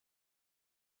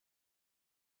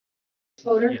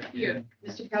Fodor. Here.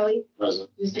 Mr. Kelly. Present.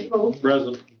 Mr. Cole.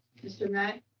 Present. Mr.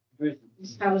 Matt.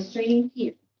 Ms. Palastrellini.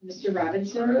 Here. Mr.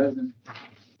 Robinson.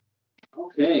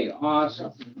 Okay,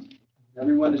 awesome.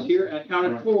 Everyone is here. At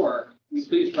count of 4, will you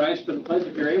please rise for the pledge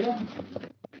if you're able?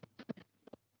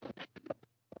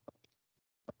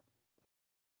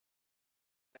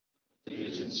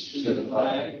 Allegiance to the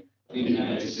flag of the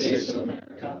United States of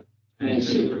America and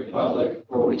to the republic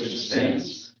for which it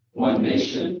stands, one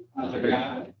nation, under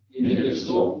God,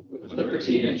 indivisible, with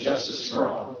liberty and justice for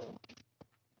all.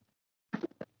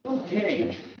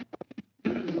 Okay.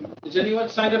 Is anyone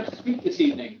signed up to speak this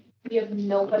evening? We have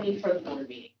nobody for the board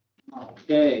meeting.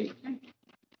 Okay.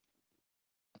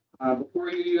 Before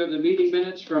you have the meeting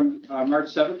minutes from March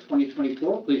 7th,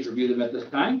 2024. Please review them at this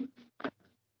time.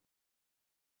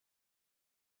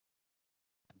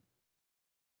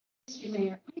 Mr.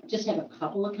 Mayor, I just have a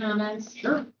couple of comments.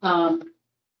 Sure. And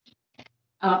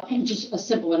just a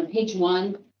simple one. Page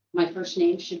 1, my first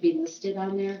name should be listed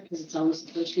on there because it's always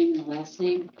the first name and the last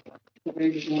name at the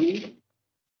very beginning.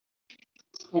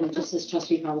 And it just says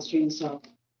trustee Palastrellini, so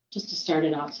just to start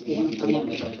it off. So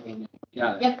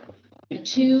Yeah. Yep. And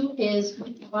 2 is,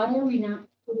 why are we not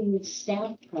putting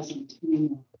staff present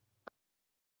anymore?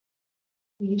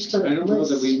 We used to I don't know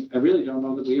that list. I really don't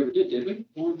know that we ever did we?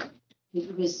 Yeah,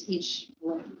 it was each,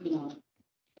 you know,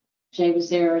 Jay was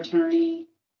their attorney.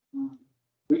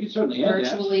 We can certainly add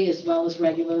that. Virtually as well as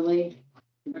regularly.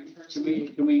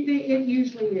 Can we, It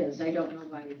usually is. I don't know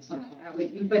why it's not.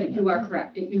 But you are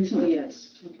correct. It usually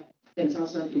is. Okay. It's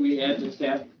also. can we add the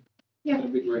staff? Yeah.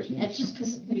 That'd be great. That's just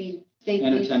because, I mean, they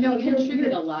And attend- No,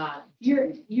 contribute a lot.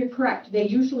 You're correct. They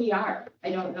usually are. I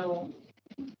don't know.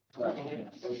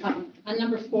 On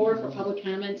number 4 for public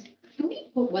comments, can we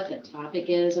put what the topic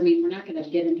is? I mean, we're not going to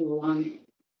get into a long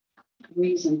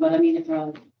reason, but I mean, if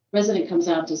a resident comes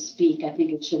out to speak, I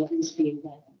think it should at least be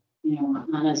that, you know,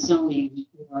 on a zoning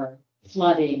or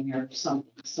flooding or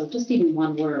something. So just even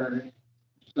one word.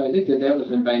 So I think that was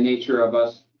by nature of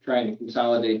us trying to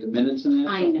consolidate the minutes in that.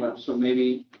 I know. So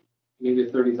maybe a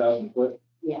 30,000 foot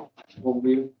Yeah.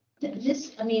 overview.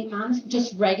 This, I mean, honestly,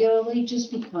 just regularly,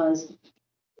 just because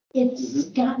it's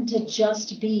gotten to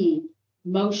just be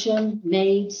motion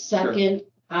made, second,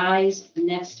 ayes,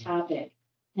 next topic.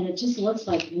 And it just looks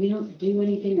like we don't do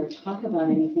anything or talk about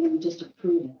anything, we just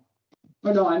approve it.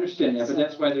 Well, no, I understand that, but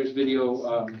that's why there's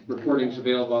video recordings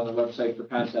available on the website for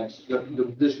context.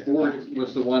 This board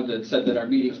was the one that said that our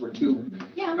meetings were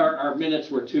Yeah. our minutes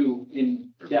were too in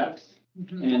depth.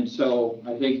 And so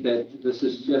I think that this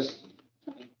is just,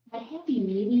 A happy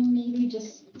meeting, maybe,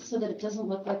 just so that it doesn't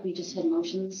look like we just had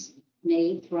motions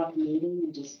made throughout the meeting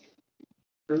and just.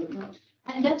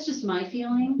 And that's just my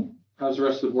feeling. how's the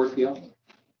rest of the board feel?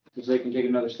 Because they can take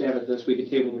another stab at this. We can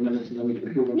table the minutes and then we can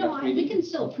approve them. No, next we meeting. can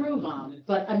still approve them,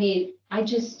 but I mean, I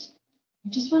just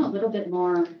want a little bit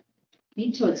more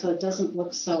meat to it, so it doesn't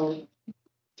look so.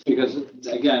 Because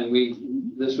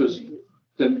again, this was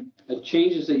the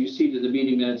changes that you see to the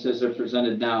meeting minutes as they're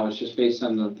presented now is just based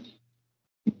on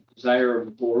the desire of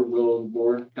the board, will of the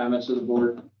board, comments of the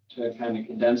board to kind of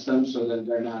condense them so that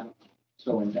they're not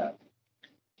so in depth.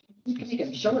 You can make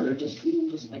them shorter, even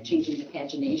just by changing the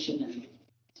pagination and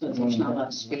so there's not a lot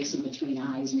of space in between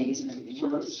ayes, nays, and everything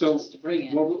else. So, just to bring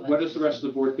it. What is the rest of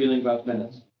the board feeling about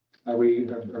minutes? Are we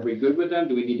good with them?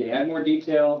 Do we need to add more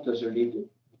detail? Does there need to?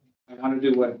 I want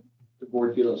to do what the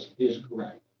board feels is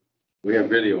correct. We have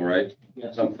video, right?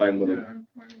 Yes. So I'm fine with it.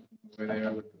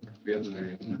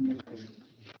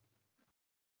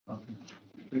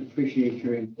 We appreciate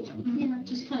your input. Yeah,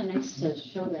 just kind of nice to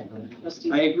show that.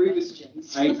 trustees I agree with-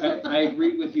 questions. I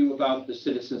agree with you about the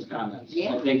citizens' comments.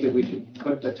 Yeah. I think that we should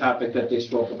put the topic that they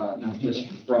spoke about, not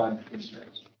just broad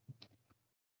concerns.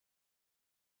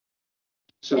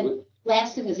 So,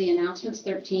 Last thing is the announcements,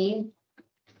 13.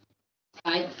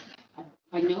 I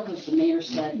know that the mayor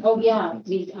said, oh, yeah,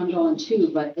 I'm going too,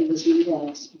 but it was me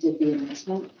that did the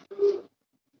announcement.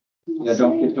 yeah,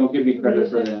 don't give me credit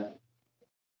for that.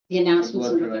 The announcements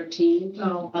number 13.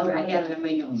 Oh, I have it in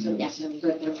my notes. So Yes. yes.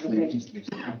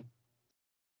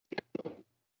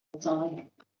 That's all I have.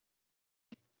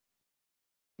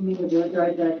 You would do it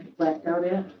right that blacked out,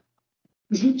 yeah?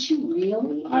 Did you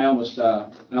really? I almost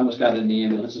got in the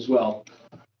ambulance as well.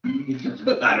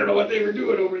 I don't know what they were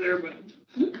doing over there, but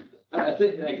I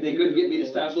think they couldn't get me to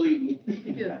stop bleeding.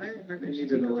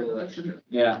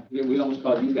 Yeah, we almost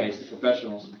called you guys the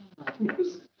professionals.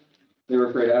 They were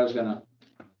afraid I was gonna,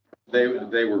 They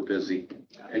were busy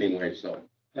anyway, so.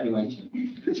 anyway.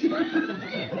 Can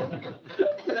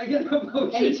I get a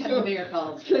motion? Anytime the to- mayor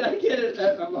calls. Can I get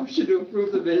a motion to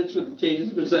approve the minutes with the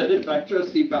changes presented by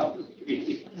trustee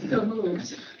Palastrellini? Still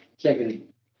moves. Second.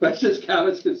 Questions,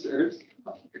 comments, concerns?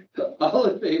 All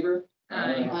in favor?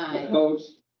 Aye.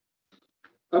 Opposed?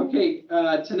 Okay,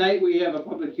 tonight we have a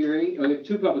public hearing, we have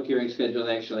two public hearings scheduled,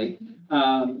 actually.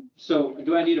 So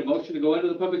do I need a motion to go into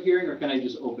the public hearing, or can I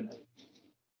just open it?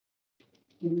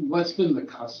 What's been the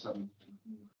custom?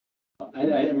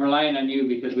 I'm relying on you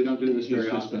because we don't do this very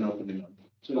It's just been often. opening up.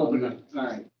 So, Open it. all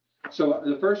right. So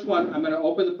the first one, I'm going to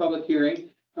open the public hearing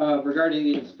regarding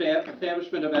the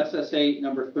establishment of SSA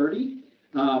number 30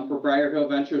 for Briar Hill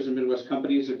Ventures and Midwest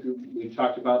Companies. We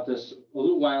talked about this a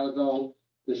little while ago.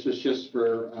 This was just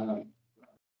for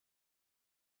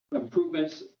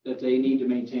improvements that they need to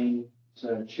maintain. It's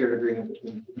a shared agreement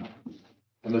between.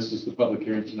 And this is the public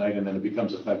hearing tonight, and then it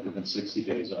becomes effective in 60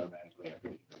 days automatically.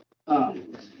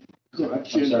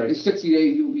 Correction, I'm sorry. in 60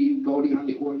 days, you'll be voting on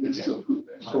the ordinance to approve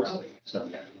it. So,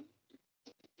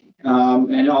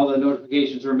 And all the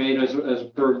notifications were made as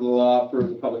per the law for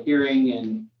the public hearing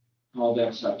and all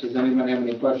that stuff. Does anyone have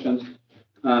any questions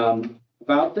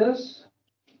about this?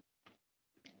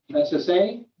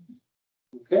 SSA?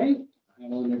 Okay, I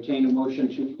will entertain a motion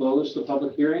to close the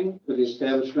public hearing for the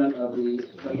establishment of the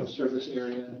special service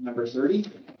area number 30.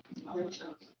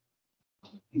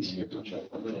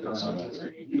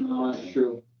 No, that's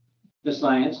true. Ms.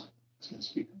 Lyons?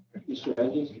 Mr.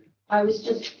 Hedges? I was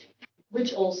just,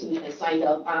 Rich Olson has signed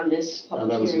up on this Oh,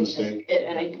 public that was a hearing, mistake.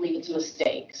 and I believe it's a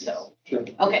mistake, so, Sure.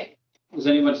 okay, Has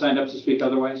anyone signed up to speak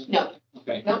otherwise? no,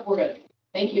 Okay. no, we're good.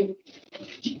 Thank you.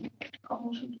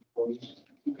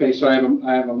 Okay, so I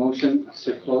have a motion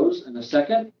to close and a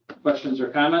second. Questions or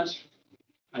comments?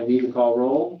 I need to call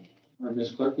roll, or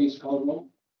Ms. Clerk needs to call roll.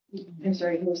 I'm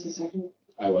sorry, who was the second?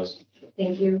 I was.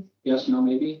 Thank you. Yes, no,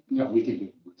 maybe? Yeah, we can do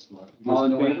it. All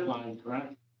in There's no favor? outline,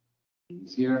 correct?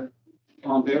 He's here.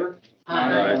 All in favor?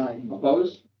 Aye.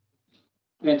 Opposed?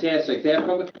 Fantastic. That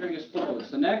public hearing is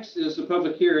closed. The next is the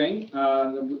public hearing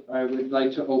I would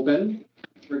like to open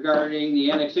regarding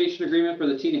the annexation agreement for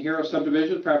the Tina Hero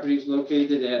subdivision properties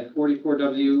located at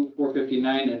 44W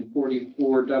 459 and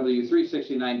 44W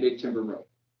 369 Big Timber Road.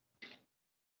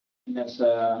 And that's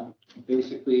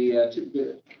basically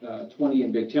 20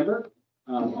 in Big Timber.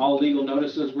 All legal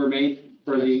notices were made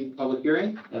for the public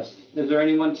hearing. Yes. Is there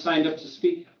anyone signed up to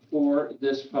speak for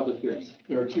this public hearing?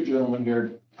 There are two gentlemen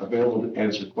here available to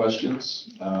answer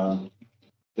questions.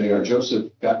 They are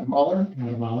Joseph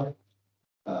Gattenballer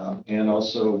and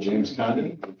also James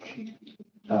Conde,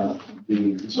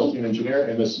 the consulting engineer,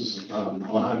 and this is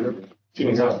Alejandro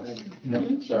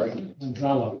Tinajero. Sorry,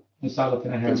 Gonzalo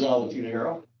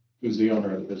Tinajero, who's the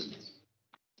owner of the business.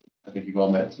 I think you've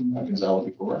all met Gonzalo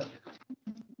before.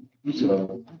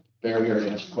 So they're here to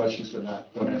answer questions,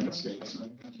 but don't have mistakes.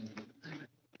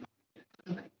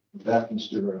 That,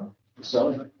 Mr.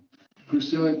 Sully.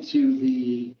 Pursuant to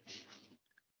the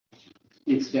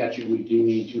state statute, we do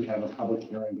need to have a public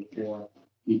hearing before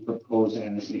the proposed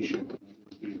annexation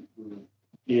is approved.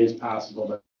 It is possible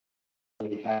that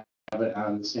we have it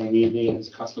on the same evening as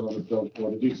custom of the build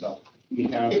board to do so. We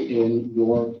have in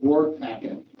your board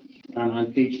packet,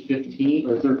 on page 15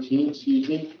 or 13, excuse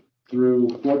me, through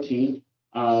 14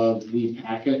 of the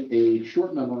packet, a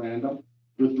short memorandum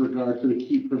with regard to the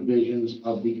key provisions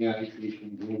of the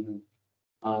annexation agreement.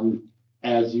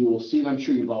 As you will see, and I'm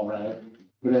sure you've all read it,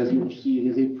 but as you will see, it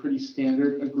is a pretty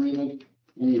standard agreement.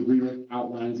 And the agreement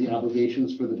outlines the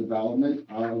obligations for the development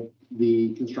of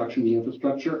the construction of the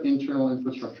infrastructure, internal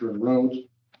infrastructure and roads,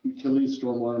 utilities,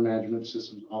 stormwater management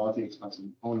systems, all at the expense of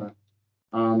the owner.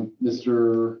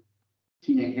 Mr.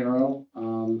 Tinajero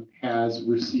has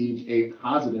received a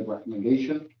positive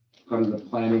recommendation from the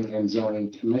Planning and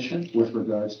Zoning Commission with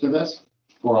regards to this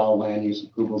for all land use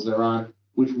approvals thereon,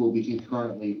 which will be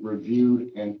concurrently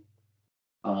reviewed and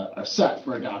are set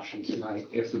for adoption tonight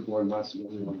if the board wants to go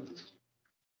on this.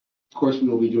 Of course, we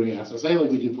will be doing SSA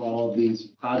like we do for all of these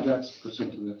projects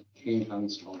pursuant to the Kane County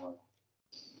Stormwater.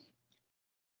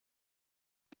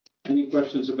 Any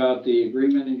questions about the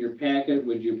agreement in your packet?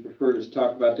 Would you prefer to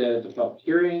talk about that at the public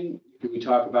hearing? Could we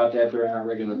talk about that during our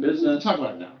regular Let's business? talk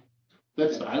about it now.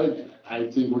 I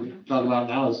think we're talking about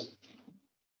it now is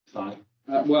fine.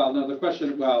 Well, no, the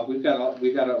question, well, we've got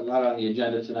a lot on the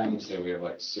agenda tonight. Say we have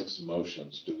like 6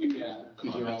 motions. Do we Yeah.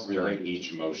 comments during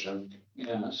each motion?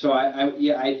 Yeah, so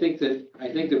I think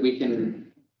that we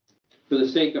can, for the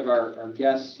sake of our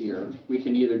guests here, we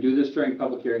can either do this during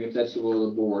public hearing if that's the will of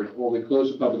the board, or we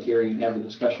close the public hearing and have the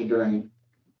discussion during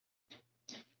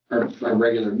our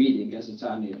regular meeting as it's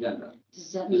on the agenda.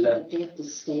 Does that mean that they have to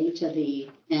stay to the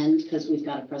end because we've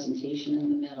got a presentation in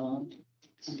the middle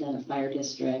and then a fire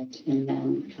district and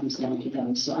then it comes down to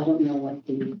those? So I don't know what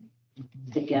the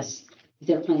guests,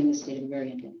 they're planning to stay to the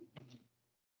very end.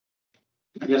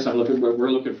 I guess we're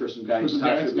looking for some guys.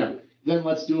 Yeah. Then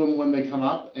let's do them when they come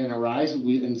up and arise,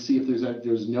 and see if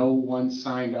there's no one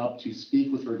signed up to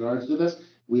speak with regards to this.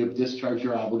 We have discharged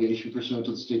your obligation pursuant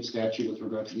to the state statute with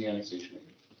regard to the annexation.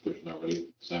 There's nobody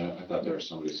signed up. I thought there was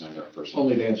somebody signed up first.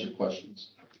 Only to answer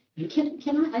questions.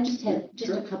 Can I just had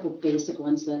just a couple basic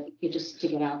ones that you just to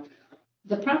get out.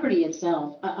 The property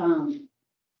itself,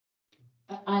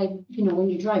 when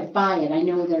you drive by it, I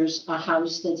know there's a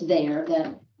house that's there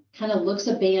that kind of looks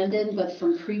abandoned, but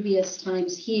from previous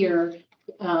times here,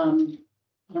 I don't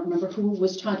remember who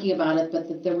was talking about it, but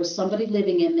that there was somebody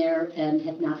living in there and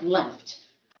had not left.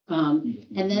 And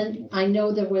then I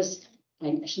know there was,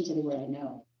 I shouldn't say the word I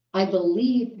know. I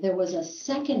believe there was a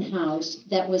second house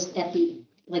that was at the,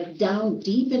 like down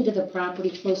deep into the property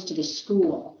close to the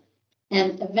school.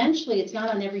 And eventually, it's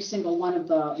not on every single one of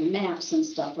the maps and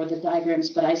stuff or the diagrams,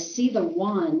 but I see the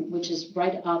one which is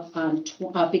right up on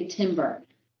Big Timber.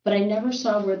 But I never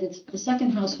saw where the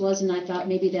second house was, and I thought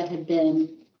maybe that had been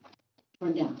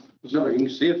torn down. So you can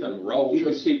see it from the road. You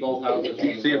can see both houses. You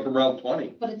can see it from Route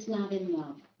 20. But it's not in the,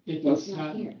 It's it's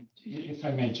not here. if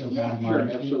I may, Joe Yeah. Godmar,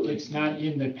 Sure, absolutely. it's not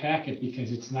in the packet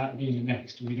because it's not being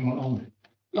annexed. We don't own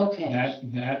it. Okay,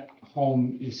 That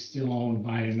home is still owned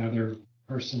by another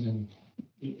person and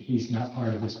he's not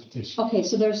part of this petition. okay,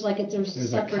 so there's a There's a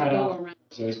separate cutout. go around.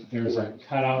 So there's a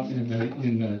cutout in the,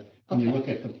 when you Okay. look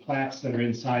at the plats that are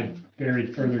inside,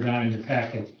 buried further down in your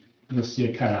packet, you'll see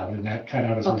a cutout, and that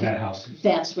cutout is where Okay. that house is.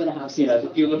 That's where the house is. Yeah,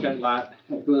 if you look at I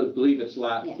believe it's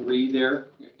lot Yeah. 3 there,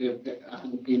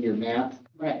 in your map.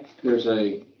 Right, There's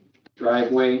a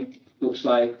driveway, looks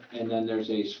like, and then there's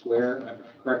a square,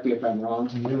 correct me if I'm wrong.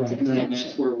 And you're right. And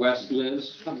that's where Wes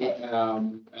lives. Okay.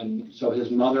 And so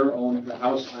his mother owned the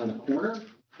house on the corner,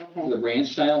 okay, the ranch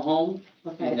style home,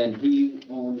 and okay. then he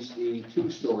owns the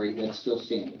 2-story that's still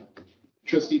standing.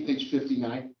 Trustee, page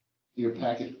 59, your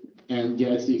packet, and yeah,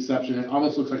 it's the exception. It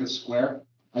almost looks like a square.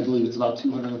 I believe it's about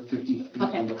 250 feet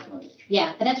Okay. from the frontage.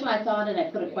 Yeah, and that's what I thought, and I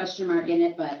put a question mark in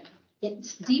it, but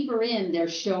it's deeper in, there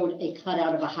showed a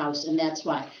cutout of a house, and that's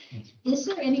why. Is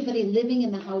there anybody living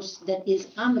in the house that is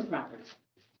on the property?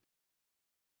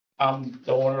 I'm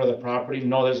the owner of the property.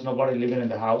 No, there's nobody living in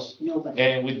the house. Nobody.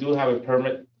 And we do have a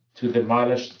permit to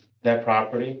demolish that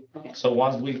property. Okay. So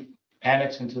once we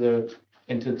annex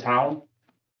into town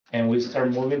and we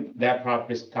start moving, that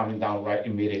property is coming down right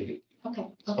immediately. Okay,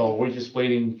 So okay, we're just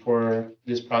waiting for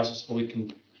this process so we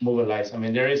can mobilize. I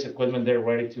mean, there is equipment there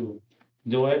ready to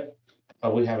do it,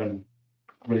 but we haven't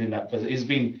really not, but it's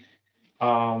been,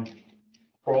 for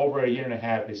over a year and a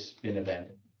half, it's been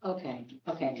abandoned. okay,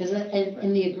 because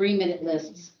in the agreement it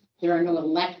lists, there are no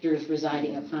electors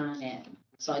residing upon it,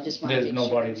 so I just wanted to. There's make sure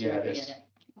nobody, that yeah, you there's- did it.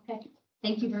 Okay,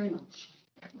 thank you very much.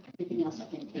 Anything else I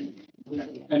think?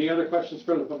 Any other questions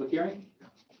for the public hearing?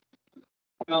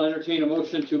 I'll entertain a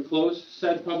motion to close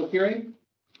said public hearing.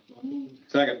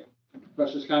 Second.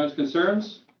 Questions, comments,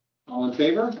 concerns? All in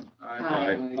favor?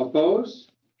 Aye.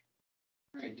 Opposed?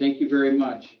 All right, thank you very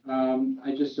much.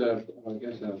 I guess a point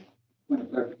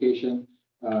of clarification.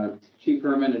 Chief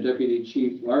Herman and Deputy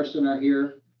Chief Larson are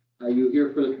here. Are you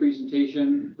here for the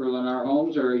presentation for Lennar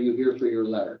Homes, or are you here for your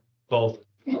letter? Both.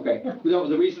 Okay, no,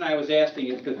 the reason I was asking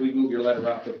is because we moved your letter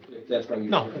up, if that's why you.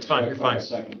 No, it's fine, you're fine.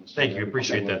 Second. Thank you,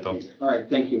 appreciate that, though. All right,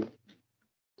 thank you.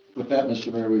 With that,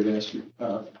 Mr. Mayor, we'd ask you,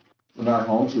 Lennar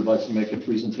Homes would like to make a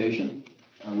presentation.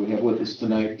 We have with us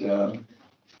tonight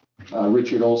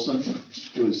Richard Olson,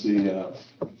 who is the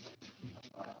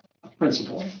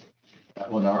principal at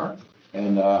Lennar.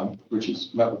 And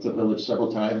Richard's met with the village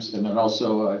several times. And then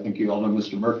also, I think you all know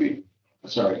Mr. Murphy.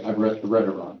 Sorry, I've read it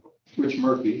wrong. Rich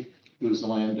Murphy, who is the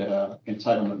land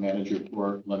entitlement manager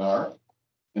for Lennar.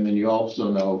 And then you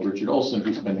also know Richard Olson,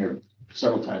 who's been here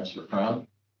several times for Crown,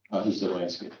 who's the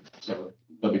landscaper. So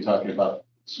they'll be talking about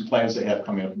some plans they have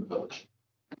coming up in the village.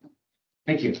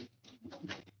 Thank you.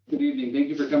 Good evening, thank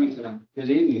you for coming tonight. Good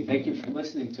evening. Thank you for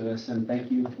listening to us, and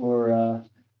thank you for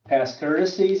past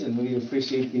courtesies, and we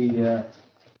appreciate the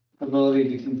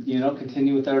ability to,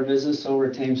 continue with our business over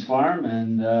at Thames Farm,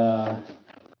 and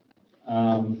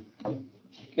I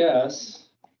guess,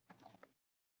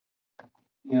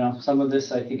 some of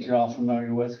this I think you're all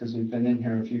familiar with because we've been in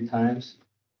here a few times.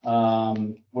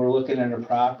 We're looking at a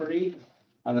property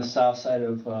on the south side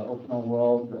of Oakland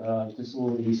World, just a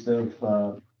little east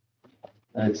of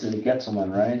it's in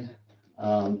Getzelman, right?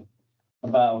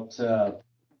 About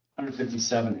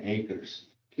 157 acres.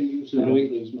 Can you use the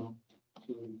leaves, Mo?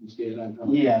 So we can see it on.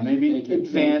 Yeah, maybe Thank you.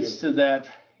 advance to that,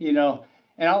 and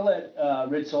I'll let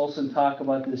Rich Olson talk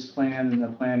about this plan and the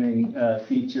planning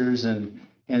features and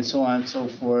so on and so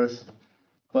forth.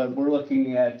 But we're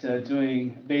looking at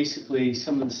doing basically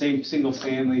some of the same single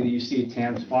family that you see at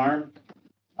Tam's Farm.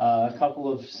 A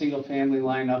couple of single family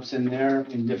lineups in there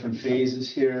in different phases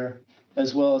here,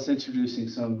 as well as introducing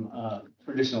some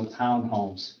traditional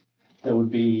townhomes that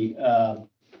would be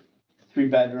 3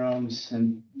 bedrooms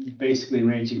and basically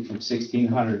ranging from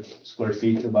 1,600 square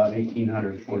feet to about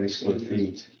 1,840 square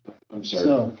feet. I'm sorry,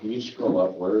 So- can you scroll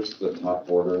up? Where's the top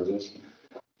border of this?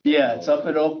 Yeah, it's up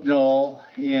at Oak Knoll,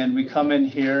 and we come in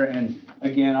here, and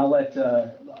again, I'll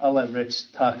let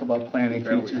Rich talk about planning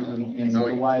features and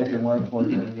the whys and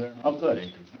wherefores that are there. Oh,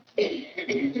 good. Can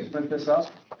you just print this up?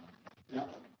 Yeah.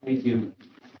 Thank you.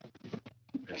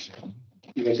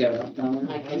 You guys have it down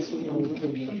there?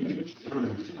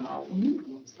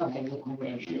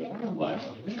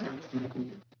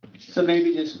 So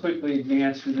maybe just quickly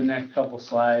advance through the next couple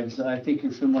slides. I think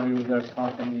you're familiar with our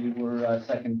company. We're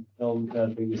second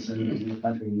biggest in the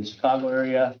country in the Chicago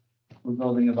area. We're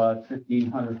building about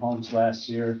 1,500 homes last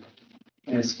year,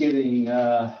 and it's getting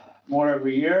more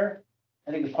every year.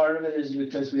 I think a part of it is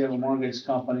because we have a mortgage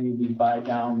company. We buy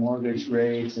down mortgage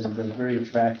rates, and they're very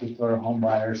attractive to our home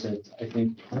buyers at, I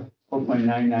think,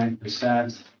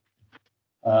 4.99%.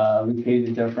 We pay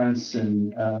the difference,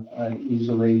 and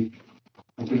usually,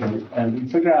 and we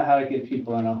figure out how to get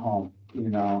people in a home, you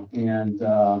know, and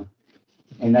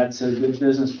that's a good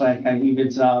business plan. Kind of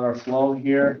evens out our flow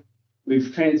here.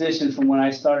 We've transitioned from when I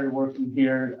started working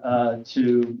here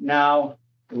to now.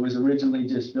 It was originally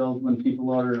just built when people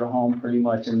ordered a home pretty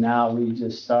much, and now we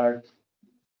just start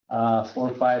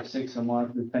 4, 5, 6 a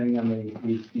month, depending on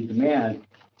the demand.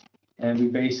 And we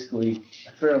basically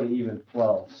fairly even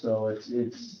flow. So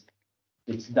it's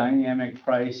dynamic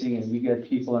pricing, and we get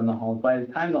people in the home. By the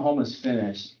time the home is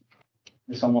finished,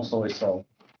 it's almost always sold.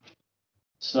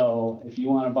 So if you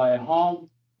want to buy a home,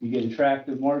 you get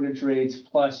attractive mortgage rates,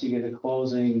 plus you get a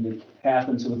closing that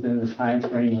happens within the time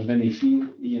frame of any fee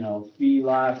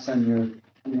locks on your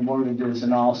mortgages,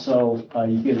 and also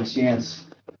you get a chance,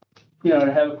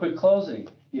 to have a quick closing,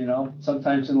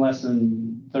 sometimes in less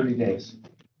than 30 days.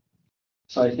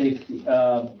 So I think,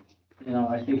 I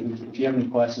think if you have any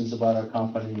questions about our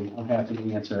company, I'm happy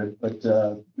to answer it. But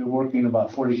we're working in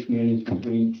about 40 communities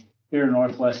between here in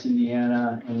Northwest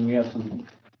Indiana, and we have some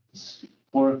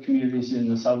 4 communities in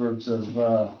the suburbs of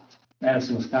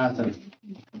Madison, Wisconsin.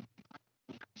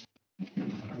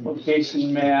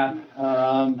 Location map.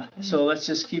 So let's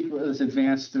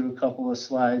advance through a couple of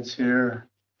slides here.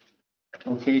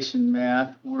 Location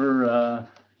map.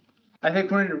 I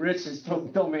think we're in Rich's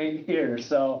domain here.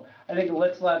 So I think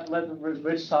let's let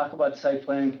Rich talk about site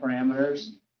planning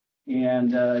parameters.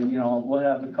 And, we'll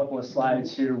have a couple of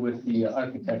slides here with the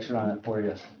architecture on it for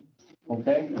you.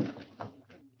 Okay?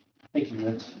 Thank you,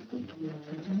 Rich.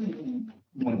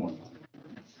 One more.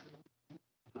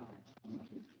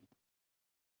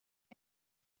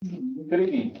 Good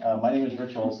evening. My name is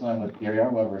Rich Olson. I'm with Gary R.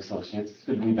 Weber Associates. It's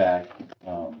good to be back,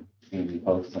 seeing you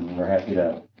folks, and we're happy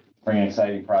to bring an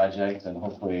exciting project and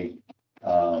hopefully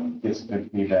get some good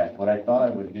feedback. What I thought I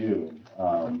would do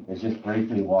is just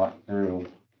briefly walk through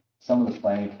some of the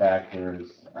planning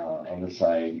factors on the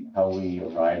site, how we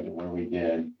arrived at where we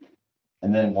did,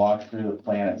 and then walk through the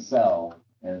plan itself,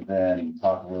 and then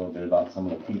talk a little bit about some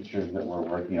of the features that we're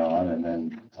working on, and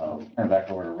then turn back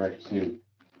over to Rick to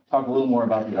talk a little more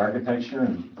about the architecture,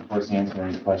 and of course answer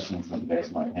any questions that you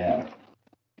guys might have.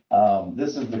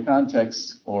 This is the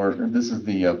context, or this is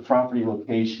the property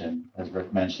location, as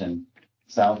Rick mentioned,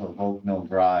 south of Oak Mill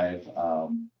Drive.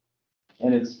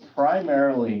 And it's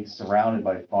primarily surrounded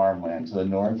by farmland. To the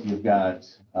north, you've got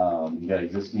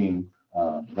existing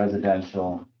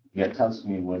residential. You got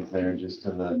Tuscany Woods there just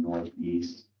to the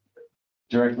northeast.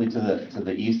 Directly to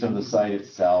the east of the site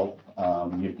itself,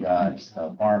 you've got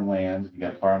farmland. You've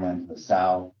got farmland to the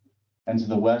south. And to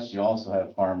the west, you also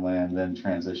have farmland, then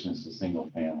transitions to single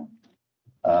family.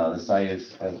 The site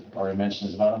is, as already mentioned,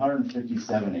 is about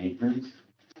 157 acres.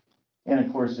 And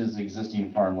of course, is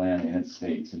existing farmland in its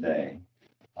state today.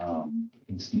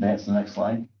 Advance the next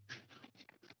slide.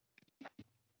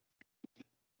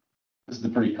 This is the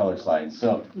pretty color slide.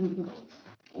 So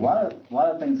a lot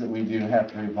of things that we do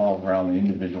have to revolve around the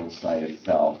individual site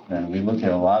itself. And we look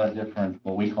at a lot of different,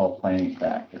 what we call planning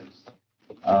factors.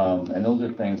 And those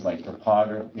are things like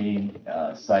topography,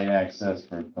 site access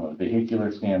from a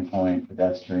vehicular standpoint,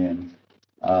 pedestrian.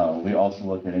 We also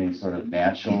look at any sort of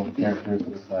natural characteristics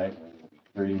of the site,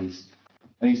 trees,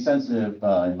 any sensitive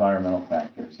environmental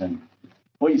factors. And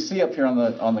what you see up here on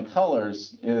the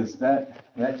colors is that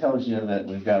tells you that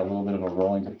we've got a little bit of a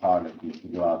rolling topography. If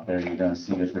you go out there, you're going to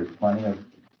see that there's plenty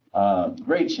of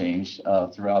grade change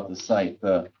throughout the site.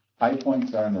 The high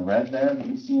points are in the red there that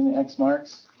you see in the X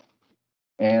marks.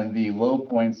 And the low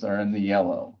points are in the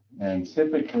yellow. And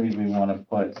typically we want to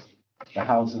put the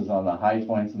houses on the high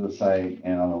points of the site,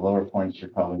 and on the lower points, you're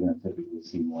probably going to typically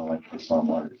see more like the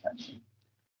stormwater retention.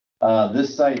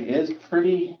 This site is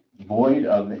pretty void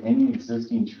of any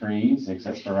existing trees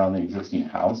except for around the existing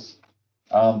house.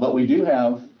 But we do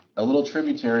have a little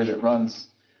tributary that runs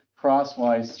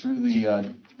crosswise through the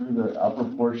upper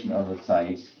portion of the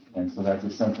site. And so that's a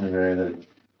sensitive area that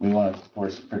we want to, of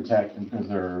course, protect and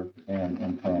preserve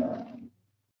and plan around.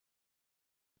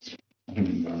 You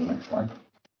can go to the next one.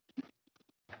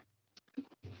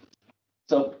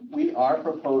 So we are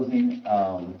proposing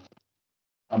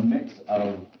a mix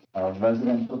of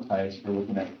residential types. We're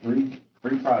looking at three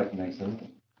product mixes,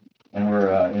 and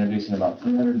we're introducing about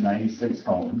 396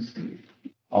 homes,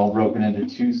 all broken into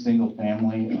 2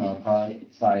 single-family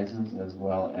product sizes as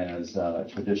well as a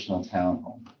traditional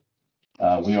townhome.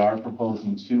 We are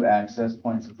proposing 2 access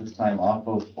points at this time off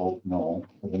of Oak Knoll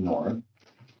to the north.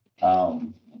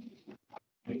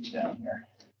 Page down here.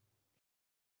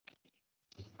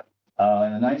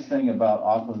 And the nice thing about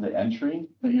off of the entry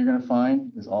that you're going to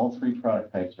find is all 3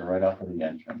 product types are right off of the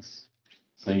entrance.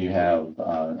 So you have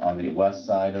on the west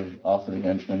side off of the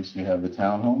entrance, you have the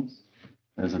townhomes.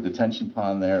 There's a detention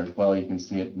pond there as well. You can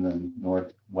see it in the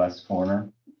northwest corner.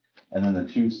 And then the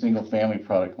 2 single-family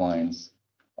product lines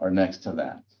are next to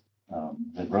that.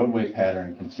 The roadway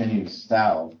pattern continues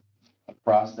south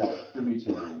across that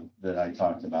tributary that I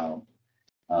talked about.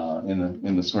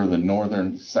 In the sort of the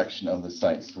northern section of the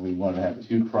site. So we want to have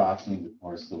 2 crossings, of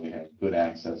course, so we have good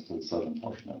access to the southern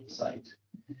portion of the site.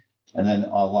 And then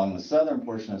along the southern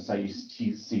portion of the site,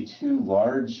 you see 2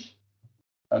 large,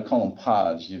 I call them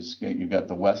pods. You've got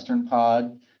the western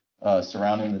pod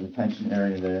surrounding the detention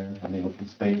area there in the open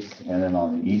space. And then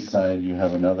on the east side, you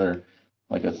have another,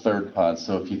 like a 3rd pod.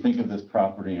 So if you think of this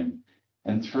property in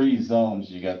 3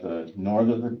 zones, you got the north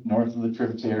of the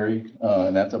tributary,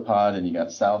 and that's a pod, and you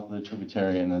got south of the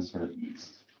tributary, and then sort of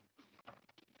east.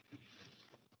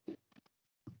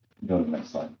 Go to the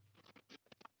next slide.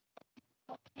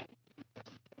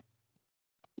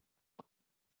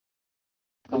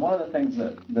 So one of the things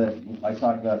that I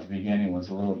talked about at the beginning was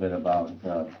a little bit about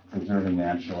preserving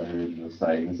natural areas of the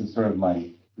site. This is sort of my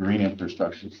green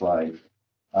infrastructure slide.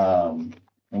 And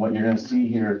what you're going to see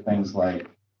here are things like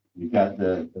you've got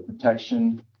the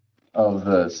protection of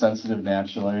the sensitive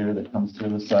natural area that comes through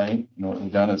the site. And what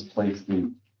we've done is place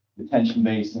the detention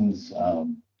basins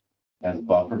as a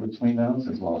buffer between those,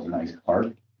 as well as a nice park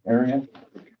area.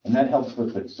 And that helps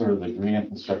with the sort of the green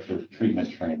infrastructure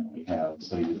treatment train that we have.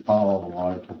 So you follow all the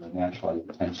water to the naturalized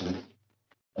detention,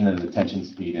 and then the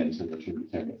detentions feed into the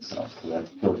tributary itself. So that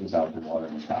filters out the water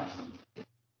in the top.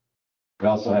 We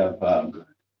also have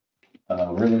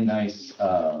a really nice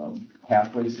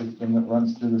pathway system that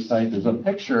runs through the site. There's a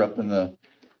picture up in the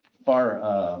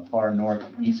far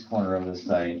northeast corner of the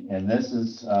site, and this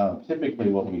is typically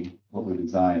what we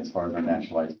design as far as our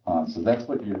naturalized ponds. So that's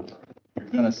what you're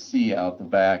going to see out the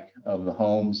back of the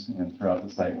homes and throughout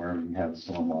the site wherever you have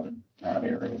stormwater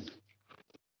areas.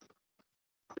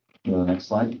 Go to the next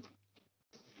slide.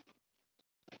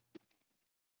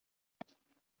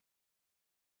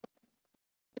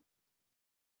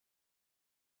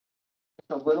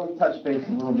 A little touch base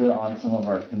a little bit on some of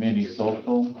our community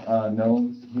social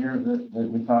nodes here that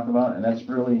we talk about, and that's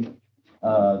really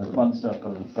the fun stuff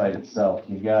of the site itself.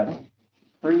 You've got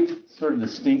 3 sort of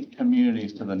distinct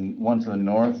communities one to the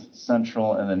north,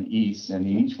 central, and then east, and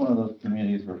in each one of those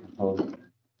communities we're proposing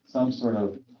some sort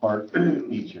of park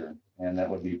feature, and that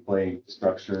would be play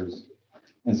structures,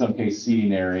 in some case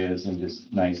seating areas, and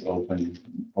just nice open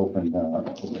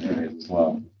areas as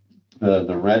well.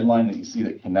 The red line that you see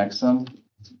that connects them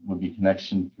would be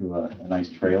connection through a nice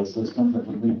trail system that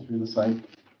would lead through the site.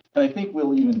 And I think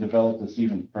we'll even develop this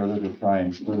even further to try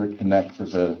and further connect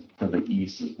to the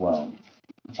east as well.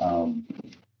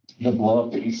 The blow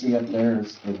up that you see up there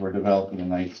is we're developing a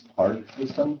nice park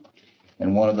system.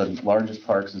 And one of the largest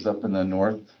parks is up in the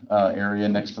north area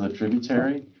next to the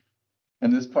tributary.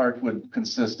 And this park would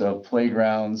consist of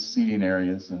playgrounds, seating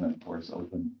areas, and of course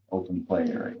open play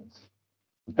areas.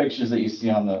 The pictures that you see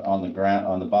on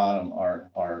the bottom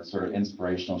are sort of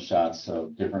inspirational shots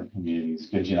of different communities.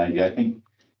 Gives you an idea.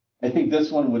 I think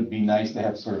this one would be nice to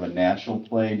have sort of a natural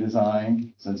play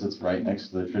design, since it's right next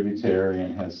to the tributary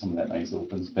and has some of that nice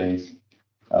open space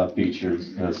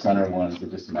features. The center one is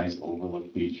just a nice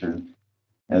overlook feature,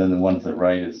 and then the one to the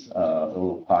right is a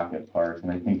little pocket park.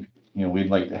 And I think we'd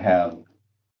like to have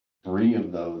 3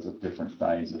 of those of different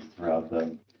sizes throughout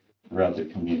the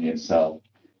community itself.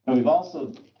 And we've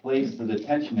also placed the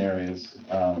detention areas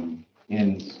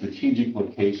in strategic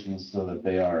locations so that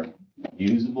they are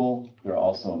usable. There are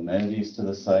also amenities to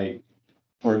the site.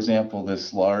 For example,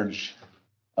 this large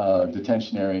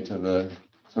detention area to the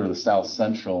sort of the south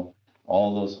central,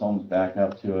 all those homes back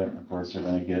up to it. And of course, they're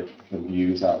going to get the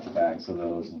views out the backs of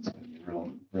those, and it's going to be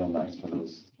real nice for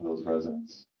those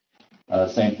residents.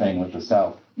 Same thing with the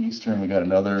southeastern. We got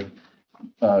another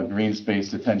green space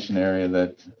detention area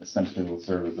that essentially will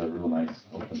serve as a real nice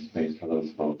open space for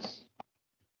those folks.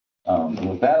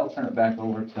 With that, I'll turn it back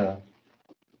over to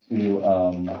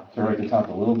Rick to talk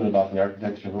a little bit about the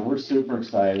architecture, but we're super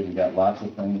excited. We got lots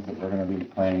of things that we're going to be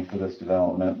planning for this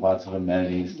development, lots of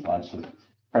amenities, lots of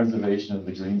preservation of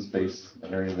the green space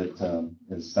area that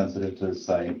is sensitive to the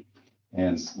site,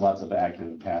 and lots of active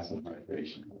and passive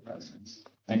recreation for the residents.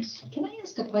 Thanks. Can I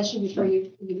ask a question before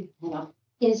you head off?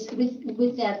 Is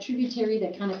with that tributary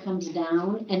that kind of comes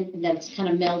down and that's kind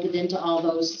of melded into all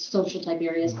those social type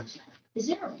areas, is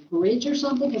there a bridge or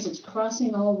something? Because it's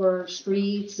crossing over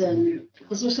streets, and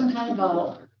is there some kind of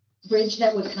a bridge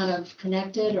that would kind of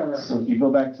connect it, or? So if you go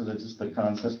back to just the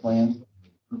concept plan,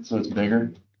 so it's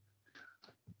bigger.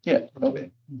 Yeah,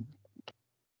 okay.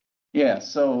 Yeah,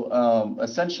 so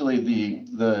essentially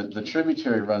the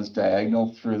tributary runs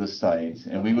diagonal through the site,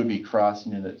 and we would be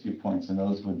crossing it at 2 points, and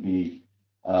those would be,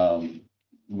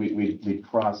 we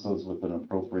cross those with an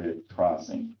appropriate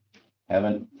crossing.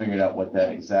 Haven't figured out what that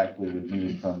exactly would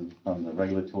be from the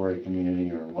regulatory community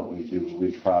or what we do, but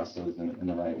we cross those in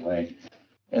the right way.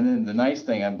 And then the nice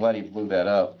thing, I'm glad he blew that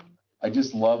up. I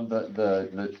just love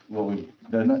what we've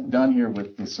done here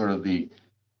with the sort of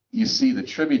you see the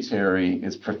tributary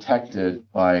is protected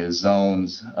by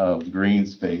zones of green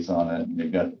space on it.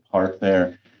 You've got the park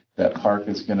there. That park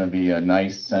is going to be a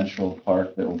nice central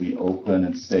park that will be open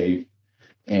and safe,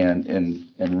 and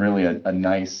really a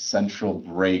nice central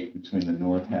break between the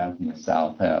north half and the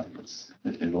south half.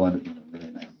 It'll end up being a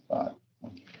really nice spot.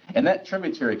 And that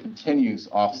tributary continues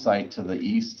off-site to the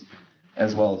east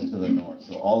as well as to the north.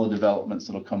 So all the developments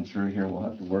that'll come through here will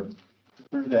have to work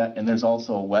through that. And there's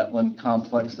also a wetland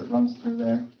complex that runs through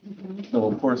there. So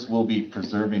of course we'll be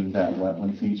preserving that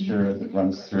wetland feature as it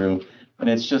runs through. And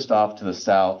it's just off to the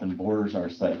south and borders our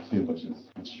site too, which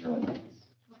is really nice.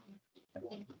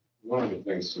 One of the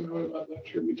things to note about that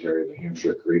tributary, the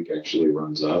Hampshire Creek actually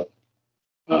runs up.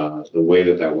 The way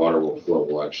that water will flow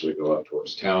will actually go up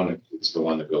towards town. It's the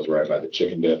one that goes right by the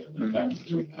chicken dip and then back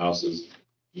between the houses.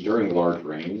 During large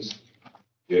rains,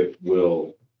 it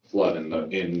will flood in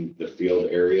the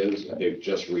field areas. They've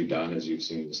just redone, as you've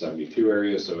seen, the 72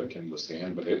 area, so it can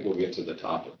withstand, but it will get to the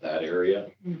top of that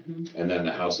area. And then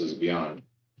the houses beyond.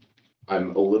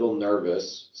 I'm a little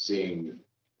nervous seeing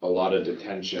a lot of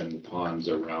detention ponds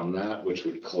around that, which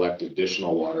would collect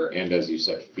additional water and, as you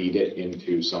said, feed it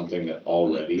into something that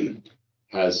already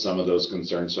has some of those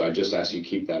concerns. So I just ask you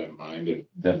keep that in mind, and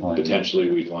definitely potentially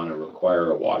we'd want to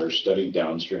require a water study,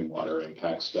 downstream water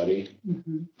impact study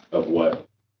of what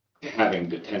having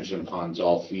detention ponds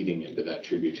all feeding into that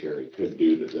tributary could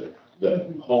do to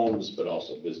the homes, but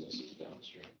also businesses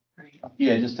downstream.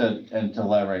 Yeah, just to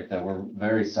elaborate that, we're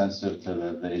very sensitive to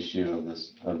the issue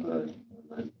of the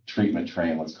treatment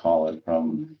train, let's call it,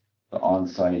 from the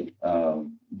on-site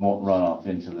runoff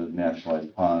into the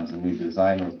naturalized ponds. And we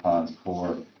designed those ponds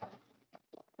for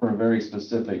a very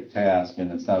specific task.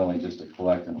 And it's not only just to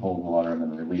collect and hold water and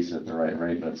then release it at the right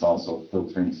rate, but it's also a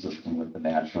filtering system with the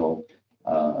natural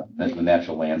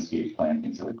landscape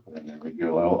plantings that we put in there. We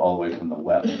go all the way from the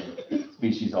wet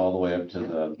species all the way up to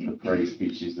the prairie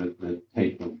species that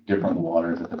take the different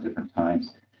waters at the different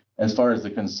times. As far as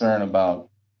the concern about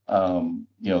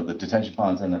the detention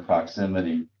ponds and the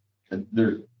proximity,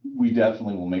 we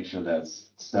definitely will make sure that's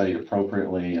studied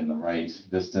appropriately, and the right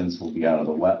distance will be out of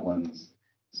the wetlands.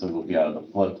 So we'll be out of the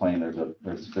floodplain.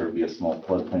 There'll be a small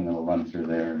floodplain that will run through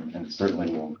there, and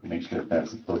certainly we'll make sure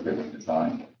that's appropriately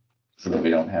designed so that we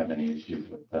don't have any issues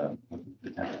with the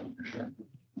detention, for sure.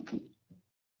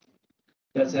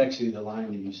 That's actually the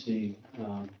line that you see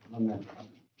on that.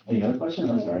 Any other questions?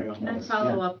 I'm sorry. Can I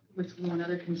follow up with one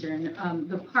other concern?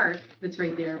 The park that's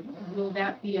right there, will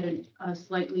that be at a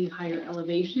slightly higher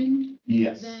elevation?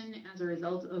 Yes. Then as a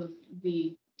result of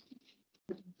the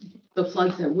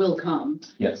floods that will come?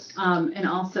 Yes. And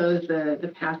also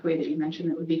the pathway that you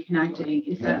mentioned that would be connecting,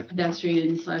 is that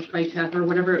pedestrian/bike path or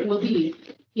whatever it will be,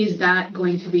 is that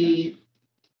going to be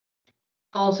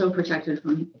also protected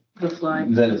from the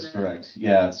flood? That is correct.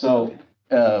 Yeah. So,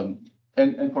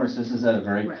 and of course, this is at a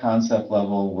very concept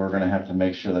level. We're going to have to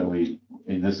make sure that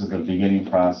this is the beginning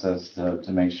process to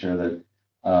make sure that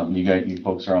you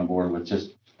folks are on board with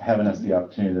just having us the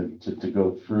opportunity to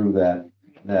go through that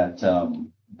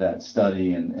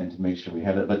study and to make sure we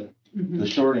have it. But The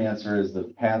short answer is the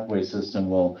pathway system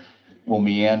will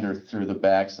meander through the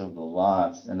backs of the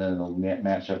lots, and then it'll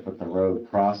match up with the road,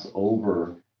 cross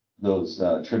over those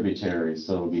tributaries,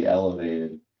 so it'll be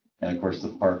elevated. And of course, the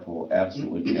park will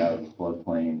absolutely be out of the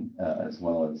floodplain, as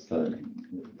well as the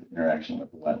interaction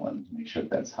with the wetland, to make sure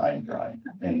that's high and dry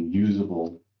and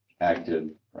usable,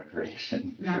 active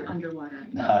recreation. Not underwater.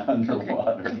 Not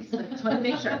underwater. I just want to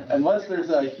make sure. Unless there's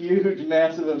a huge,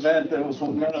 massive event that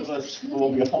none of us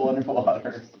will be all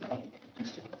underwater.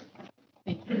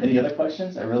 Any other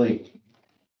questions? I really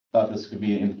thought this could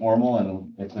be informal,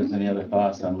 and if there's any other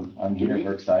thoughts, I'm here,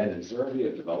 we're excited. Is there already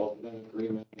a development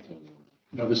agreement?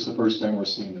 No, this is the first time we're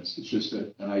seeing this. It's just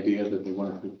an idea that they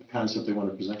want to, the concept they want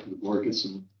to present to the board, get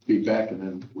some feedback, and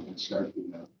then we can start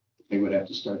they would have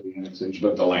to start the annexation.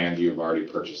 But the land, you've already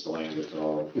purchased the land, it's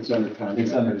all. It's under contract.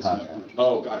 It's under not contract. purchased.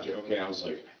 Oh, gotcha. Okay, I was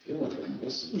like, I feel like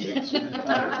this is big.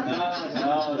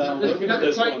 No. Looking at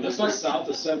this one, this is south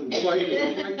of 7.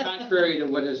 Quite contrary to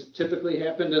what has typically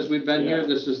happened as we've been here,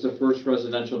 this is the first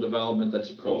residential development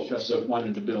that's approached us that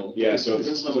wanted to build. Yeah, so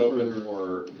it's open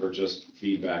for just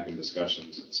feedback and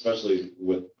discussions, especially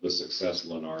with the success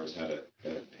Lennar's had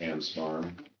at Ham's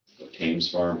Farm, or Thames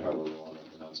Farm, however we want to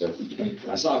pronounce it.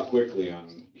 I saw quickly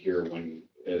on here when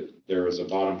there was a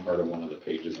bottom part of one of the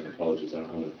pages, and apologies, I don't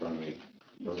have it in front of me.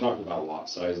 We're talking about lot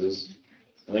sizes.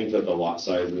 I think that the lot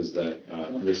sizes that,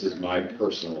 this is my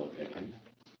personal opinion,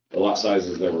 the lot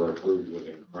sizes that were approved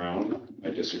within Crown, I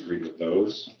disagreed with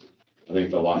those. I think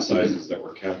the lot sizes that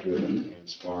were kept within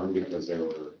Ham's Farm, because they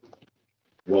were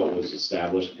what was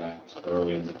established back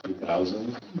early in the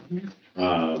 2000s,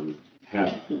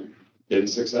 have been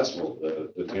successful.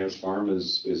 The Ham's Farm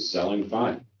is selling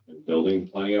fine and building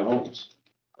plenty of homes.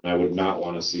 And I would not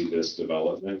want to see this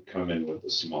development come in with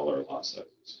the smaller lot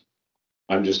sizes.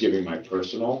 I'm just giving my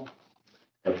personal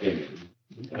opinion.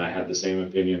 And I had the same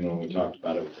opinion when we talked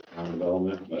about it with the Crown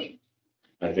development, but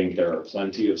I think there are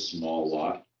plenty of small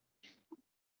lot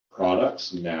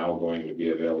products now going to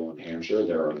be available in Hampshire.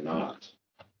 There are not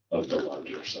of the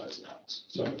larger size lots.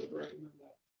 So I would recommend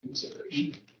that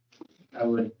consideration. I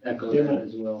would echo that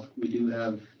as well. We do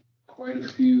have quite a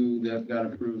few that got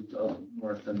approved up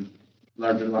north and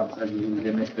larger lot sizes. We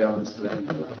did make balance to that.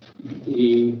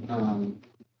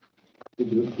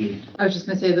 I was just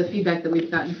gonna say, the feedback that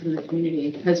we've gotten from the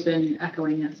community has been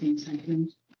echoing that same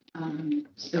sentiment.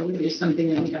 So it is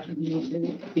something that we definitely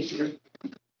need to be sure.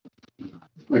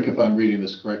 Rick, if I'm reading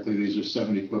this correctly, these are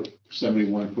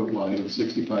 71 foot wide and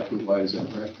 65 foot wide, is that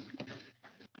correct?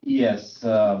 Yes,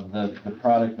 the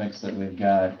product mix that we've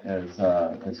got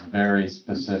is very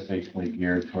specifically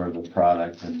geared toward the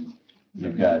product, and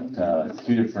you've got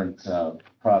two different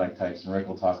product types, and Rick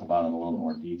will talk about them in a little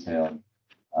more detail.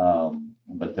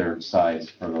 But they're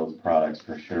sized for those products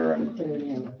for sure, and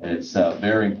it's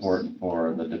very important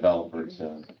for the developer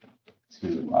to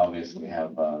obviously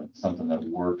have something that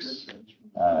works,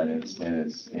 and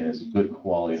it's a good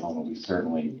quality home, and we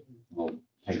certainly will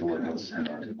take a look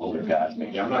at what we've got.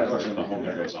 Yeah, I'm not questioning the home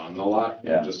that goes on the lot.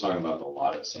 Yeah. I'm just talking about the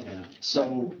lot itself.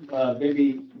 So,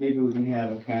 maybe we can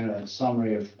have a kind of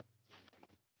summary of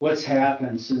what's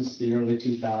happened since the early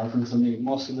 2000s. I mean,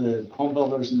 most of the home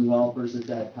builders and developers at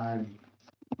that time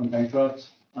went bankrupt.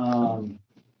 And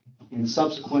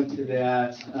subsequent to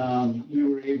that, we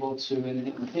were able to,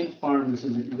 and Pink Farm is a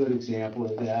good example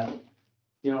of that.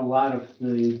 You know, a lot of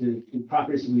the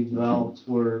properties that we developed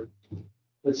were,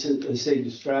 let's say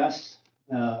distressed,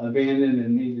 abandoned,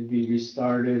 and needed to be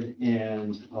restarted.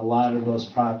 And a lot of those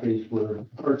properties were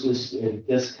purchased at a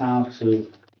discount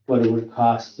to what it would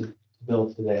cost to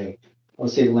build today.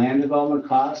 Let's say land development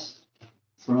costs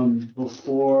from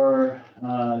before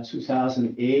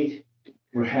 2008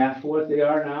 were half of what they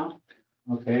are now.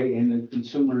 Okay, and the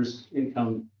consumer's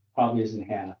income probably isn't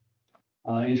half.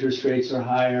 Interest rates are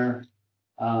higher.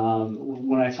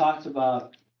 When I talked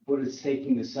about what it's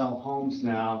taking to sell homes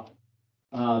now,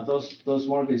 those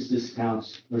mortgage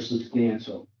discounts are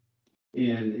substantial.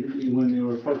 And when they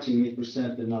were approaching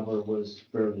 8%, the number was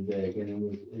fairly big,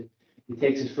 and it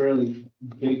takes a fairly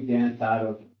big dent out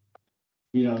of,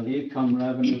 you know, the income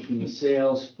revenue from the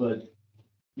sales, but,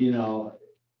 you know,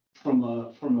 from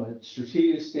a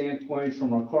strategic standpoint,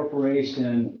 from a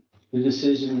corporation, the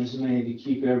decision is made to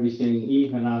keep everything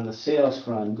even on the sales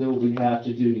front, do what we have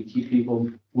to do to keep people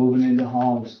moving into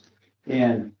homes.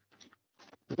 And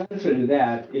the benefit of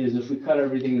that is if we cut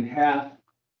everything in half,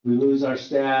 we lose our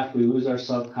staff, we lose our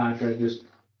subcontractors.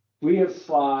 We have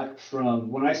fought from,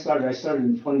 when I started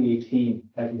in 2018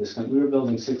 at this company, we were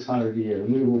building 600 a year.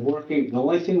 And we were working, the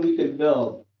only thing we could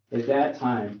build at that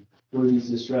time were these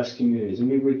distressed communities. And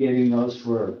we were getting those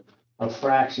for a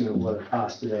fraction of what it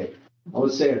costs today. I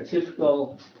would say our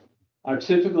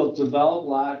typical developed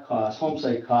lot cost, home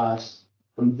site costs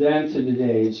from then to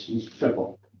today is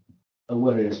triple of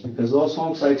what it is, because those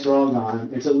home sites are all gone.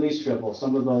 It's at least triple.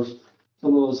 Some of those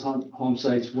home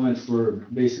sites went for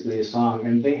basically a song,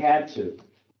 and they had to,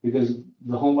 because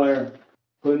the home buyer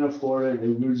couldn't afford it. They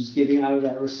were just getting out of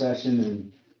that recession,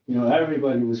 and, you know,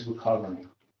 everybody was recovering.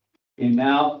 And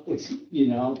now it's, you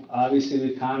know, obviously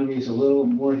the economy is a little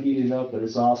more heated up, but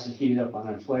it's also heated up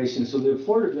on inflation. So the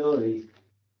affordability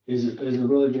is a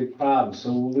really big problem.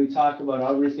 So when we talk about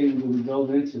everything that we build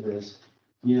into this,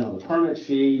 you know, permit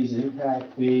fees,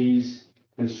 impact fees,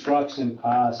 construction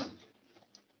costs,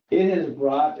 it has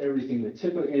brought everything,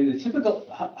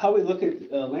 how we look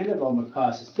at land development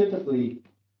costs is typically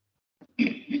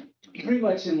pretty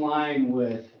much in line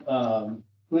with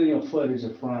lineal footage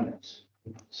of frontage.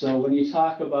 So when you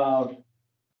talk about,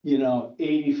 you know,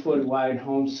 80-foot wide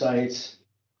home sites,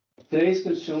 today's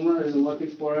consumer isn't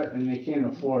looking for it and they can't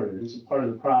afford it. It's a part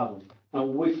of the problem. Now,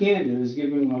 what we can do is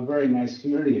give them a very nice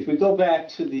community. If we go back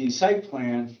to the site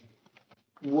plan,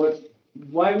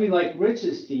 why we like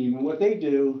Rich's team and what they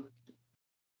do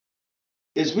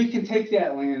is we can take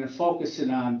that land and focus it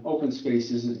on open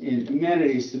spaces and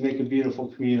amenities to make a beautiful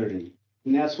community.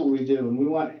 And that's what we do. And we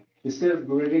want, instead of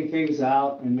gridding things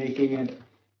out and making it,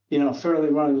 you know, fairly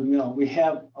run of the mill, we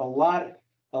have a lot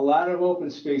of open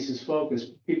spaces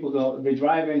focused. People go, they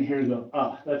drive in here and go,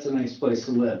 oh, that's a nice place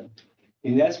to live.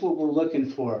 And that's what we're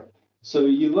looking for. So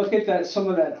you look at that, some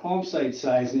of that home site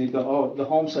size and you go, oh, the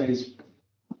home site is,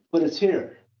 but it's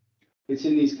here. It's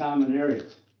in these common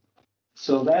areas.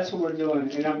 So that's what we're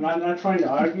doing. And I'm not trying to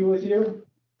argue with you,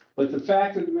 but the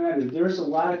fact of the matter, there's a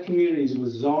lot of communities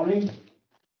with zoning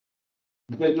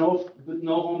that no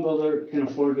home builder can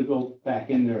afford to go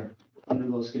back in there under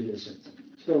those conditions.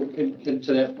 So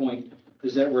to that point,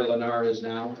 is that where Lennar is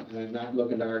now? And I'm not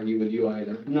looking to argue with you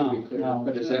either. No.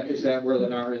 But is that where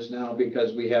Lennar is now?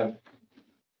 Because we have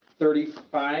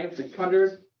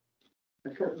 3,500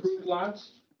 approved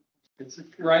lots,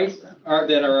 right?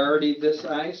 That are already this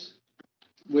size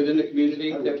within the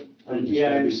community. Yeah,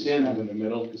 I understand that. In the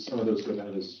middle, because some of those go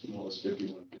down as small as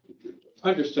 51, 53.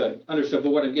 Understood.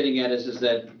 But what I'm getting at is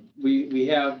that we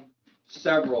have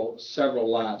several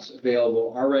lots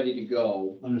available, are ready to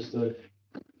go. Understood.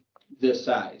 This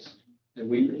size.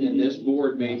 And this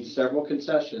board made several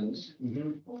concessions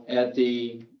at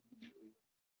the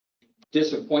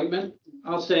disappointment,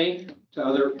 I'll say,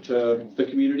 to the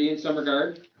community in some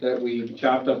regard, that we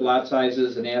chopped up lot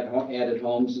sizes and added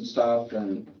homes and stuff.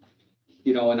 And,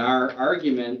 you know, and our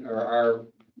argument or our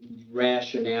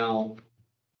rationale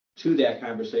to that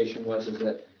conversation was is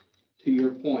that, to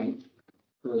your point,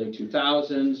 early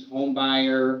 2000s, home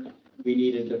buyer, we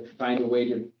needed to find a way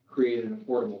to create an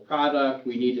affordable product.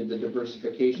 We needed the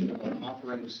diversification of our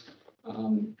offerings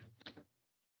from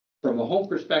a home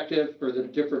perspective for the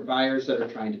different buyers that are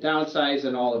trying to downsize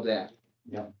and all of that.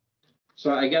 Yeah.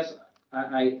 So I guess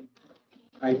I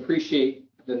appreciate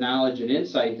the knowledge and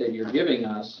insight that you're giving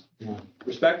us. Yeah.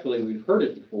 Respectfully, we've heard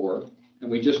it before,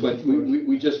 and we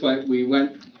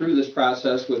went through this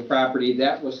process with property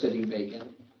that was sitting vacant,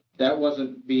 that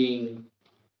wasn't being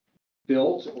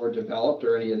built or developed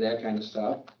or any of that kind of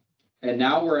stuff. And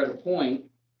now we're at a point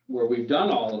where we've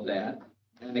done all of that.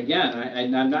 And again,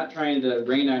 I'm not trying to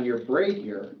rain on your parade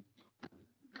here,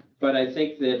 but I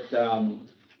think that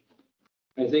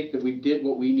we did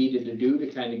what we needed to do to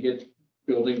kind of get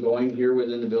building going here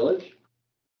within the village.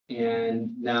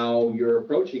 And now you're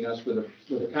approaching us with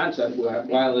a concept.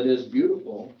 While it is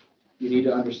beautiful, you need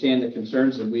to understand the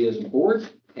concerns that we as a board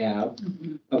have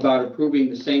about approving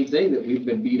the same thing that we've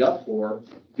been beat up for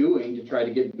doing to try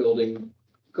to get building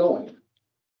going.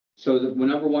 So the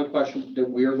number one question that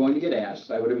we are going to get asked,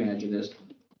 I would imagine, is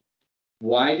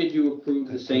why did you approve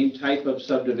the same type of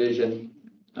subdivision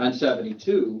on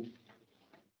 72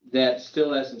 that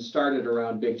still hasn't started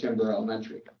around Big Timber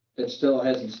Elementary? That still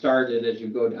hasn't started as you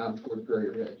go down toward Prairie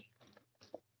Ridge?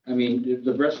 I mean,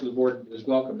 the rest of the board is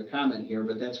welcome to comment here,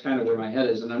 but that's kind of where my head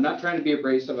is. And I'm not trying to be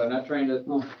abrasive. I'm not trying to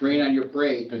rain on your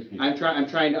parade. I'm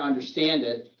trying to understand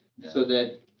it so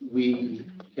that we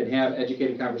can have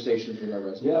educated conversations with our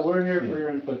residents. Yeah, we're here for your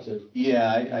input too.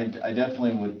 Yeah, I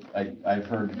definitely would, I've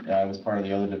heard, I was part of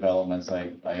the other developments,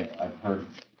 I've heard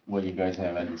what you guys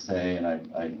have had to say, and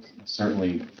I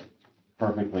certainly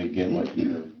perfectly get what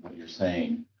you're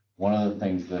saying. One of the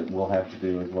things that we'll have to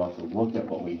do is we'll have to look at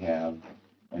what we have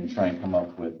and try and come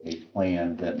up with a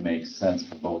plan that makes sense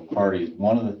for both parties.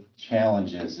 One of the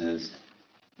challenges is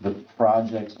the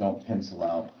projects don't pencil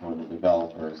out for the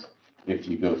developers if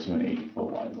you go to an 80-foot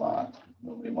wide lot.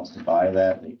 Nobody wants to buy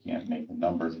that. They can't make the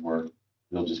numbers work.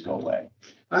 they'll just go away.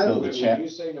 I So don't, the when chat, you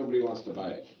say nobody wants to buy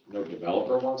it, no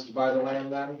developer wants to buy the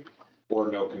land then? Or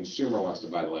no consumer wants to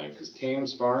buy the land? Because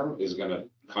Thames Farm is gonna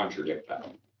contradict that.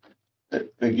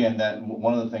 again, that,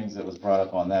 one of the things that was brought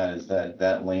up on that is that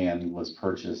that land was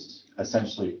purchased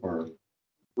essentially for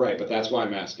Right, but that's why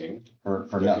I'm asking. for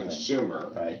The nothing,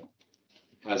 consumer right?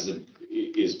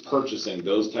 is purchasing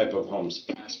those type of homes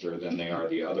faster than they are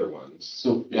the other ones.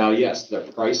 So, Now, yes, the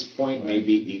price point may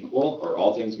be equal, or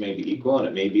all things may be equal, and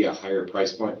it may be a higher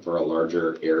price point for a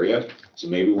larger area. So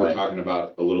maybe we're Right. talking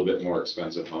about a little bit more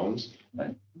expensive homes.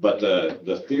 Right. But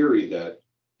the theory that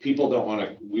people don't want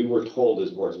to, we were told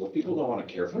as boards, well, people don't want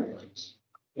to care for yards.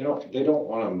 They don't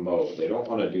want to mow, they don't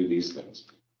want to do these things.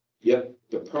 Yet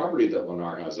the property that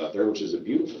Lennar has out there, which is a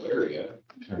beautiful area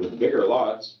sure. with bigger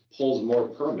lots, pulls more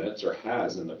permits, or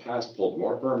has in the past pulled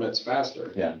more permits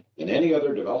faster Yeah. than any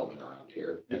other development around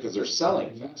here, because they're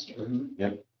selling faster.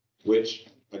 Yep. Which,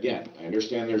 again, I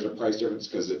understand there's a price difference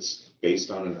because it's based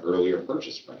on an earlier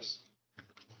purchase price.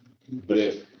 But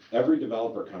if every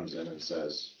developer comes in and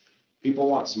says, people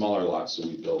want smaller lots, so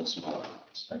we build smaller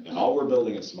lots, and all we're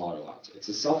building is smaller lots, it's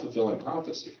a self-fulfilling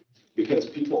prophecy, because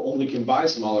people only can buy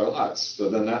smaller lots, so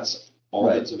then that's all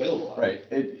Right. that's available. Right,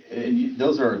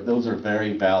 those are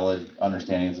very valid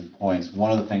understandings and points.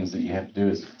 One of the things that you have to do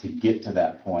is to get to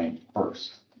that point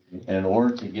first. And in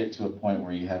order to get to a point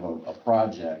where you have a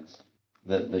project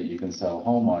that you can sell a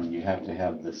home on, you have to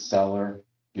have the seller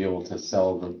be able to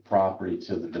sell the property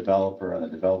to the developer, and the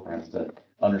developer has to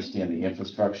understand the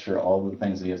infrastructure, all the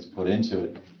things that he has to put into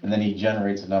it. And then he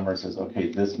generates a number and says, okay,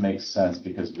 this makes sense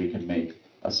because we can make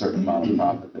a certain amount of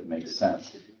profit that makes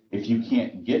sense. If you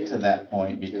can't get to that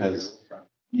point because,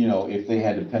 if they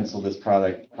had to pencil this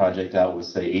project out with,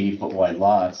 say, 80-foot wide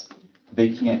lots, they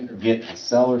can't get the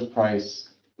seller's price,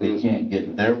 they can't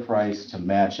get their price to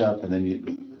match up, and then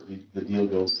the deal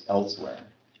goes elsewhere.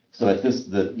 So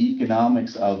the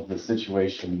economics of the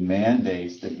situation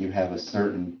mandates that you have a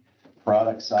certain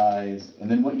product size, and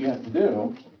then what you have to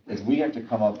do is we have to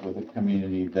come up with a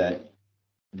community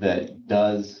that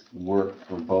does work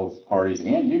for both parties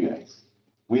and you guys.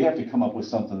 We have to come up with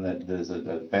something that is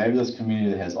a fabulous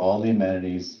community that has all the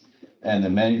amenities, and the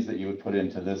amenities that you would put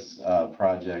into this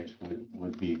project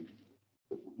would be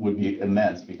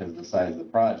immense because of the size of the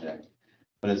project.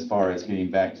 But as far as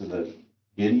getting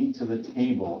to the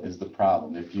table is the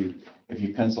problem. If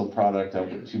you pencil product up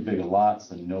with too big of lots,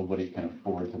 then nobody can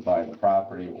afford to buy the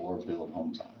property or build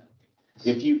homes on it.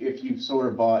 If you sort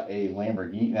of bought a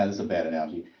Lamborghini, now this is a bad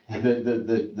analogy.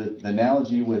 The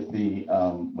analogy with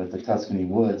the Tuscany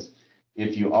Woods,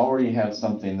 if you already have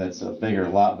something that's a bigger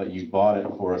lot, but you bought it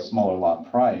for a smaller lot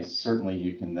price, certainly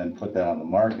you can then put that on the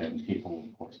market and people will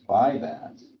of course buy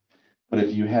that. But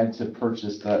if you had to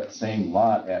purchase that same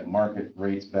lot at market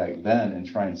rates back then and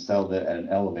try and sell that at an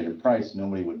elevated price,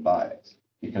 nobody would buy it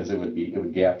because it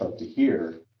would gap up to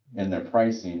here in their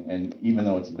pricing. And even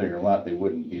though it's a bigger lot, they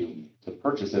wouldn't be able to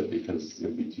purchase it because it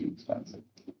would be too expensive.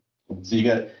 So you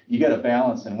got to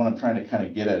balance. And what I'm trying to kind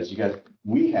of get at is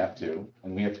we have to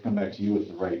come back to you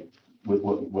with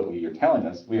what you're telling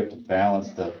us. We have to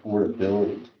balance the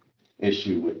affordability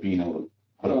issue with being able to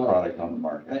put a product on the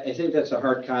market. I think that's a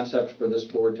hard concept for this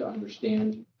board to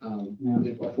understand,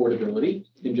 affordability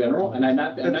in general, and I'm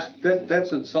not.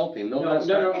 That's insulting. No, No, that's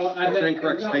no, not. no, That's an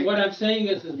incorrect no, statement. what I'm saying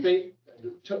is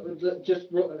just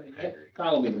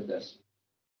follow me with this.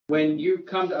 When you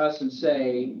come to us and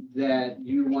say that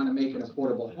you want to make an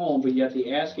affordable home, but yet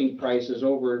the asking price is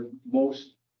over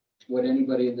most what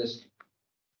anybody in this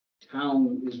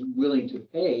town is willing to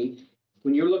pay,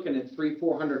 when you're looking at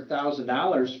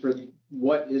 $300,000-400,000 for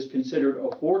what is considered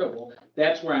affordable,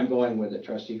 that's where I'm going with it,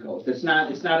 Trustee Coates. It's not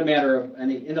a matter of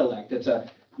any intellect.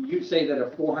 You say that a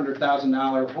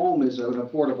 $400,000 home is an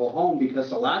affordable home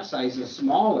because the lot size is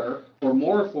smaller or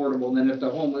more affordable than if the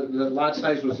lot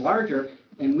size was larger.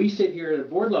 And we sit here at a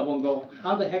board level and go,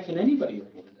 how the heck can anybody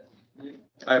afford that?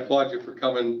 I applaud you for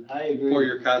coming I agree. for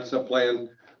your concept plan.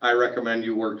 I recommend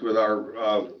you worked with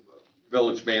our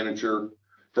village manager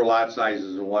for lot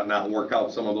sizes and whatnot, and work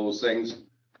out some of those things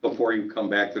before you come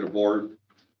back to the board.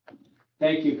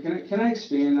 Thank you. Can I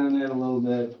expand on that a little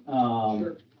bit?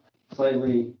 Sure.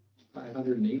 Slightly.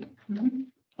 508.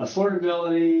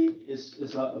 Affordability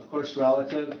is of course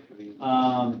relative.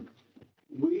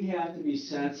 We have to be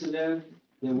sensitive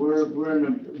that we're in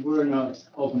an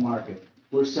open market.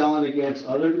 We're selling against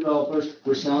other developers.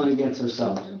 We're selling against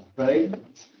ourselves, right?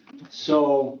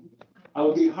 So I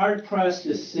would be hard pressed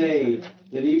to say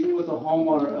that even with a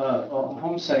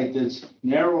home site that's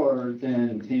narrower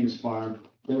than Thames Farm,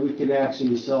 that we could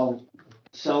actually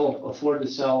afford to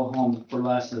sell a home for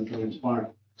less than Thames Farm.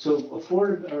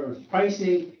 or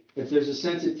pricing, if there's a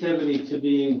sensitivity to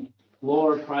being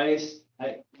lower priced,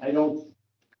 I don't,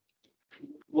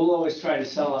 we'll always try to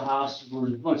sell a house for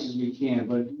as much as we can,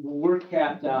 but we're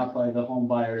capped out by the home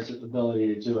buyer's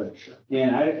ability to do it.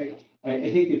 And I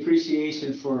think the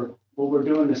appreciation for what we're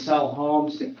doing to sell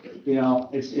homes, you know,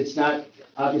 it's not,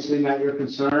 obviously not your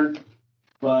concern,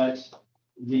 but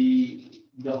the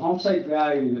home site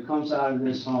value that comes out of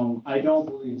this home, I don't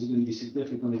believe is gonna be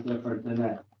significantly different than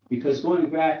that. Because going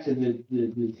back to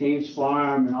the Thames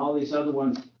Farm and all these other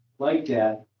ones like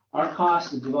that, our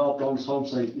cost to develop those home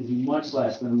sites is much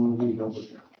less than when we built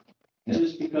it.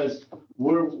 Just because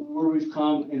where we've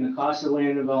come in the cost of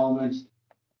land development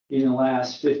in the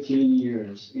last 15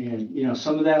 years. And, you know,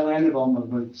 some of that land development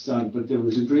was done, but there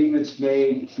was agreements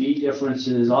made, fee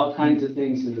differences, all kinds of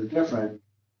things that are different.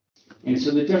 And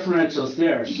so the differential's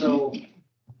there. So,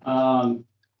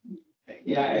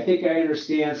 yeah, I think I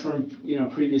understand from, you know,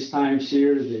 previous times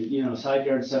here that, you know, side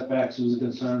yard setbacks was a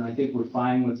concern. I think we're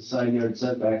fine with the side yard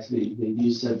setbacks that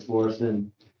you set forth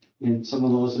and in some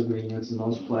of those agreements and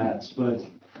those plats. But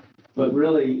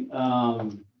really,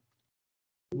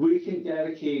 we can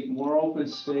dedicate more open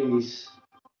space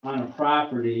on a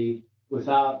property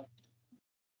without,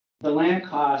 the land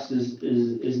cost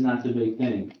is not the big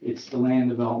thing. It's the land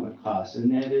development cost,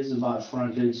 and that is about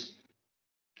frontage.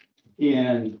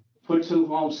 And put two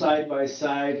homes side by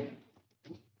side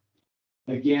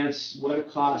against what it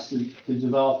costs to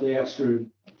develop the extra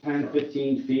 10,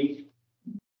 15 feet,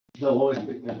 they'll always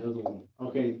pick that other one.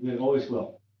 Okay, they always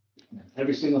will,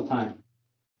 every single time.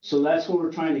 So that's what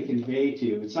we're trying to convey to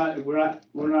you. It's not, we're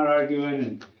not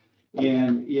arguing,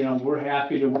 and you know, we're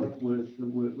happy to work with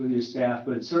your staff,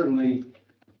 but certainly,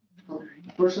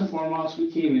 first and foremost, we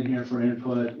came in here for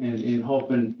input and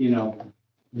hoping, you know,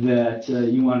 that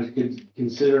you want to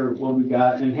consider what we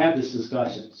got and have this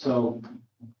discussion. So,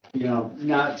 you know,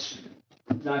 not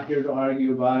here to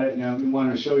argue about it. Now, we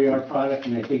want to show you our product,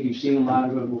 and I think you've seen a lot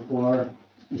of it before.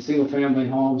 The single-family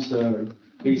homes are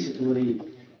basically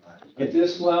at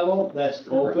this level. That's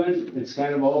open. It's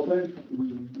kind of open.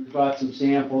 We brought some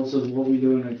samples of what we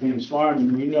do in the Thames Farm,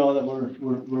 and you know that we're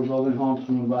building homes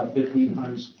from about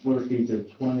 1,500 square feet to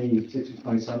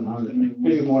 2,700,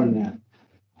 maybe more than that.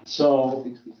 So,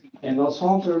 and those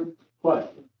homes are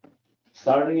what?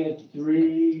 Starting at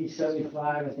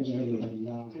 375, I think I have it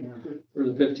down here. For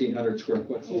the 1,500 square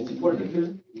foot.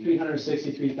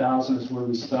 363,000 is where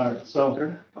we start.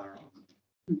 So,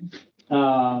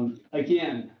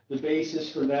 again, the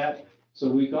basis for that. So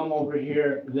we come over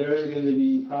here, there's going to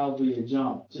be probably a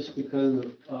jump just because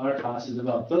of our cost of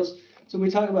development. So we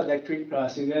talk about that creek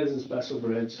crossing. That is a special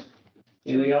bridge,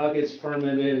 and it all gets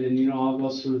permitted, and you know, all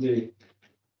goes through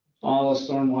all the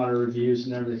stormwater reviews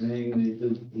and everything.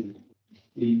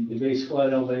 The base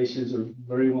flood elevations are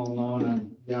very well known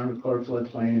on the Army Corps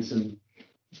floodplains, and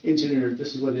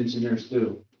this is what engineers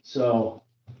do. So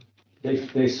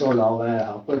they sort all that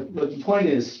out. But the point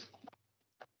is,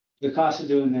 the cost of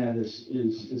doing that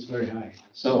is very high.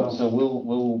 So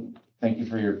we'll thank you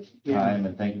for your time,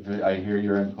 and thank you for, I hear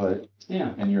your input.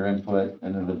 Yeah. And your input,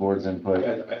 and then the board's input.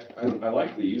 I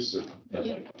like the use of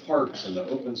like parks and the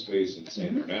open space and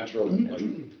saying they're natural. Like,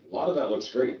 a lot of that looks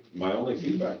great. My only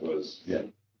feedback was. Yeah.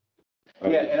 I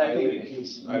would And I think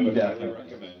highly definitely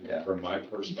recommend, from my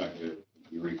perspective,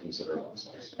 you reconsider lot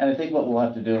size. And I think what we'll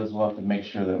have to do is we'll have to make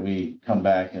sure that we come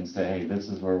back and say, hey, this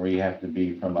is where we have to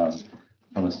be from a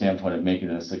standpoint of making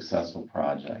it a successful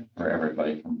project for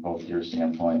everybody from both your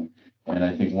standpoint. And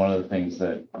I think one of the things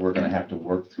that we're gonna have to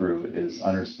work through is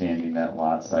understanding that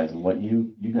lot size and what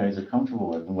you guys are comfortable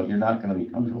with and what you're not gonna be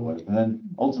comfortable with. And then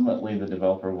ultimately, the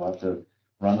developer will have to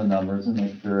run the numbers and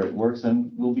make sure it works.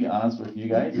 And we'll be honest with you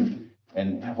guys,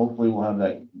 and hopefully we'll have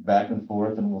that back and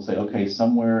forth, and we'll say, okay,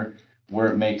 somewhere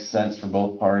where it makes sense for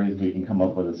both parties, we can come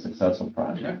up with a successful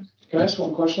project. Can I ask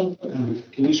one question?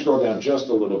 Can you scroll down just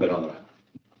a little bit on the map?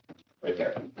 Right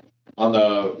there. On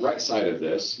the right side of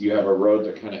this, you have a road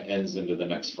that kind of ends into the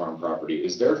next farm property.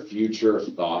 Is there future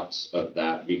thoughts of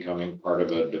that becoming part of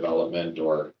a development,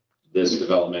 or this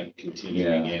development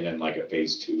continuing in like a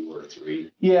phase 2 or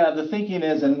 3? Yeah, the thinking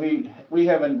is, and we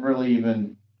haven't really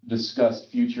even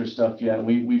discussed future stuff yet.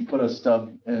 We put a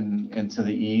stub into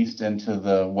the east, into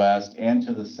the west, and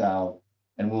to the south,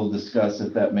 and we'll discuss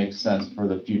if that makes sense for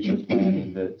the future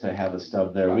planning to have a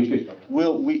stub there.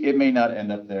 It may not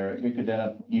end up there. It could end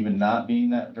up even not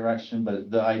being that direction, but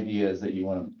the idea is that you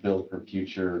want to build for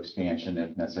future expansion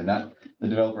if necessary. The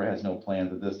developer has no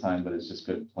plans at this time, but it's just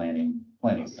good planning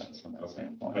sense from that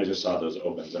standpoint. I just saw those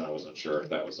opens and I wasn't sure if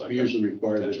that was like. We usually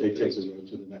require that they take the road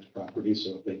to the next property,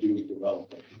 so if they do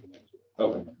develop it.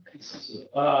 Okay.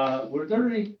 Were there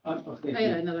any? Okay. I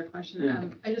had another question. Yeah.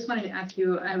 I just wanted to ask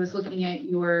you, I was looking at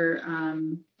your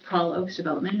Tall Oaks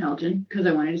development in Elgin because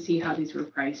I wanted to see how these were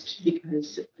priced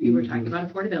because you were talking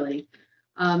about affordability.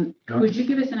 Could you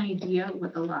give us an idea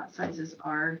what the lot sizes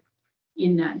are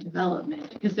in that development?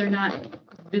 Because they're not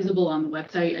visible on the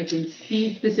website. I can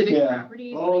see specific Yeah.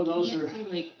 properties. Oh, but I those can't are- see,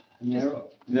 like, Narrow.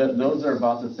 Those are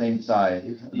about the same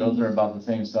size. Those are about the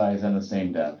same size and the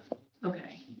same depth.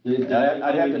 okay.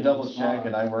 I'd have to double check,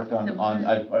 and I worked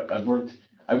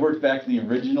I worked back to the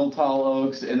original Tall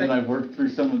Oaks, and then I worked through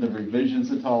some of the revisions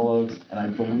to Tall Oaks, and I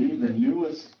believe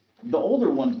the older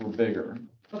ones were bigger,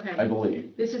 I Okay.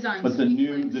 believe. This is on. But the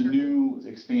Speedway Circle. new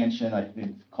expansion, I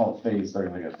think, call it phase,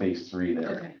 like a phase 3 there.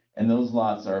 Okay. And those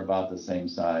lots are about the same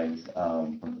size,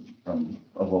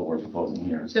 of what we're proposing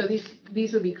here. So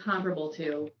these would be comparable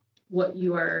to what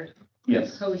you are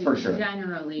Yes, proposing for sure.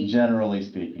 generally. Generally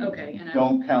speaking. Okay, and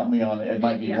Don't count me on it. It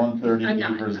might be Yeah, 130 I'm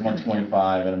not. versus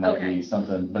 125, and it might Okay. be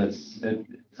something, but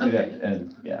Okay.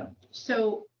 and yeah.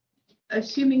 So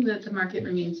assuming that the market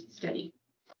remains steady,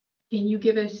 can you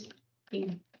give us a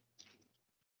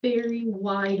very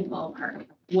wide ballpark,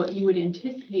 what you would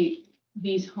anticipate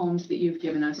these homes that you've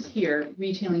given us here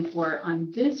retailing for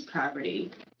on this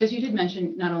property? Because you did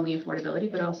mention not only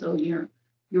affordability, but also your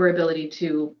ability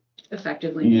to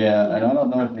effectively. Yeah, and I don't know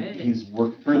profit. if he's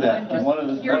worked through that. I'm just One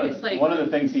of curious, like, the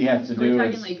things he has to We're do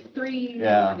talking is, like 3,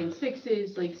 Yeah. we're talking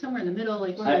 6s, like somewhere in the middle,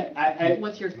 like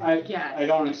what's your I guess?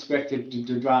 don't expect it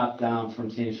to drop down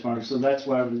from Thames Farm, so that's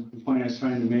why the point I was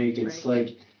trying to make, it's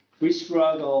like, we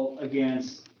struggle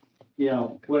against,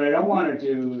 what I don't wanna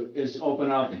do is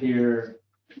open up here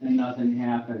and nothing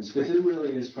happens, because it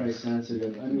really is price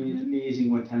sensitive. I mean, it's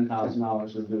amazing what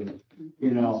 $10,000 will do,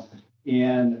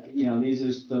 And, these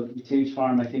is the Thames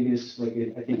Farm, I think is like,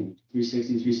 I think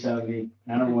 360, 370.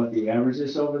 I don't know what the average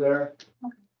is over there.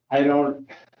 I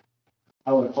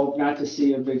would hope not to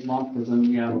see a big bump because then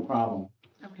we have a problem.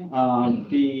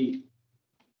 Okay.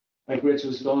 Like Rich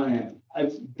was going at,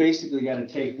 I've basically got to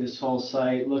take this whole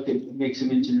site, make some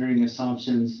engineering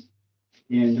assumptions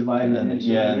and divide it into.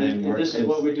 Yeah, and this is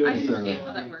what we do. I understand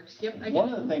how that works. Yep. I one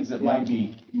get of the things that might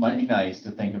be nice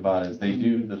to think about is they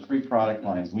do the 3 product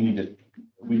lines. We didn't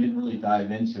really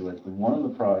dive into it, but one of the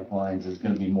product lines is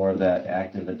gonna be more of that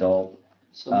active adult.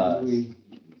 So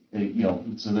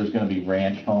So there's gonna be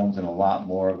ranch homes and a lot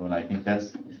more of them. And I think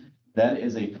that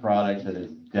is a product that is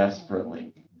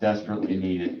desperately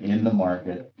needed in the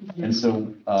market. And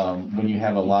so, when you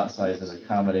have a lot size that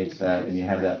accommodates that and you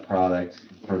have that product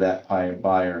for that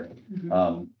buyer,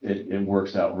 it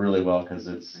works out really well because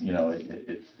it's,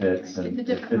 it fits and It's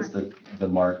a it fits the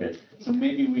market. So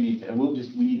maybe we need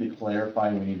to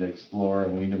clarify, we need to explore,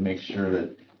 and we need to make sure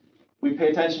that we pay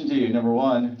attention to you, number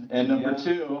one. And number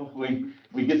 2,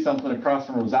 we get something across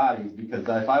from Rosati's, because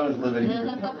if I was living here,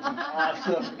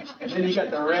 awesome. And then you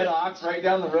got the red ox right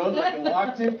down the road that I can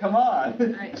walk to, come on.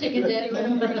 Right. Chicken dip.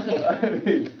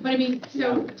 But I mean,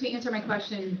 so to answer my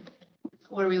question,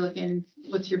 what are we looking,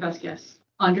 what's your best guess?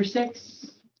 Under 6?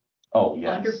 Oh, yes.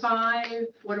 Under 5?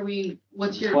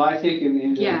 What's your? Well, I think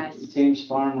in Yes. Thames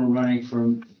Farm, we're running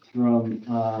from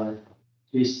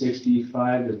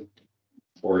 365 to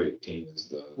 418 is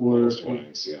the Or- lowest one,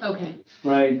 yeah. Okay,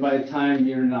 right. By the time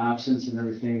you're in the options and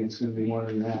everything, it's gonna be more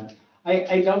than that.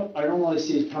 I don't really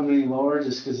see it coming any lower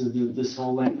just because of this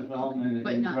whole land development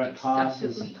but and not direct costs.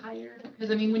 excessively higher? Because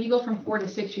I mean, when you go from 4 to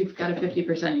 6, you've got a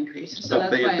 50% increase. So So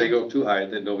that's if they why go too high,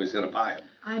 then nobody's gonna buy them.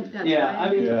 Yeah, I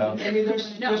mean, Yeah.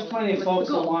 there's plenty of folks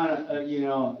that wanna,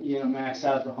 max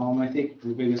out the home. I think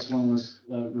the biggest one was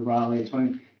the Raleigh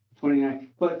 29.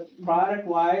 But product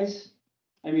wise,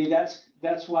 I mean, that's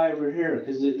why we're here,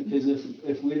 because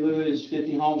if we lose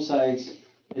 50 home sites,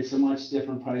 it's a much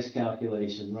different price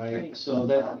calculation, right? Right. So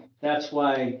that's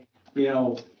why,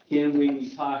 can we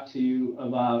talk to you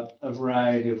about a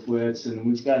variety of widths, and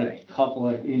we've got a couple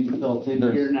of built in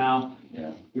here now.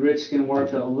 Yeah. Rich can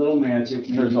work a little magic.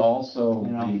 There's also,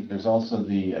 You know? there's also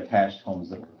the attached homes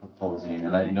that we're proposing,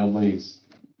 and nobody's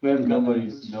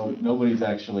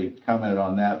actually commented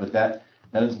on that, but that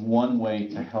is one way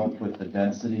to help with the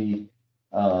density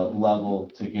level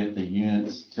to get the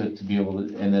units to be able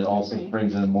to, and it also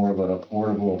brings in more of an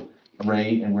affordable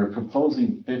rate. And we're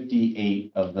proposing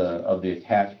 58 of the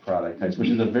attached product types, which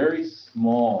is a very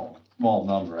small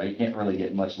number. You can't really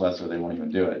get much less or they won't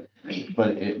even do it.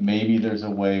 But maybe there's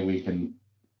a way we can,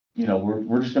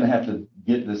 we're just gonna have to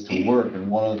get this to work.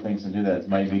 And one of the things to do that is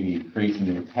maybe creating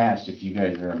the attached if you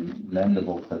guys are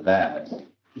amenable to that.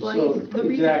 Well, the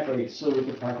reason- Exactly, so we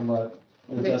can talk about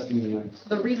adjusting the units.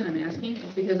 The reason I'm asking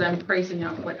is because I'm pricing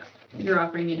out what you're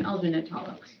offering in Elgin at Tall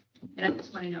Oaks. And I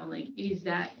just want to know, like, is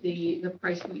that the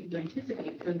price point you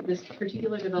anticipate for this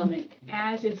particular development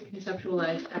as it's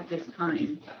conceptualized at this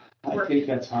time? I think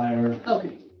that's higher.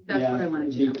 Okay, that's what I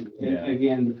wanted to know. Yeah.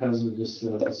 Again, because of just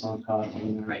the sunk cost.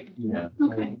 Right. Yeah.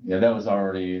 Okay. Yeah, that was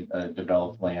already a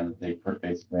developed land that they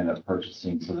basically ended up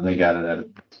purchasing, so they got it at a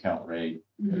discount rate.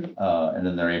 Mhm. And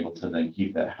then they're able to then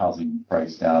keep that housing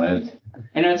price down. And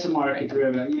And that's a market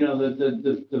driven,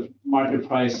 the market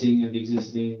pricing of the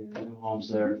existing homes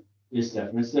there is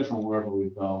different. It's different wherever we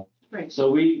go. Right.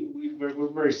 So we're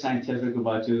very scientific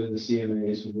about doing the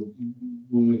CMAs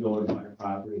when we go to buy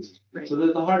properties. Right. So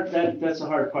that's the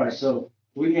hard part. So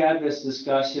we had this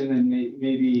discussion and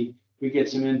maybe we get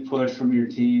some input from your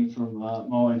team, from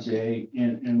Mo and Jay,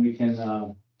 and we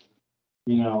can,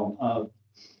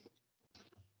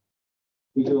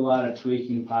 we do a lot of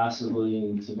tweaking possibly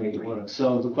and to make it work.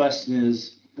 So the question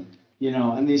is,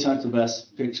 and these aren't the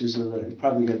best pictures of it.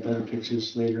 Probably get better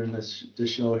pictures later in this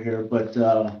show here, but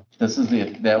this is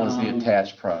that was the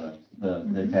attached product,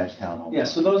 the attached townhome. yeah.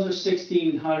 So those are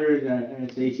 1,600 and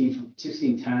it's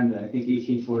 1610. I think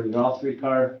 1840. They're all three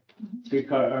bedroom,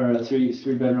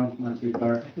 not three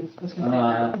car.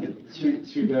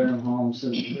 Three bedroom homes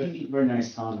and very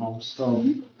nice townhomes. So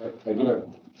I do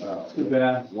have, too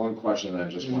bad. one question and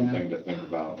just one thing to think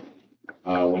about.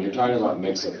 When you're talking about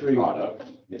mix of product,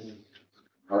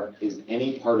 is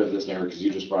any part of this neighborhood, because you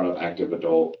just brought up active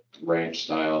adult ranch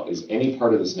style, is any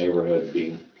part of this neighborhood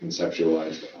being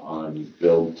conceptualized on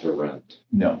build to rent?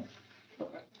 No,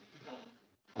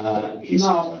 No. Okay.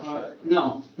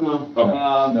 no,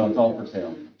 it's all for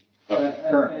sale.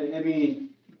 I mean,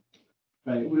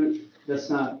 right, that's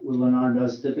not what Lennar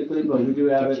does typically, but we do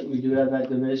have it, we do have that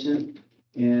division.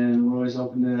 And we're always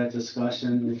open to that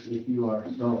discussion if you are,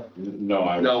 so. No,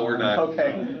 we're not.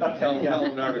 Okay.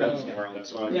 No, never done somewhere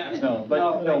else. Yeah. No,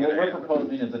 but no, what we're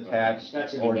proposing is attached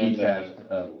or detached,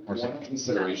 for sale. One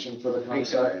consideration for the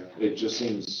concept, it just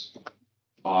seems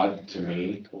odd to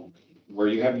me, where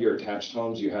you have your attached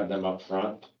homes, you have them up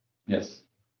front. Yes.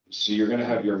 So you're gonna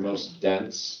have your most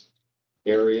dense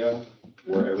area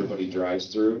where everybody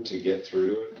drives through to get through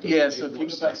to it. Yeah, so if you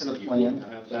go back to the You plan.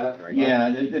 wouldn't have that, right? Yeah,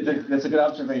 that's a good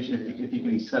observation. If you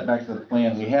can step back to the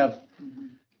plan, we have,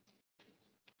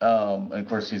 and of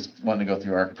course, he's wanting to go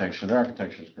through architecture. Their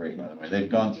architecture is great, by the way. They've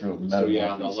gone through. So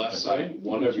yeah, on the left side,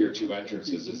 one of your two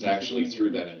entrances is actually through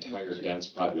that entire dense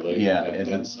population. Yeah, That it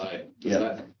dense is. side. Yeah.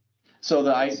 That So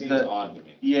seems odd to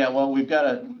me. yeah, well, we've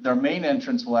got their main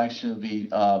entrance will actually be,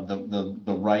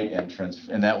 the right entrance,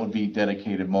 and that would be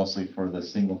dedicated mostly for the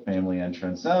single family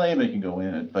entrance. Now, anybody can go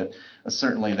in it, but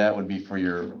certainly that would be for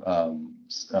your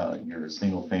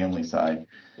single family side.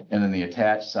 And then the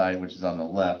attached side, which is on the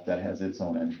left, that has its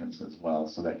own entrance as well,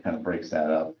 so that kind of breaks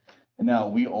that up. And now,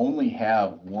 we only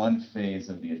have one phase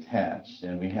of the attached,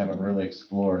 and we haven't really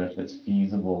explored if it's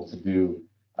feasible to do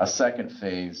a second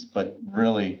phase, but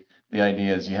really, the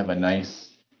idea is you have a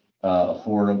nice,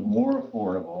 more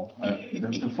affordable,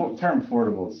 the term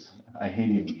affordable is, I hate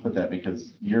to even put that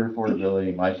because your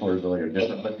affordability, my affordability are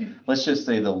different, but let's just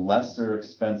say the lesser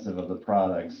expensive of the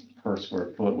products per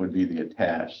square foot would be the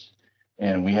attached.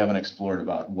 And we haven't explored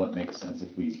about what makes sense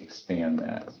if we expand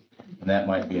that. And that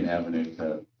might be an avenue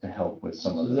to help with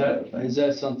some of the other things. Is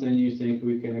that something you think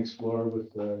we can explore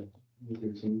with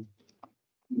your team?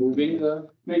 Moving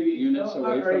maybe units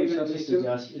away from even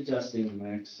just adjusting the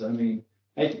mix. I mean,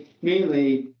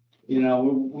 mainly, we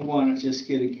want to just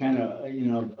get a kind of,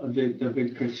 the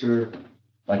big picture.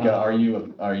 Like, are you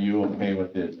okay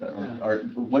with it? Or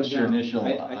what's your initial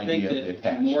I think idea of the that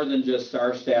attached? more than just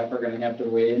our staff are gonna have to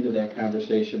weigh into that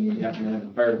conversation. We have to have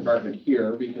the fire department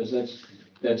here because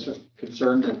that's a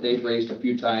concern that they've raised a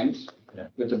few times Yeah.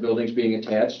 with the buildings being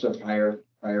attached of higher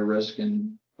risk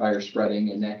and fire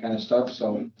spreading and that kind of stuff.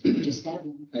 So Just that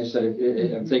one. I said,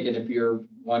 I'm thinking if you're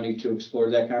wanting to explore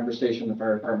that conversation, the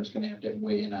fire department's gonna have to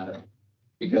weigh in on it.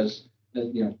 Because,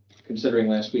 considering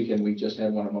last weekend, we just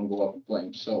had one of them go up in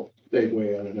flames, so. They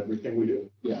weigh in on everything we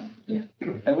do. Yeah.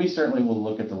 And we certainly will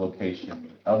look at the location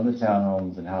of the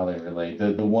townhomes and how they relate.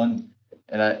 The one,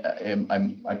 and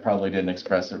I probably didn't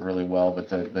express it really well, but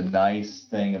the nice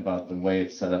thing about the way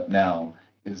it's set up now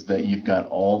is that you've got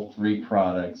all three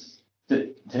products.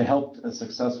 To help a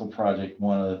successful project,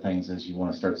 one of the things is you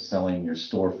want to start selling your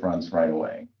storefronts right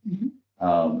away.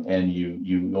 And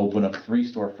you open up 3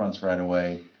 storefronts right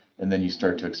away, and then you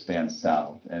start to expand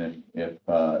south. And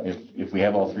if we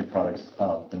have all 3 products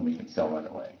up, then we can sell right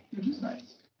away, which is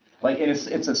nice. Like, and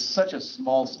it's such a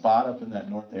small spot up in that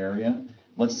north area.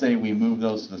 Let's say we move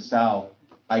those to the south,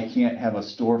 I can't have a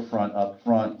storefront up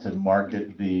front to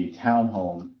market the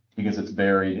townhome because it's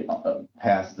buried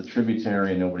past the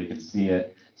tributary and nobody can see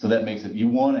it. So that makes it, you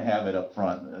want to have it up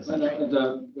front,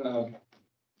 essentially.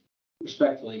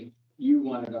 Respectfully, you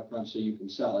want it up front so you can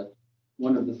sell it.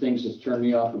 One of the things that's turned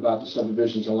me off about the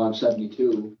subdivisions along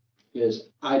 72 is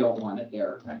I don't want it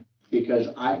there. Right. Because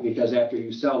after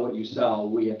you sell what you sell,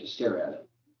 we have to stare at it.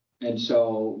 And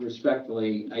so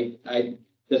respectfully,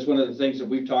 that's one of the things that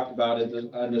we've talked about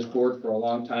on this board for a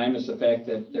long time, is the fact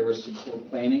that there was some poor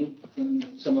planning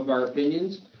in some of our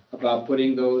opinions about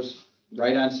putting those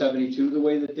right on 72 the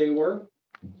way that they were.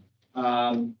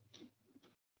 And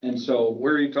so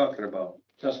Where are you talking about?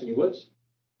 Tuscany Woods,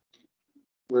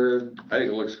 where I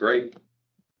think it looks great.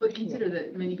 But consider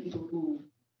that many people who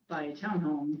buy a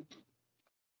townhome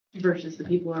versus the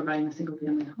people who are buying a single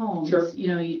family home. Sure. You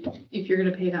know, if you're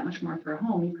gonna pay that much more for a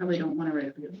home, you probably don't want to right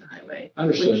up against the highway.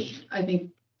 Understood. Which I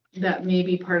think that may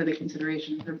be part of the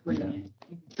consideration for putting it.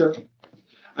 Sure.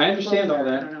 I understand all I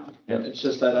that. don't know. It's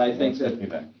just that I think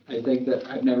that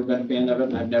I've never been a fan of it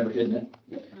and I've never hidden it.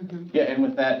 Mhm. Yeah, and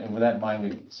with that in mind,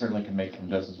 we certainly can make some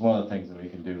adjustments. One of the things that we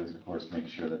can do is, of course, make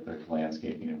sure that there's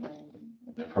landscaping and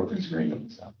the appropriate screening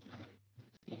and stuff.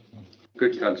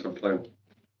 Good concept plan.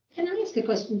 Can I ask a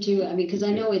question too? I mean, because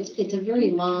I know it's a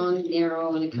very long,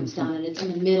 narrow, and it comes down, and it's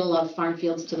in the middle of farm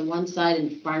fields to the one side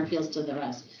and farm fields to the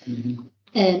rest.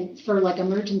 And for like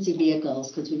emergency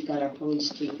vehicles, because we've got our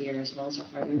police chief here as well as our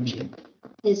fire chief,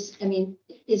 is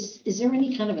there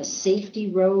any kind of a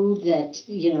safety road that,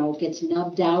 you know, gets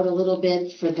nubbed out a little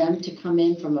bit for them to come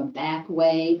in from a back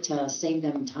way to save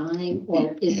them time?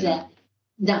 Or is that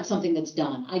not something that's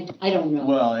done? I don't know.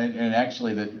 Well, and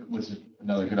actually that was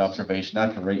another good observation,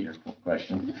 not to rate your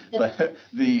question, but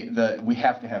we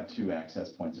have to have two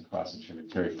access points across the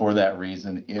tributary for that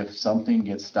reason. If something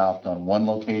gets stopped on one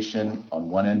location, on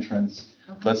one entrance,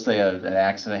 let's say an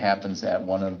accident happens at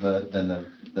one of the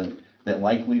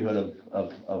likelihood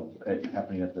of it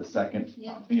happening at the second,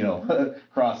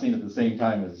 crossing at the same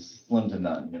time is slim to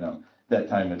none, That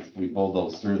time we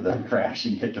bulldoze through the crash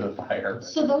and get to the fire.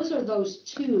 So those are those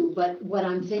two, but what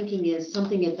I'm thinking is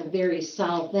something at the very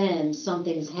south end,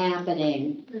 something's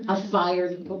happening, a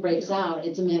fire breaks out,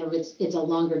 it's a matter of, it's a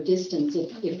longer distance.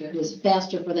 If it was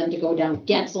faster for them to go down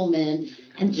Getzelman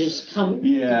and just come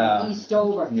east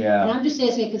over. Yeah. And I'm just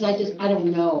asking because I don't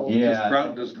know.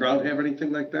 Yeah. Does Crown have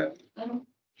anything like that? I don't.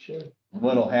 Sure.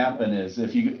 What'll happen is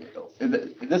there's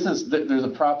a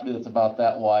property that's about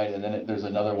that wide, and then there's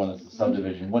another one that's a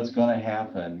subdivision. What's gonna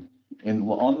happen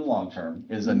on the long term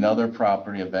is another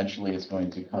property eventually is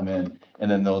going to come in, and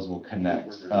then those will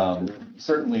connect.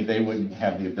 Certainly, they wouldn't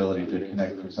have the ability to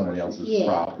connect through somebody else's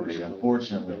property,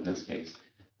 unfortunately, in this case.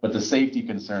 But the safety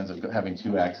concerns of having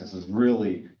two accesses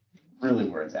really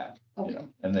where it's at.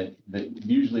 And that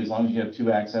usually, as long as you have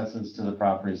two accesses to the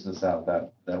properties to the south,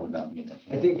 that would not be an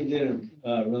issue. I think you did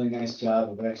a really nice job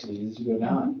of actually, as you go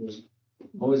down, there's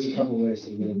always a couple ways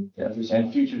to get in. Yeah.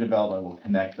 And future development will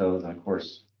connect those, and of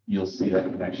course, you'll see that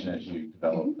connection as you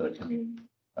develop the community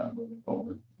moving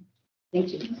forward.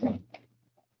 Thank you.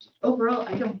 Overall,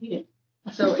 I don't hate it.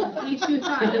 So in case you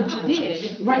thought that we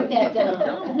did. Write that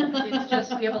down. No, it's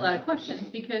just, we have a lot of questions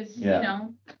because,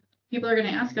 people are gonna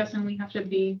ask us and we have to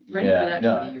be ready for that.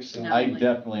 20 years from now. I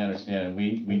definitely understand, and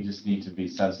we just need to be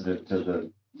sensitive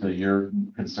to your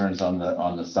concerns on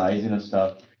the sizing of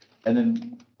stuff. And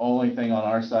then only thing on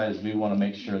our side is we want to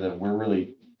make sure that we're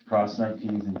really crossing our T's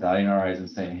and dotting our I's and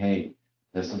saying, hey,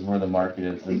 this is where the market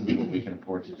is, this is what we can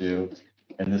afford to do,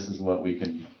 and this is what we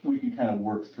can kind of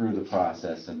work through the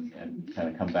process and kind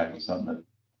of come back with something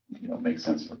that makes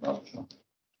sense for both. So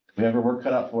we have our work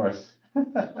cut out for us.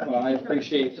 Well,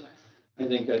 I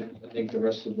think the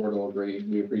rest of the board will agree.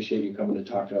 We appreciate you coming to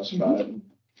talk to us about it. And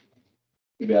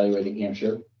evaluating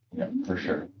Hampshire. Yeah, for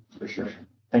sure.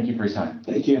 Thank you for your time.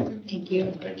 Thank you. Thank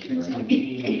you. Thank you,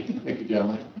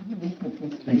 gentlemen.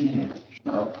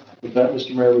 With that,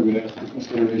 Mr. Mayor, we would ask for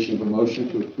consideration of a motion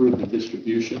to approve the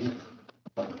distribution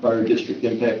of fire district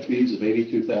impact fees of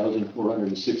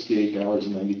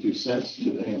 $82,468.92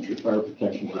 to the Hampshire Fire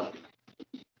Protection District.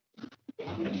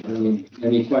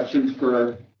 Any questions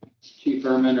for Chief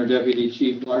Herman or Deputy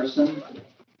Chief Larson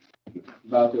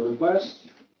about the request?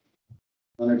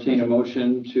 Entertain a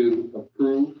motion to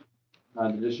approve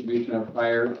the distribution of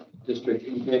fire district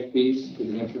impact fees to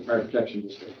the Hampshire Fire Protection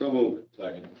District. So moved.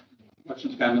 Second.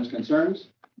 Questions, comments, concerns?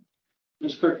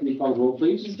 Ms. Clerk, can you call the roll,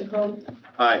 please? Mr. Cole?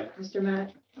 Aye. Mr.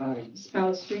 Matt? Aye. Ms.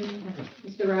 Palastrellini?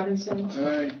 Mr. Robinson?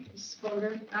 Aye. Mrs.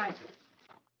 Fodor? Aye.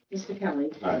 Mr.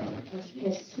 Kelly? Aye. Motion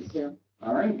passes 6-0.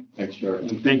 All right. Thanks, Charlie.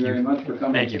 Thank you very much for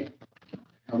coming. Thank you.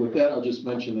 With that, I'll just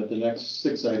mention that the next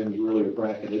 6 items really are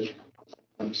bracketed.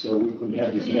 So we can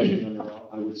have discussion, and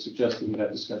I would suggest that we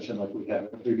have discussion like we had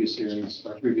at previous hearings,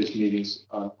 or previous meetings,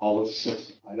 on all of the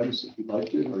 6 items if you'd like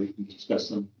to, or you can discuss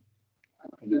them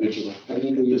individually. I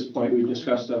think at this point, we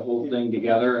discussed the whole thing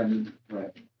together and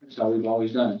Right. that's how we've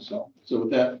always done it, so. So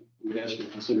with that, we'd ask for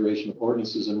consideration of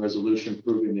ordinances and resolution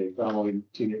approving the following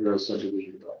Tina Hero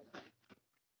subdivision development.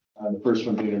 The first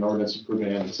one being an ordinance approving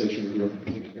annexation of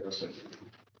the Tina Hero subdivision.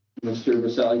 Mr.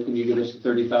 Vasselli, can you give us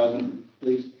 30,000,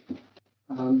 please?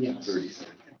 Yes.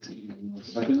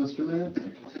 Second, Mr. Mayor?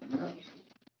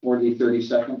 Or the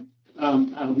 32nd?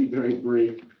 I'll be very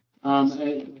brief.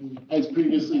 As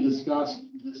previously discussed,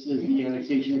 this is the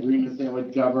annexation agreement that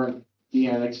would govern the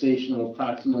annexation of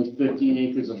approximately 15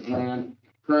 acres of land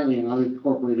currently in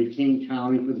unincorporated Kane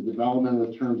County for the development of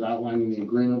the terms outlined in the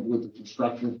agreement with the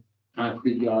construction,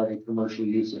 concrete yard, and commercial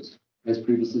uses. As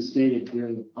previously stated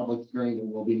during the public hearing, there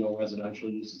will be no residential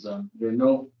uses. There are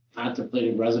no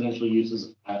contemplated residential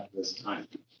uses at this time.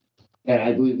 And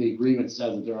I believe the agreement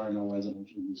says that there are no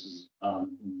residential uses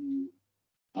in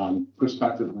the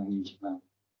prospective land use plan.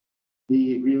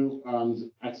 The agreement is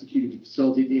executed to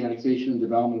facilitate the annexation and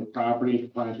development of property in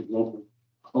compliance with local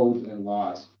codes and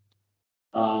laws.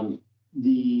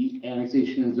 The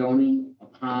annexation and zoning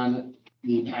upon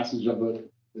the passage of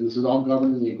this is all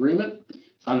governed in the agreement.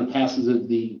 On the passage of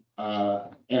the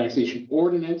annexation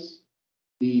ordinance,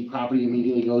 the property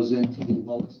immediately goes into the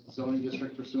lowest zoning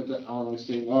district pursuant to Illinois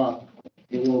state law.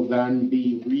 It will then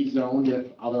be rezoned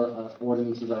if other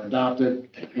ordinances are adopted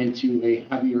into a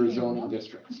heavier zoning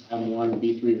district, M1 and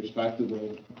B3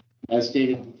 respectively. As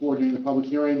stated before during the public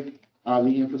hearing,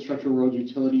 the infrastructure, road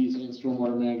utilities, and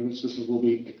stormwater management systems will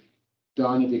be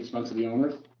done at the expense of the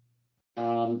owners.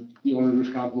 The owner is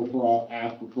responsible for all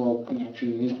applicable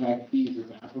connection and impact fees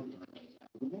as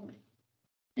applicable.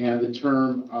 And the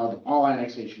term of all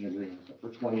annexation agreements for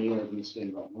 20 years in the state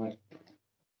of Illinois.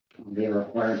 They are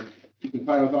required to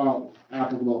comply with all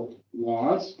applicable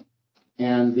laws,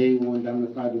 and they will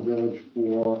indemnify the village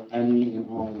for any and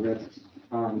all risks,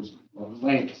 harms, or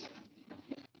claims.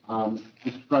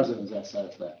 Mr. President, is that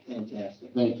satisfactory?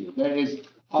 Fantastic. Thank you. That is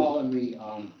all in the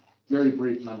very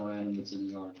brief memorandum that's in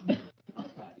the article.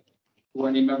 Do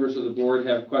any members of the board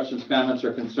have questions, comments,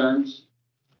 or concerns?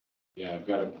 Yeah, I've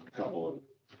got a couple of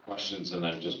questions and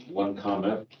then just one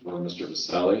comment for Mr.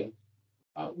 Vasselli.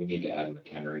 We need to add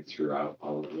McHenry throughout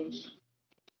all of those.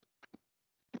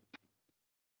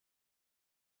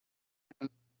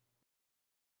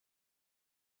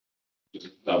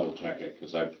 Just double check it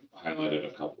because I've highlighted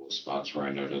a couple of spots where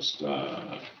I noticed. So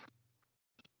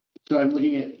I'm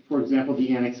looking at, for example,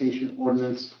 the annexation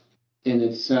ordinance, and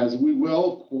it says, we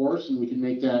will, of course, and we can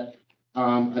make that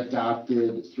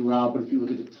adopted throughout, but if you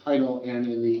look at the title and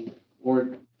in the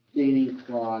ordaining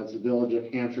clause, the village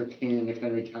of Hampshire, Canaan,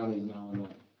 McHenry County, and Illinois.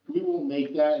 We will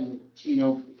make that, and,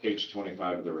 Page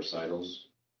 25 of the recitals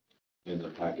in the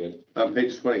packet. On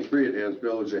page 23, it has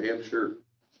Village of Hampshire,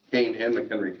 Kane, and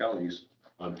McHenry counties.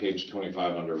 On page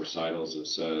 25 under recitals, it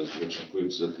says, which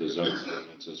includes the zoning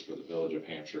ordinances for the village of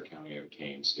Hampshire, county of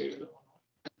Kane, state of Illinois.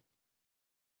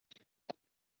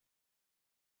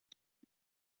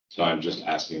 So I'm just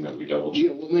asking that we double check.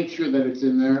 yeah, we'll make sure that it's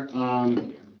in there.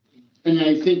 And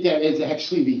I think that is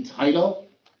actually the title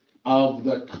of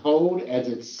the code as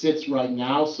it sits right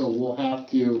now, so we'll have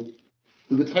to,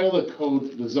 the title of the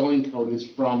code, the zoning code is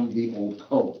from the old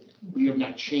code. We have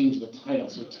not changed the title,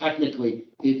 so technically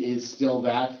it is still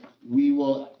that. We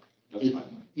will, That's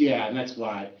fine. yeah, and that's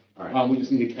why. All right. We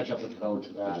just need to catch up the code to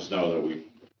I that. just know that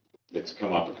it's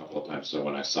come up a couple of times, so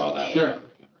when I saw that. Sure.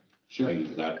 Sure. Thank you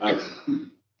for that.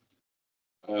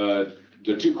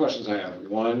 The two questions I have.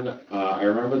 One, I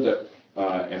remember that,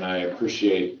 and I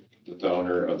appreciate that the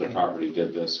owner of the property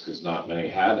did this because not many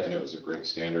had, and it was a great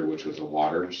standard, which was a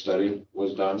water study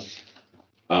was done.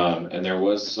 And there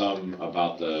was some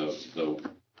about the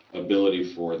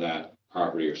ability for that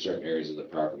property or certain areas of the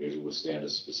property to withstand a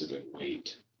specific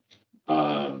weight.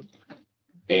 And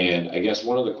I guess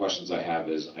one of the questions I have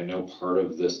is, I know part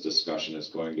of this discussion is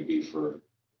going to be for,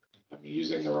 I'm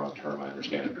using the wrong term, I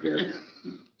understand it here,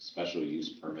 special use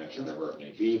permit, whatever it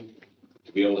may be,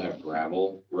 to be able to have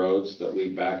gravel roads that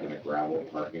lead back in a gravel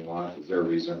parking lot. Is there a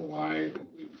reason why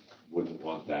we wouldn't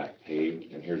want that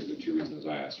paved? And here's the two reasons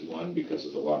I asked. One, because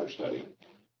of the water study.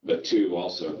 But two,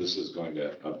 also, this is going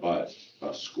to abut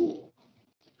a school.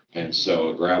 And so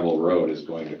a gravel road is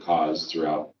going to cause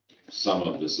throughout some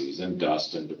of the season,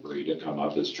 dust and debris to come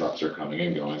up as trucks are coming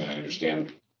and going. And I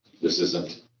understand this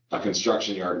isn't a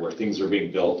construction yard where things are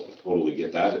being built. I totally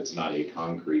get that. It's not a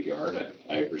concrete yard.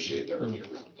 I appreciate the earlier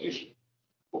presentation.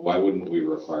 But why wouldn't we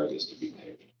require this to be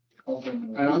paved?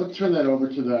 And I'm going to turn that over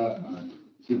to the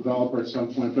developer at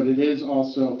some point, but it is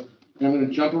also, and I'm gonna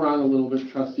jump around a little bit,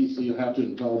 trustee, so you have to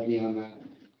indulge me on that.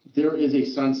 There is a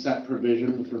sunset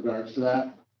provision with regards to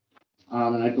that.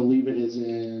 And I believe it is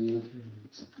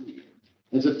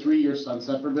it's a 3-year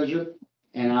sunset provision.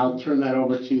 And I'll turn that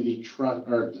over to the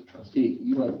trustee,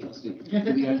 you are the trustee,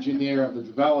 to the engineer of the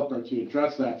developer to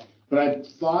address that. But I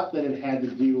thought that it had to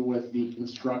do with the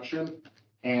construction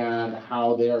and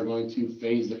how they are going to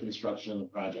phase the construction of the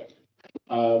project.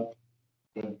 The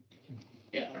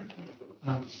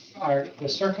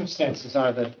circumstances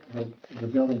are that we're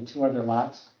building 2 other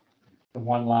lots, the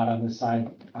 1 lot on this side.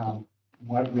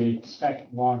 What we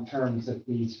expect long-term is that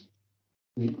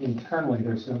internally,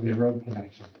 there's going to be a road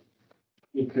connection.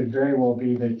 It could very well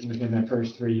be that within the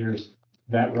first 3 years,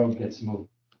 that road gets moved.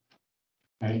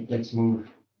 And it gets moved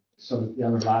so that the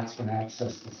other lots can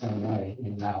access the same way in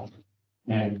and out.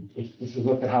 And if you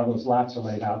look at how those lots are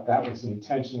laid out, that was the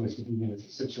intention, was to be in a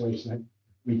situation that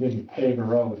we didn't pave a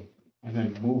road and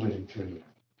then move it in 3 years.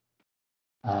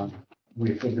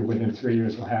 We figure within 3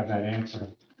 years, we'll have that answer.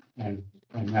 And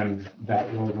then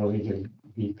that road will either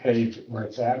be paved where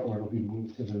it's at, or it'll be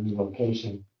moved to the new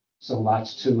location. So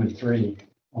lots 2 and 3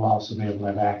 will also be able to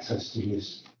have access to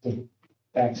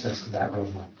that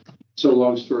road line. So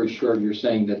long story short, you're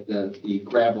saying that the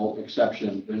gravel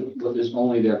exception is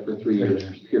only there for 3 years,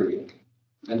 period.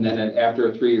 And then after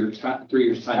a 3 years time,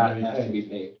 it has to be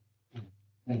paid.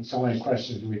 And so many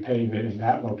questions, do we pave it in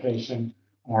that location?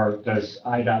 Or does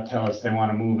IDOT tell us they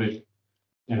want to move it,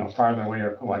 farther away,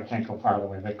 or, I can't go farther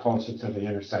away, but closer to the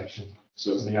intersection?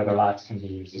 So the other lots can be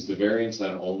used. Is the variance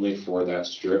then only for that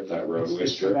strip, that roadway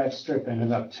It's for strip? that strip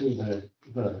and up to the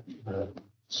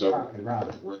So property line.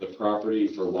 where the property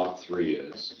for lot 3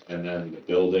 is, and then the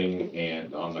building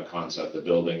and on the concept, the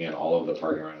building and all of the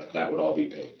parking around it, that would all be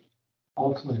paid.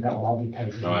 Ultimately, that will all be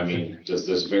paid. No, I mean, does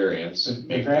this variance The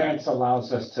make variance that?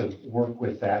 allows us to work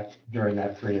with that during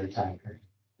that 3-year time period.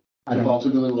 And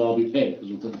ultimately will all be paid,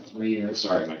 because within 3 years.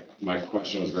 Sorry, my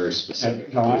question was very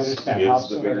specific. No, I Is- understand. How Is the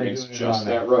soon are they variance doing it just on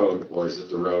that road, or is it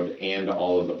the road and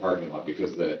all of the parking lot?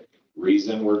 Because the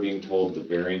reason we're being told the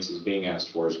variance is being asked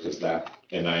for is because that,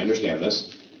 and I understand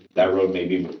this, that road may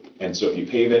be, and so if you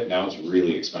pave it, now it's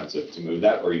really expensive to move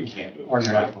that, or you can't move it. Or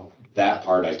you're not moving. That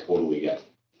part I totally get.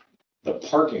 The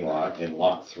parking lot in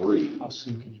lot 3 How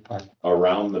soon can you park?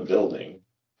 around the building,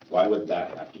 why would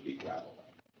that have to be gravel?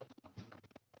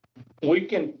 We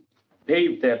can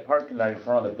pave that parking lot in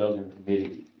front of the building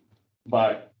immediately.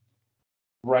 But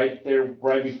right there,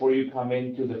 right before you come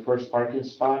into the first parking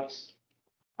spots,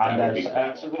 on That would that be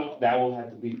actually, that will have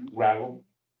to be gravel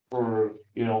for,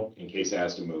 In case it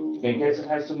has to move. in case it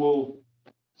has to move.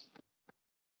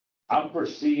 I'm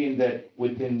foreseeing that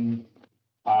within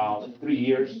 3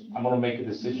 years, I'm gonna make a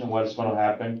decision what's gonna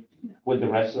happen with the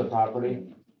rest of the property.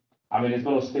 I mean, it's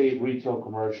gonna stay retail,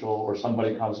 commercial, or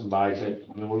somebody comes and buys it.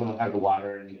 I mean, we're gonna have the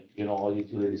water and, all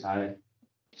utilities on it.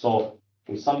 So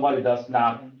if somebody does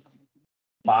not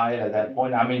buy it at that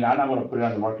point, I mean, I'm not gonna put it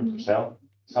on the market for sale.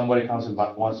 Somebody comes and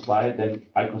wants to buy it, then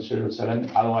I consider selling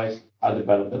it. Otherwise, I'll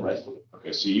develop the rest of it.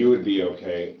 Okay, so you would be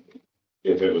okay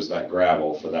if it was that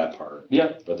gravel for that part.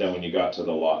 Yeah, But then when you got to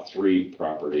the lot 3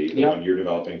 property, the Yeah. one you're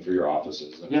developing for your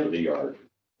offices and Yeah. for the yard,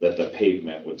 that the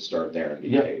pavement would start there and be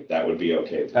Yeah. paved, that would be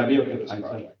okay. That'd be okay. for this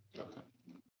project.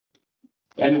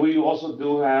 and we also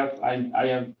do have,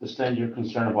 I understand your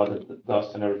concern about the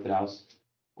dust and everything else.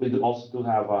 We also do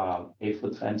have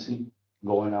 8-foot fencing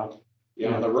going up.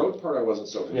 Yeah, on the road part, I wasn't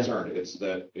so Yeah. concerned. It's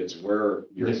that, it's where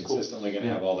you're It's cool. consistently gonna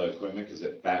Yeah. have all the equipment because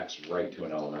it backs right to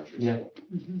an elementary Yeah. school.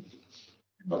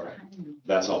 Okay,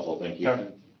 that's helpful, thank you. Sure.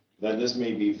 Then this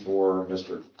may be for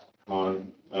Mr.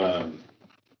 Khan.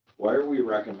 Why are we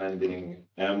recommending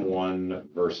M1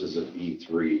 versus a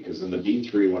B3? Because in the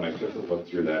B3, when I took a look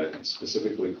through that, it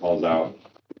specifically calls out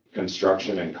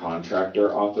construction and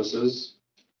contractor offices.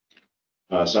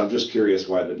 So I'm just curious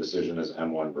why the decision is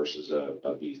M1 versus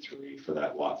a B3 for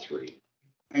that lot 3.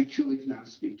 I truly cannot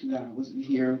speak to that. I wasn't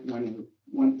here when it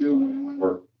went through,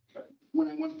 Or when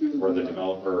I went through. for the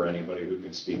developer or anybody who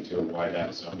can speak to why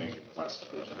that zoning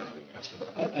classification is being asked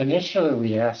for. Initially,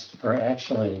 we asked for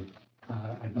actually,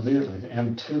 I believe it was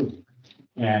M2.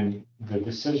 And the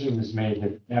decision was made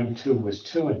that M2 was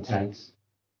too intense,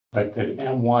 but that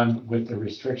M1 with the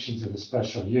restrictions of the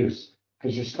special use,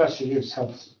 because your special use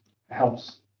helps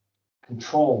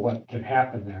control what can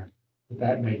happen there.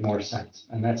 That made more sense.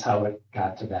 And that's how it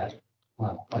got to that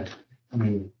level. But I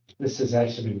mean, this has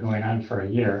actually been going on for a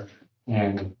year.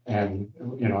 And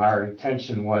our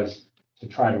intention was to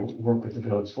try to work with the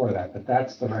village for that. But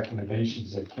that's the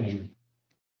recommendations that came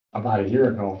about a year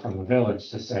ago from the village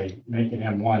to say, make it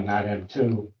M1, not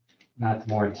M2, not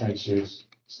the more intense use.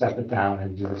 step it down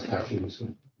and do a special use.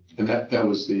 And that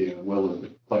was the will of the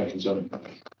planning and zoning.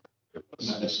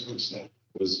 Not necessarily staff.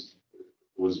 Was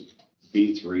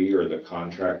B3 or the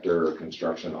contractor or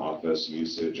construction office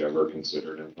usage ever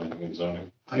considered in planning and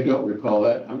zoning? I don't recall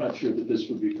that. I'm not sure that this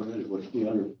would be permitted. Would it be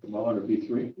under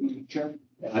B3? Sure.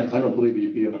 I don't believe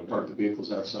you'd be able to park the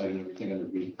vehicles outside and everything under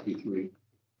B3.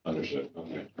 Understood,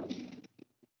 okay.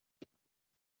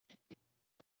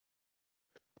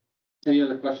 Any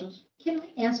other questions? Can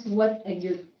I ask what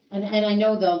your, and I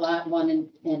know the lot 1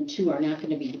 and 2 are not going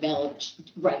to be developed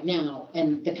right now,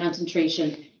 and the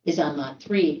concentration is on lot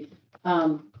 3.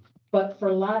 But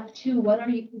for lot 2,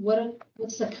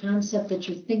 what's the concept that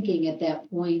you're thinking at that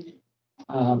point?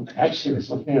 Actually, I was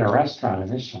looking at a restaurant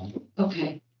initially.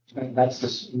 Okay,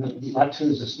 That's lot 2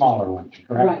 is the smaller one,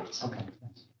 correct? right. Okay.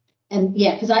 And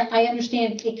yeah, because I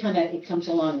understand it comes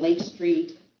along Lake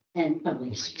Street and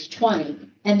Lake Street 20,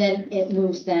 and then it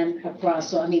moves then across.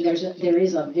 So I mean, there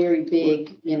is a very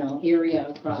big, area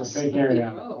across. There's a big area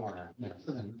on the corner. Yes.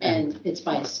 And it's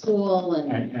by a school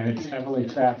and. And it's heavily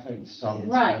trafficked, so.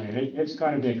 Right. I mean, it's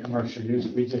going to be a commercial use.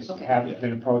 We just Okay. haven't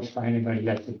been approached by anybody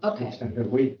yet. Okay.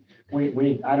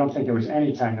 I don't think there was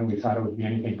any time that we thought it would be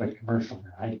anything but commercial.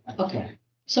 Okay.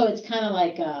 So it's kind of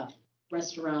like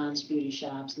restaurants, beauty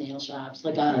shops, nail shops,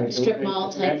 like a strip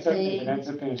mall type It thing. ends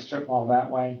up being a strip mall that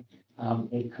way.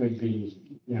 It could be,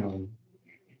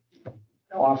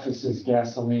 offices,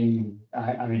 gasoline.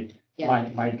 I mean, Yeah.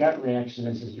 my gut reaction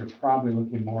is you're probably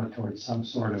looking more towards some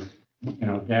sort of,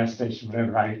 gas station,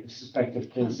 whatever. I suspect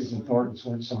if Casey's and Thornton's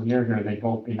weren't so near here, they'd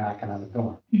both be knocking on the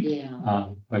door. Yeah.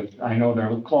 But I know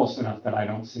they're close enough that I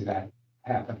don't see that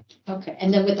happen. Okay.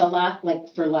 And then with the lot,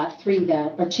 like for lot 3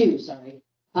 or 2, sorry.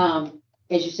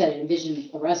 As you said, envision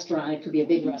a restaurant. It could be a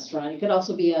big restaurant. It could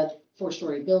also be a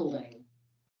 4-story building.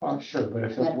 Oh, sure, but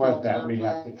if it Medical was that, we'd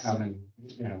have to complex. come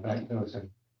and, those are,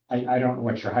 I don't know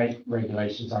what your height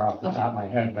regulations are off the top of my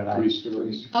head, but 3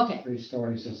 stories. Okay. 3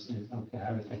 stories is, okay,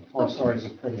 I would think 4 stories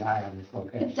is pretty high on this The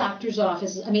location. doctor's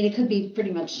office, I mean, it could be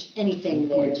pretty much anything We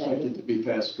there. expect it to be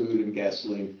fast food and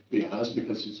gasoline, to be honest,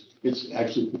 because it's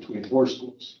actually between 4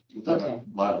 schools. Within Okay. a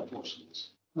mile of 4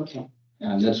 schools. Okay.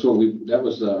 And that's that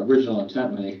was the original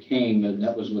intent when it came, and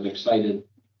that was what excited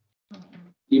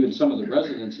even some of the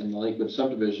residents in the Lakewood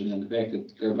subdivision, and the fact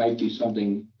that there might be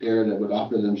something there that would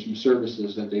offer them some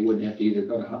services that they wouldn't have to either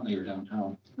go to Huntley or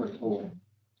downtown or Toll.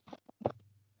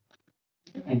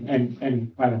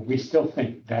 And well, we still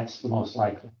think that's the most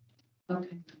likely.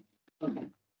 Okay. Okay.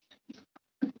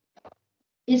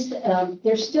 Is,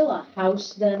 there's still a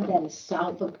house then that is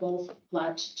south of both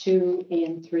lots 2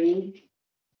 and 3?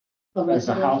 A There's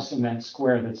a residence? house in that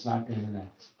square that's not being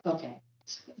annexed. Okay.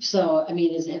 So, I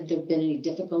mean, have there been any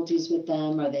difficulties with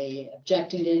them? Are they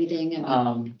objecting to anything?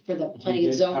 I mean, for the planning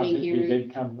and zoning He hearing?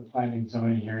 did come to the planning and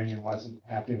zoning hearing and wasn't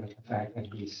happy with the fact that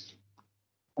he's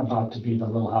about to be the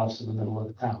little house in the middle of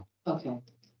the town, Okay.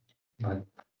 but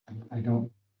I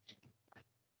don't.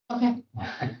 Okay.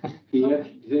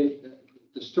 The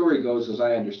story goes, as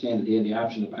I understand it, he had the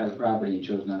option to buy the property, he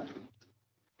chose not to.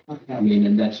 Okay. I mean,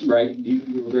 and that's right,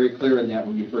 you were very clear in that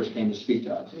when you first came to speak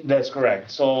to us. That's correct.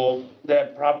 So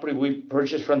that property we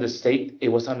purchased from the state, it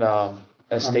was on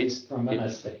a state's. From an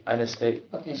estate. An estate.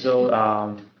 Okay. So,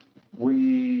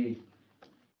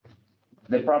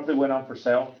 the property went on for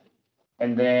sale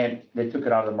and then they took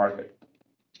it out of the market.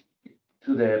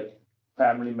 To the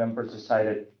family members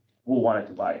decided who wanted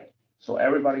to buy it. So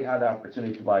everybody had the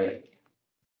opportunity to buy it.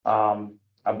 I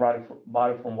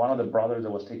bought it from one of the brothers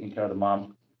that was taking care of the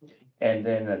mom. And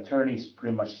then the attorneys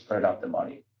pretty much spread out the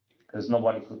money because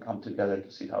nobody could come together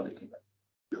to see how they can.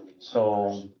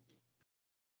 So,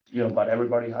 but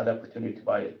everybody had the opportunity to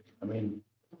buy it. I mean,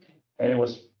 and it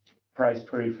was priced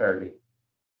pretty fairly,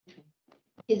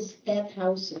 Is that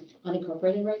house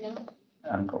unincorporated right now?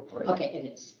 unincorporated. Okay, it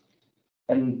is.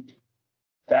 And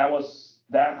that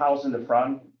house in the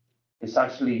front is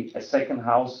actually a second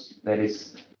house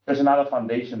there's another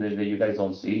foundation that you guys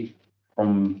don't see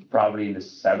from probably in the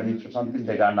 70s or something.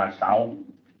 They got knocked down.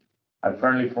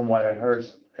 Apparently, from what I heard,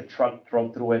 a truck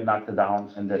drove through it, knocked it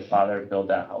down, and the father built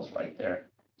that house right there.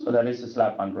 So that is a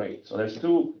slap on grade. So there's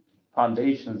 2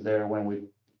 foundations there. When we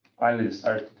finally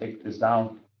decided to take this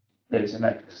down, there is an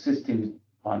existing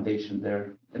foundation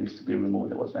there that needs to be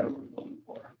removed that was never removed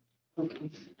before. Okay.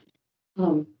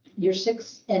 Your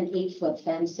 6 and 8 foot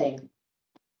fencing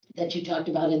that you talked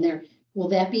about in there, will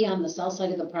that be on the south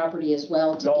side of the property as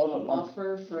well to No, give a no.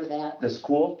 buffer for that, The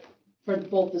school? for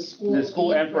both the school? The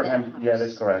school and for that him, yeah, house?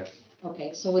 that's correct.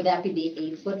 Okay, so would that be the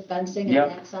 8 foot fencing Yeah. on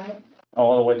that side?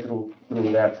 All the way through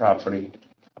that property.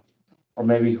 Or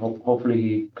maybe hopefully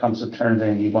he comes to terms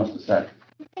and he wants to sell.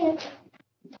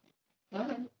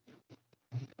 And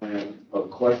a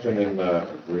question in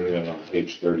the agreement on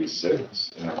page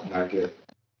 36 in our packet.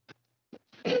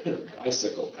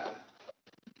 Bicycle path.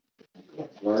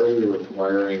 Why are we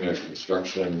requiring a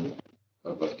construction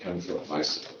of a 10-foot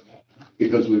bicycle path?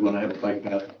 Because we want to have a bike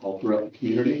path all throughout the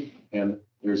community, and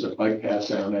there's a bike path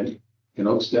down in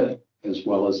Oakstead as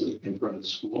well as in front of the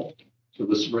school. So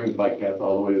this will bring the bike path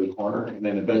all the way to the corner, and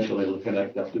then eventually it'll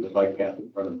connect up to the bike path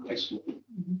in front of the high school.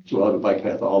 So we'll have a bike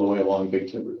path all the way along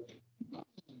Big Timber.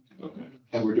 Okay.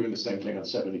 And we're doing the same thing on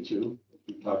 72.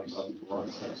 We talked about before on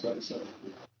the south side of 72.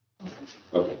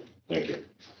 Okay, thank you.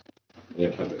 I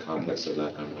didn't have the context of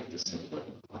that. I'm like, this seems like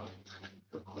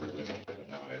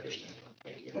now I understand.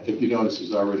 Thank you. I think you notice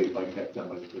there's already a bike path down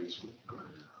by the grade school.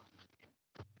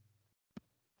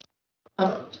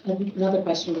 Another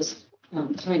question was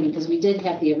timing, because we did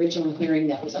have the original hearing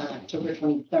that was on October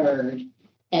 23rd,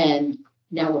 and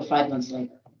now we're 5 months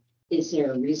later. Is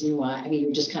there a reason why? I mean,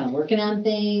 you're just kind of working on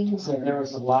things, So or? there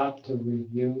was a lot to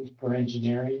review for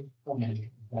engineering, and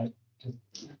that took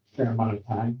a fair amount of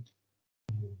time.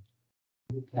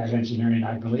 That engineering,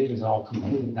 I believe, is all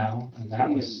completed now, and that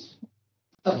was,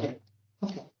 Okay.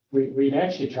 we'd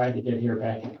actually tried to get here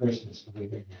back at Christmas, but we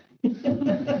didn't.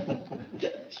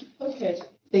 Okay,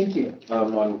 thank you.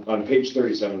 On page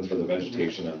 37 for the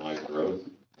vegetation and live growth,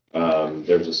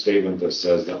 there's a statement that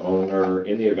says the owner,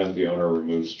 in the event the owner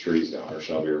removes trees, the owner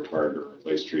shall be required to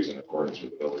replace trees in accordance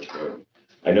with the village code.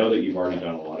 I know that you've already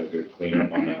done a lot of good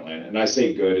cleanup on that land, and I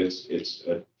say good, it's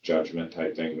a judgment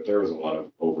type thing, but there was a lot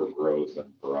of overgrowth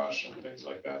and brush and things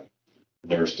like that.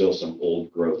 There are still some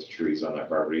old growth trees on that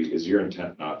property. Is your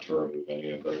intent not to remove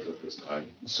any of those at this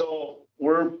time? So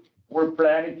we're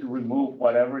planning to remove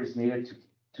whatever is needed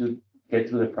to get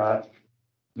to the project.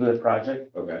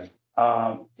 Okay,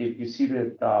 If you see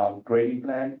the grading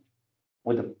plan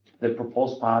with the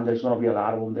proposed pond, there's gonna be a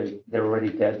lot of them they're already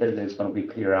dead, that it's gonna be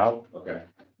cleared out. okay,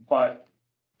 But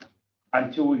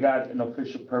until we got an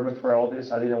official permit for all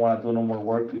this, I didn't wanna do no more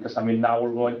work, because I mean, now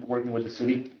we're working with the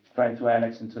city, trying to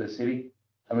annex into the city.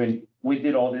 I mean, we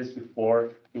did all this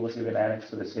before it was even annexed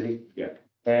to the city. Yeah.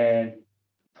 And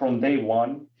from day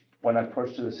one, when I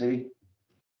approached to the city,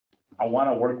 I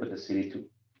wanna work with the city to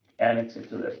annex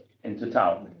into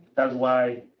town. That's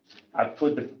why I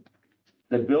put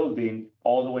the building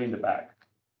all the way in the back,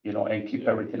 and keep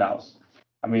everything else.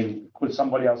 I mean, could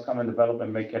somebody else come and develop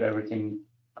and make it everything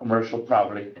commercial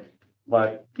probably,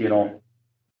 but,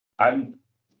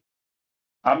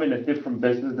 I'm in a different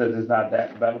business that is not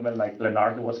that development like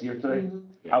Leonardo was here today.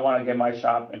 I want to get my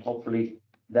shop, and hopefully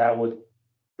that would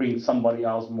bring somebody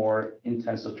else more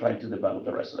intense of trying to develop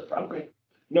the rest of the property.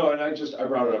 no, and I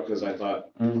brought it up because I thought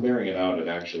clearing it out, it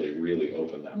actually really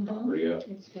opened that property up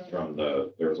from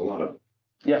there was a lot of,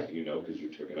 Yeah. because you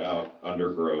took it out,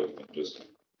 undergrowth, and just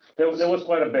There was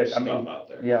quite a bit. I stuff mean, out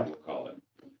there. yeah. We'll call it.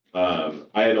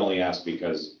 I had only asked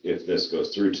because if this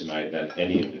goes through tonight, then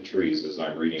any of the trees, as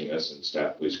I'm reading this, and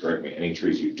staff, please correct me, any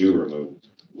trees you do remove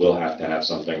will have to have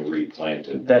something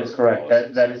replanted. that is correct.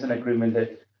 That is an agreement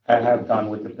that I have done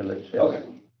with the village. Yes. Okay.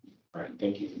 All right,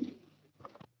 thank you.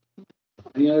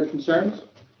 Any other concerns,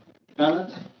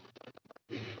 comments?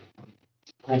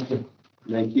 Thank you.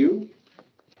 Thank you.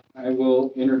 I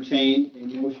will entertain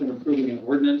a motion approving an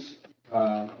ordinance,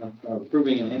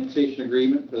 approving an annexation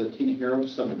agreement for the Teen Hero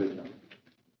subdivision.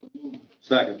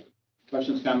 Second.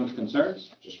 Questions, comments,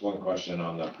 concerns? Just one question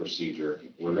on the procedure.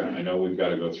 I know we've got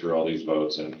to go through all these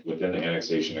votes, and within the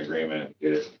annexation agreement,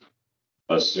 it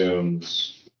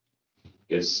assumes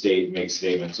makes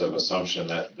statements of assumption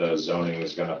that the zoning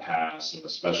is gonna pass and the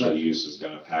special use is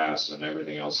gonna pass and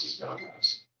everything else is gonna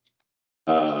pass.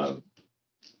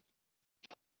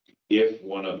 If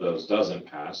one of those doesn't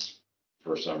pass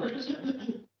for some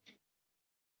reason,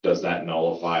 does that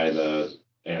nullify the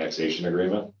annexation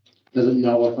agreement? Doesn't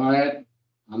nullify it.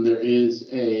 There is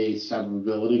a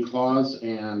severability clause,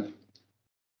 and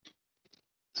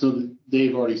so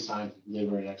they've already signed, they've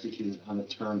already executed on the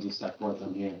terms and set forth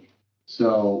on here.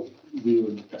 So we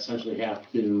would essentially have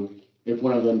to, if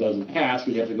one of them doesn't pass,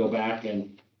 we'd have to go back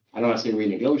and, I don't want to say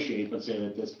renegotiate, but say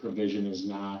that this provision is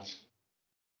not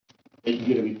going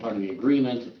to be part of the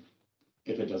agreement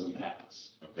if it doesn't pass.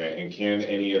 Okay, and can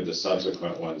any of the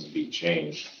subsequent ones be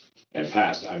changed and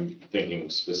passed? I'm thinking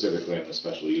specifically on the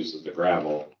special use of the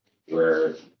gravel,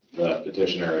 where the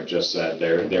petitioner had just said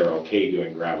they're okay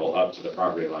doing gravel up to the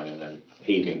property line and then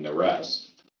paving the rest.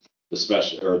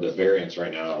 The variance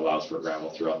right now allows for gravel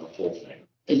throughout the whole thing.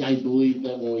 And I believe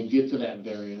that when we get to that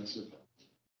variance,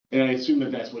 and I assume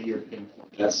that that's what you're paying for.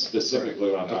 That's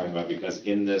specifically what I'm talking about, because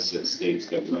in this, it states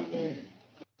that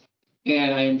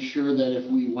And I am sure that if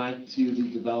we went to the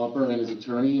developer and his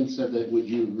attorney and said that, would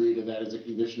you agree to that as a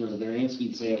condition of the variance,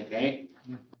 he'd say, okay.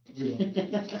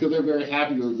 Because they're very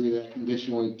happy to agree to that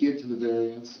condition when we get to the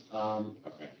variance.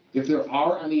 Okay. If there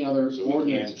are any other So we can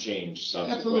ordinances, change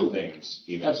subsequent Absolutely. things.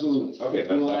 even- absolutely. Okay.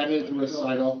 We'll add it to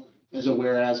recital as a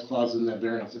whereas clause in that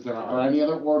variance. If there are any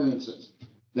other ordinances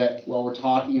that, while we're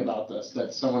talking about this,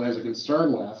 that someone has a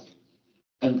concern with,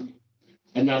 and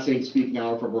I'm not saying speak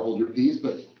now or forever hold your peace,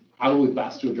 but how do we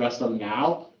best to address them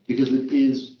now? Because it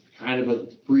is kind of a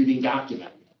breeding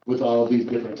document with all of these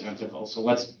different tentacles. So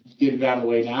let's get it out of the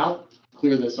way now,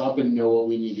 clear this up and know what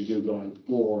we need to do going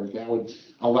forward. That would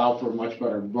allow for a much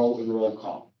better vote and roll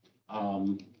call.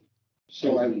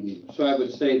 So I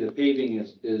would say the paving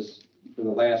is, for the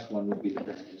last one would be the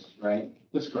variance, right?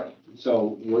 That's correct.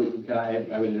 So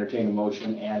I would entertain a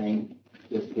motion adding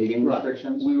the paving Right.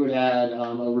 restrictions. We would add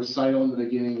a recital in the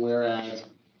beginning, whereas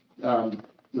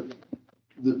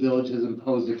the village has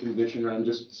imposed a condition, or I'm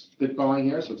just spitballing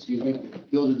here, so excuse me.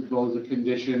 Village has imposed a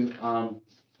condition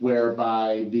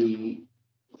whereby the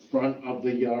front of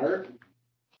the yard.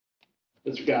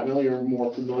 Mr. Gavin, you're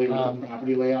more familiar with the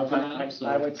property layout than I am, I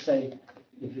so. would say,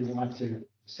 if you want to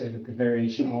say that the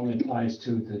variation only applies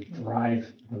to the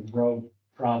drive, the road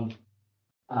from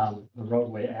the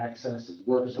roadway access,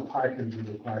 whereas the park would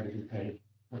be required to be paid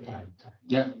for time.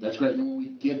 Yeah, that's great. When we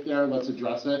get there, let's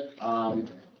address it.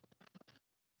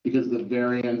 Because the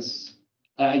variance,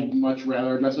 I'd much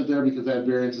rather address it there because that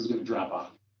variance is gonna drop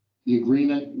off. The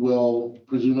agreement will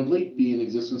presumably be in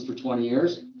existence for 20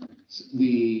 years.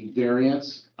 The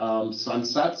variance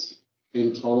sunsets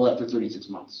in total after 36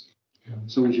 months.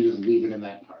 So we should just leave it in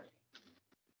that part.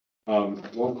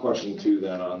 One question too,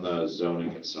 then on the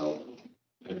zoning itself.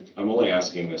 And I'm only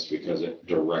asking this because it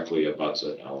directly abuts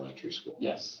an elementary school.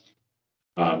 Yes.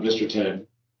 Mr.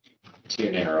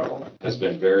 Tianero has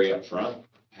been very upfront,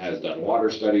 has done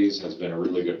water studies, has been a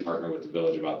really good partner with the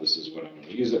village about this is what I'm going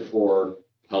to use it for,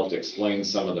 helped explain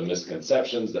some of the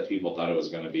misconceptions that people thought it was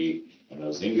going to be an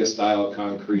Ozinga style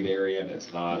concrete area, and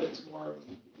it's not, it's more of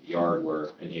a yard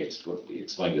where, and he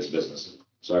explained his business.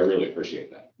 So I really appreciate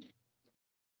that.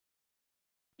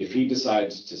 If he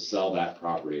decides to sell that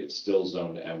property, it's still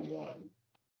zoned M1.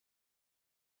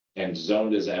 And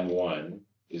zoned as M1,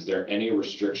 is there any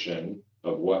restriction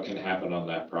of what can happen on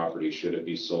that property should it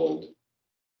be sold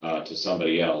to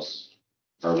somebody else?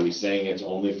 Are we saying it's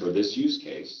only for this use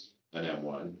case, an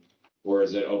M1? Or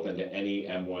is it open to any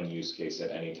M1 use case at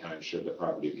any time should the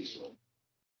property be sold?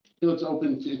 It's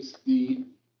open,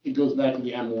 it goes back to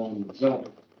the M1 zone.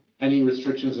 Any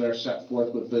restrictions that are set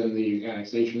forth within the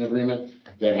annexation agreement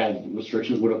that had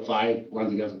restrictions would apply,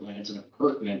 runs against the plan. It's an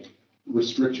pertinent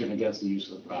restriction against the use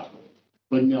of the property.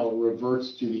 But no, it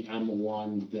reverts to the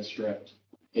M1 district.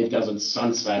 It doesn't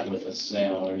sunset with a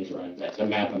sale or anything like that. It's a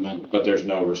map amendment. But there's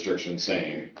no restriction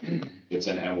saying it's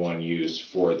an M1 use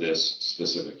for this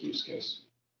specific use case.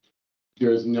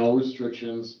 There is no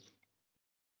restrictions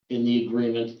in the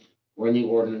agreement or in the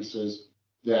ordinances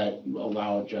that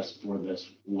allow it just for this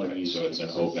one use. So it's an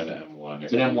open M1.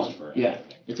 It's an M1, for yeah.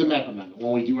 anything. It's a map amendment.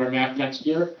 When we do our map next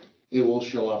year, it will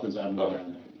show up as M1. Okay.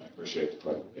 I appreciate the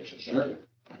clarification. Sure.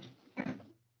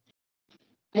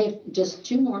 I have just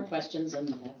two more questions and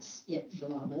that's it for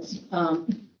all this.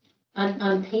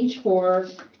 On page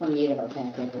 428 of our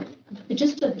packet,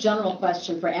 just a general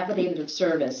question for affidavit of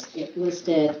service. It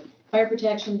listed fire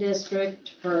protection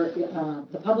district for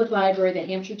the public library, the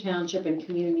Hampshire Township and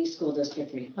Community School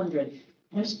District 300.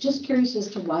 I was just curious as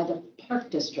to why the park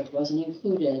district wasn't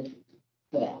included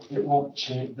for that. It won't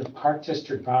change, the park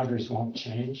district boundaries won't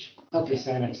change with this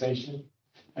annexation.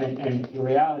 And the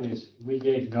reality is, we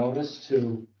gave notice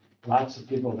to lots of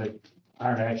people that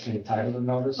aren't actually entitled to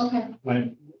notice. Okay.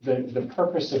 When the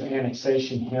purpose of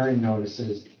annexation hearing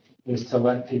notices is to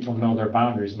let people know their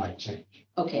boundaries might change.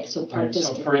 Okay, so park Right, so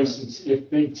district. for instance, if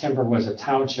Big Timber was a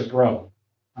township road,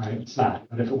 right, it's not,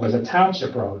 but if it was a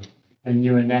township road and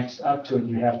you annex up to it,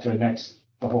 you have to annex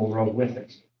the whole road with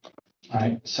it.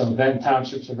 Right, so then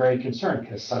townships are very concerned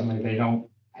because suddenly they don't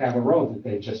have a road that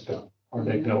they just built or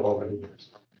they built over the years.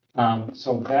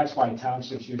 So that's why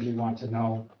townships usually want to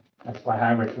know, that's why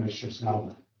highway commissioners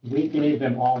know. We gave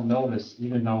them all notice,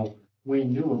 even though we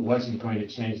knew it wasn't going to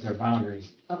change their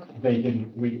boundaries. Okay. They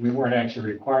didn't, we weren't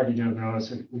actually required to give them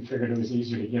notice. We figured it was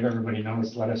easier to give everybody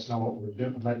notice, let us know what we're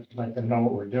doing, let them know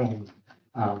what we're doing.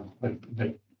 But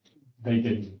they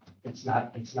didn't, it's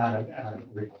not a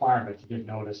requirement to give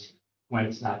notice when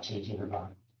it's not changing their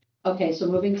boundary. Okay, so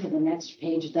moving to the next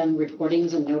page, then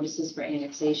recordings and notices for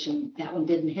annexation. That one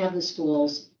didn't have the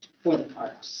schools or the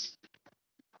parks.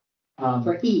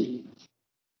 For E,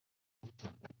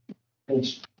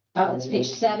 Page It's page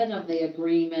 7 of the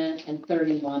agreement and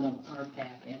 31 of our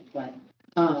packet, but,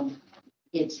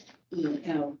 it's,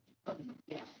 yeah.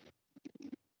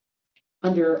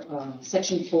 Under,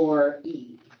 section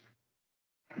 4E.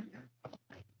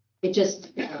 It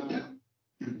just,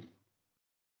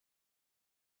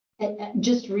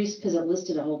 just because it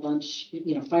listed a whole bunch,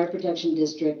 fire protection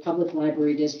district, public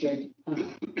library district.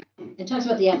 It talks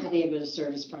about the affidavit of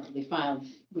service properly filed,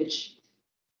 which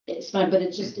it's fine, but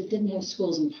it didn't have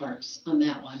schools and parks on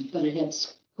that one, but it had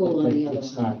school on the other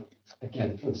It's one. not,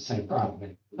 again, for the same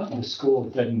problem. The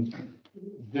school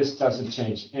this doesn't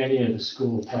change any of the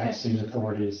school taxing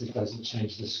authorities. It doesn't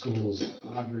change the school's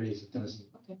boundaries. It doesn't.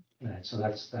 Right, so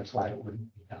that's why it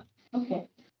wouldn't be done. Okay.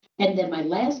 And then my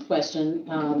last question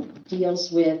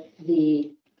deals with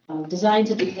the designs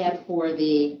that we have for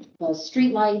the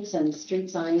street lights and street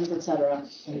signs, et cetera.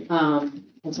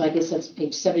 And so I guess that's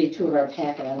page 72 of our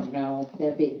packet. I don't know,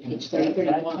 that'd be page 31.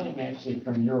 That came actually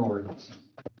from your ordinance.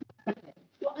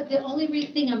 Well, the only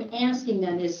thing I'm asking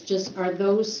then is just, are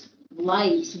those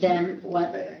lights then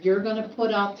what you're gonna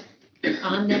put up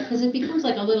on that? Because it becomes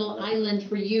like a little island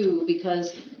for you,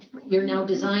 because you're now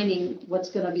designing what's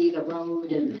gonna be the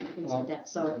road and things like that,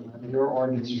 so, Your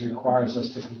ordinance requires us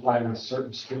to comply with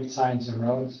certain street signs and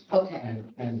roads, okay,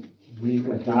 and we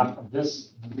adopt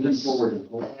this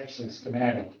actually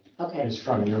schematic okay, is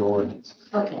from your ordinance.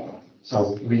 okay.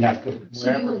 So we have to,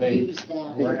 So you would use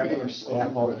that. wherever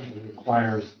staff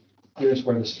requires, here's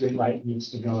where the street light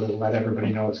needs to go to let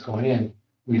everybody know it's going in,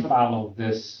 we follow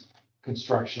this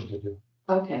construction to do.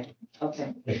 Okay,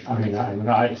 okay.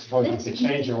 I suppose you could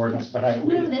change your ordinance, but I.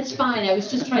 No, that's fine. I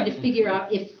was just trying to figure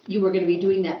out if you were gonna be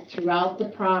doing that throughout the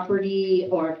property,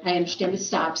 or I understand the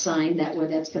stop sign, that where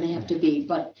that's gonna have to be,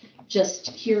 but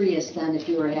just curious then if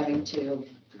you were having to,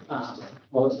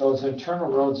 Well, those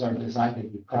internal roads are designed to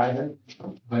be private,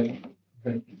 but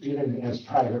even as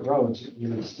private roads, you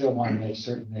would still want to make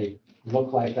certain they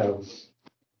look like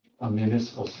a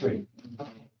municipal street.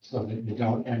 So that you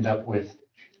don't end up with,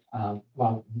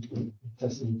 well, it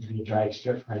doesn't need to be a drag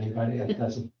strip for anybody. It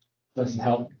doesn't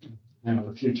help,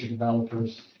 the future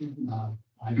developers.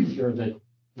 I'm sure that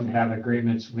you have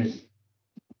agreements with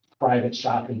private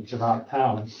shopping throughout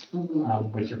town,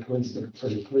 with your police, for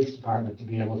the police department to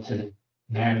be able to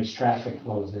manage traffic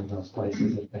flows in those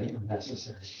places if they are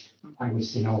necessary. I would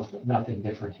see nothing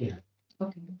different here.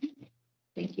 okay.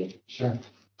 Thank you. Sure.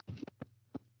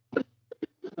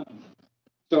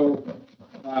 So,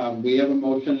 we have a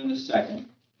motion and a second.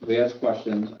 We asked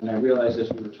questions, and I realized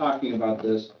as we were talking about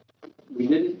this, we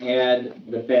didn't add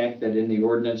the fact that in the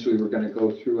ordinance, we were gonna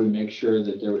go through and make sure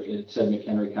that it said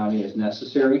McHenry County is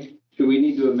necessary. Do we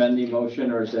need to amend the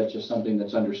motion, or is that just something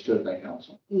that's understood by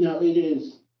council? No, it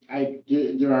is.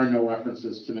 There are no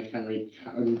references to McHenry.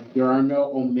 There are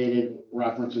no omitted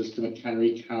references to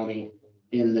McHenry County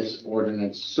in this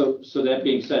ordinance. So that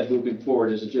being said, moving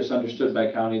forward, is it just understood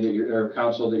by county that or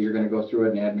council that you're gonna go through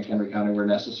it and add McHenry County where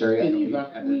necessary? I know we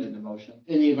added it in the motion.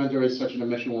 In the event there is such an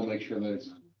omission, we'll make sure that it's.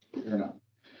 Fair enough.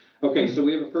 Okay, so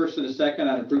we have a first and a second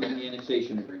on approving the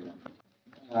annexation agreement.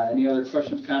 Any other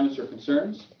questions, comments, or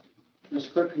concerns? Ms.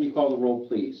 Clerk, can you call the roll,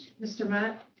 please? Mr.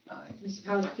 Matt? Aye. Mrs.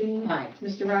 Palastrellini? Aye.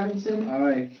 Mr. Robinson?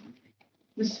 Aye.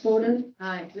 Mrs. Fodor?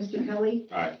 Aye. Mr. Kelly?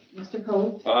 Aye. Mr.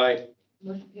 Cole? Aye.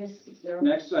 Motion passes 6-0.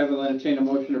 Next, I will entertain a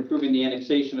motion approving the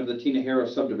annexation of the Tina Harrow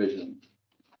subdivision.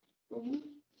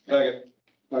 Second.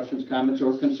 Questions, comments,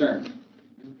 or concerns?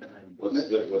 What's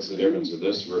the difference of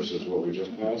this versus what we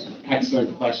just passed?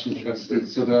 Excellent question, trustee.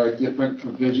 So there are different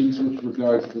provisions with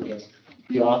regards to this.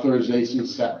 The authorization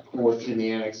set forth in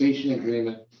the annexation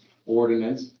agreement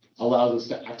ordinance allows us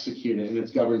to execute it, and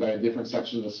it's governed by a different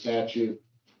section of the statute.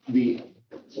 The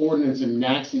ordinance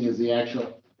annexing is the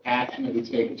actual action that we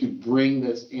take to bring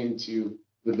this into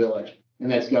the village,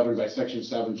 and that's governed by section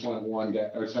 7.1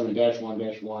 or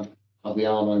 7-1-1 of the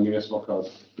Illinois Municipal Code.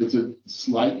 It's a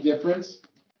slight difference.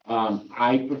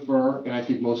 I prefer, and I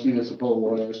think most municipal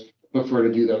lawyers prefer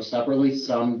to do those separately.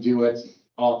 Some do it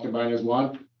all combined as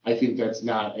one. I think that's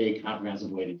not a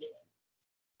comprehensive way to do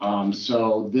it.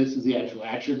 So this is the actual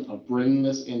action of bringing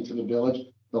this into the village.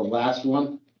 The last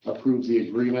one approves the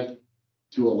agreement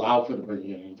to allow for the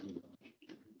bringing it into the village.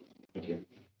 Thank you.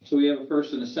 So we have a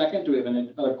first and a second. Do we have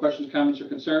any other questions, comments, or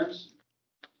concerns?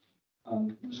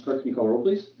 Ms. Clerk, can you call roll,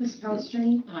 please? Mrs.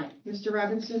 Palastrellini? Aye. Mr.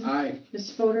 Robinson? Aye.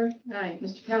 Mrs. Fodor? Aye.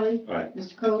 Mr. Kelly? Aye.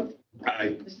 Mr. Cole?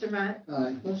 Aye. Mr. Matt?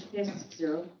 Aye. Motion passes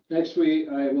 6-0. Next,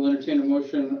 I will entertain a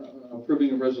motion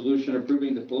approving a resolution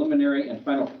approving the preliminary and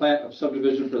final plat of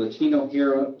subdivision for the Tina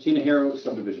Harrow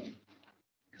subdivision.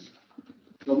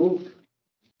 So moved.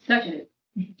 Seconded.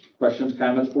 Questions,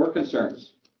 comments, or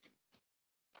concerns?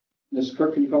 Ms.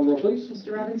 Clerk, can you call the roll, please?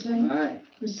 Mr. Robinson? Aye.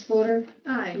 Mrs. Fodor?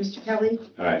 Aye. Mr. Kelly?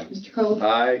 Aye. Mr. Cole?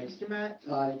 Aye. Mr. Matt?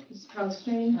 Aye. Mrs.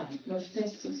 Palastrellini? Motion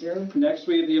passes 6-0. Next,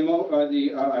 we have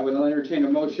I would entertain a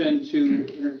motion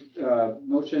to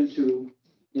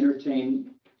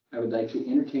entertain, I would like to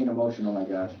entertain a motion, oh my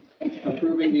gosh,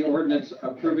 approving the ordinance,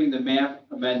 approving the map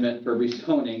amendment for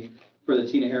rezoning for the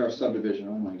Tina Harrow subdivision.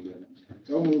 Oh my goodness.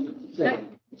 So moved.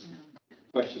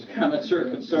 Questions, comments, or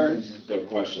concerns? So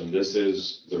question, this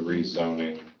is the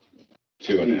rezoning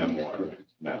to an M1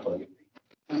 map.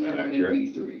 Is that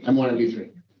accurate? I'm one of you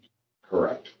three.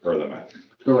 Correct, per the map.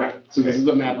 Correct. So this is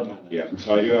the map amendment. Yeah,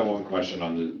 so I do have one question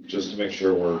on the, just to make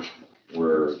sure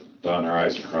we're done, our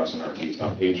I's are crossing our T's.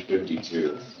 On page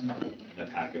 52, in the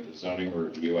packet, the zoning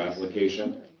review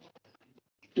application,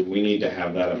 do we need to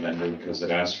have that amended because it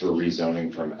asks for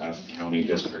rezoning from F County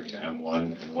District to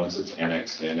M1, and once it's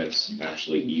annexed in, it's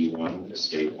actually E1,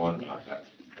 Estate 1, not F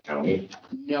County?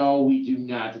 No, we do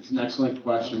not. It's an excellent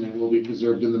question and will be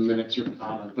preserved in the minutes, your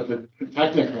comment. But the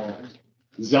technical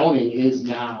zoning is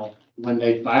now, when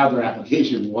they filed their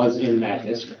application, was in that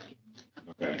district.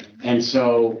 Okay, And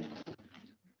so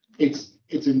it's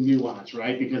a nuance,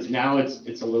 right? Because now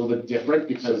it's a little bit different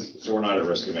because so we're not at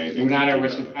risk of anything? we're not at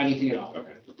risk of anything at all. Okay.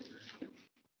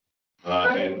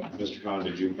 And Mr. Khan,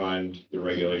 did you find the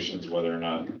regulations whether or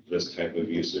not this type of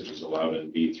usage is allowed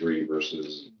in B3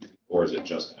 versus, or is it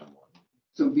just M1?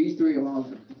 So B3 allows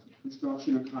the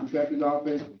construction or contractor's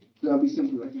office. So that'll be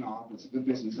simply like an office, a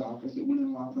business office. It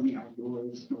wouldn't allow for any outdoor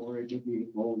storage of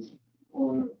vehicles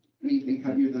or anything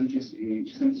heavier than just a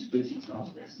simple business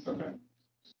office. Okay.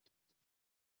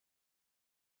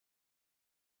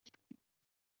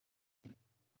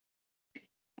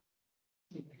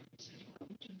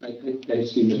 I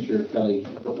see Mr. Kelly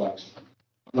perplexed.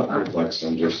 Not perplexed,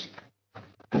 I'm just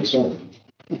concerned.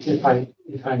 If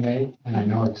I may, and I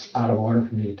know it's out of order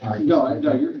for me to talk. No,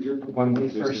 you're. When we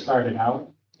first started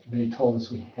out, they told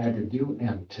us we had to do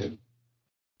M2.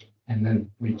 And then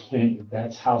we can't,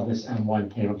 that's how this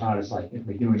M1 came about, is like, if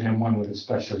we do an M1 with a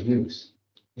special use,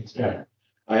 it's better.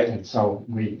 And so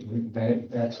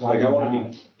that's why.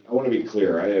 Like, I want to be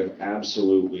clear, I have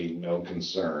absolutely no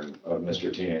concern of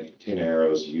Mr. Tina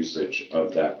Harrow's usage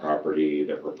of that property,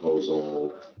 the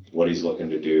proposal, what he's looking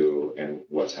to do, and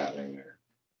what's happening there.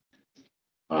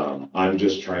 I'm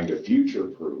just trying to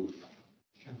future-proof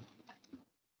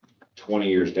 20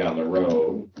 years down the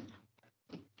road,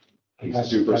 he's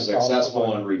super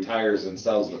successful and retires and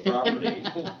sells the property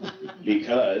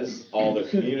because all the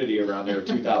community around there,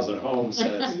 2,000 homes,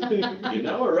 says, you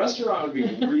know, a restaurant would be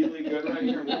really good right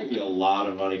here. We'll give you a lot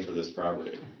of money for this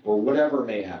property, or whatever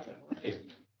may happen, right?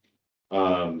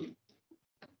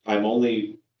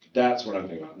 That's what I'm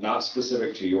thinking about, not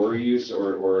specific to your use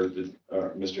or the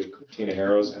Mr. Tina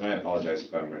Harrow's, and I apologize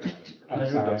if I'm right. I'm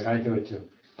sorry, I do it too.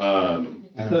 Um,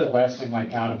 And the last thing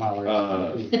like out of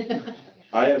my.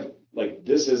 I have, like,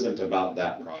 this isn't about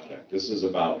that project. This is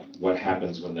about what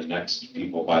happens when the next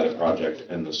people buy the project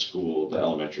and the school, the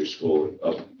elementary school,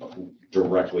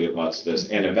 directly abuts this.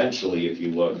 And eventually, if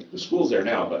you look, the school's there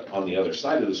now, but on the other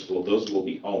side of the school, those will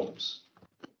be homes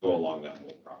go along that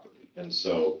whole property. And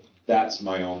so that's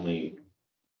my only,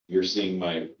 you're seeing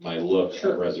my look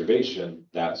at reservation.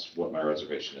 That's what my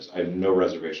reservation is. I have no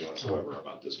reservation whatsoever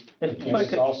about this.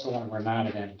 It's also when we're not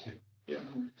at M2. Yeah.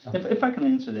 If I can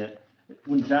answer that,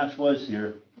 when Josh was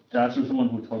here, Josh was the one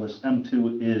who told us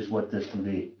M2 is what this can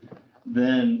be.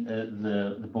 Then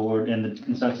the board and the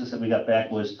consensus that we got back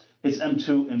was it's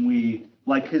M2 and we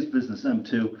like his business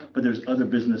M2, but there's other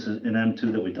businesses in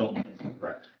M2 that we don't like.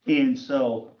 Correct. And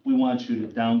so we want you to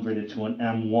downgrade it to an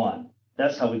M1.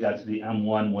 That's how we got to the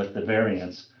M1 with the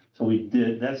variance. So we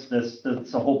did, that's the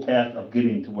whole path of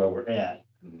getting to where we're at.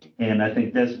 And I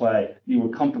think that's why you were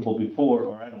comfortable before,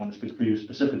 or I don't want to speak for you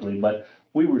specifically, but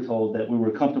we were told that we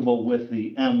were comfortable with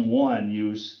the M1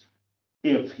 use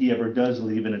if he ever does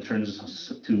leave and it turns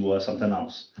to something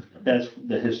else. That's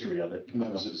the history of it. And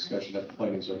that was a discussion at the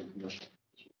planning zone commission.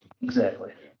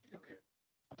 Exactly.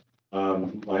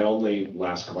 My only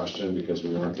last question, because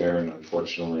we weren't there, and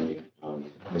unfortunately,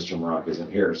 Mr. Marock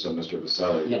isn't here, so Mr.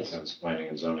 Vaselli attends planning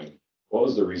and zoning. What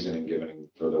was the reasoning given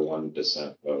for the one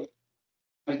dissent vote?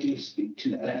 I can speak to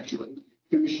that actually.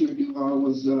 Commissioner Duval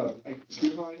was, Duval, I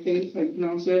think if I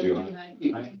pronounce it.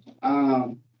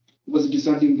 Was a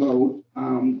dissenting vote.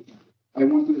 I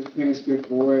went through the transcript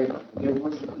for it. There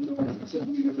wasn't no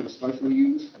specifically for the special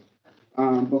use.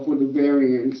 But for the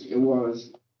variance, it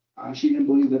was, she didn't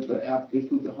believe that the applicant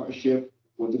proved the hardship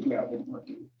with the gravel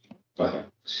working. Okay.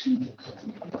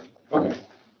 Okay,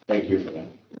 thank you for that.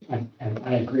 And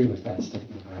I agree with that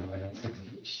statement, by the way. I think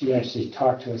she actually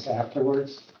talked to us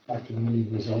afterwards after the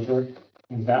meeting was over.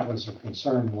 And that was a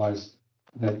concern, was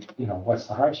that, what's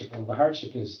the hardship? Well, the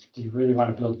hardship is, do you really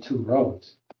want to build two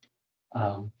roads?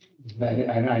 And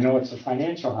I know it's a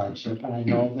financial hardship, and I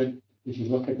know that if you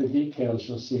look at the details,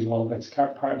 you'll see, well, that's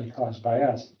partly caused by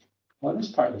us. Well, it is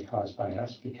partly caused by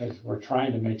us because we're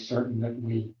trying to make certain that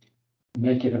we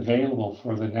make it available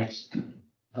for the next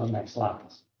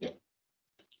lots.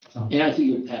 So, And I think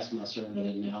you would pass muster on an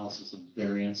analysis of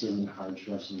variances and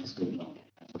hardships and it's good enough.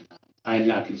 I'm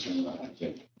not concerned about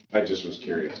that. I just was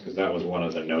curious, because that was one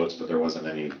of the notes, but there wasn't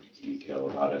any detail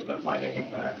about it, the finding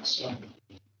of facts, so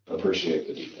appreciate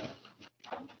the detail.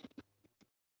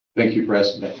 Thank you for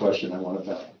asking that question. I wanted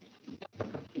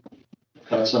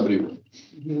that. Somebody.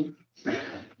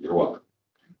 You're welcome.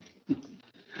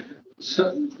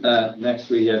 So, next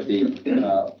we have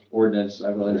the, ordinance.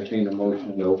 I will entertain a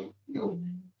motion. Nope.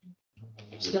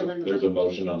 Still in the- There's a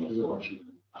motion on the floor.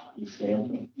 You failed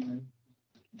me.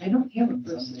 I don't have a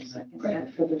first and second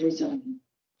yet for the rezoning.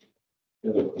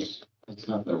 It's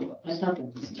not that. I thought that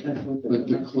was. But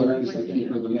the clerk is the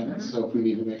keeper of the minutes, so if we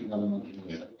need to make another motion.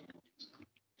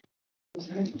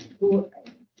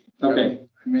 Okay,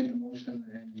 I made the motion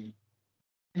and.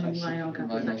 And Lionel got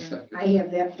the second. I have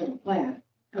that for the plat.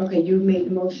 Okay, you made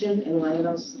the motion and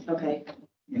Lionel's, okay.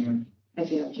 I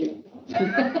failed you.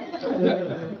 And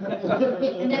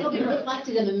that'll be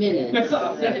reflected in the minutes.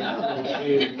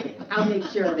 I'll make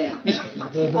sure of that.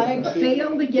 I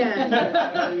failed again.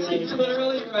 he's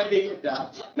literally writing it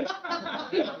down.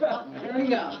 There we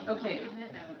go. Okay.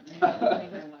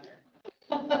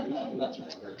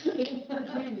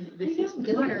 This is Does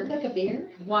it water. look like a beer?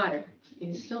 Water. It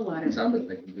is still water.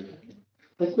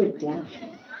 Liquid death.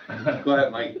 Go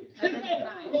ahead, Mike.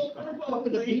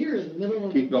 With a beer in the middle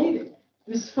of the Keep going. meeting.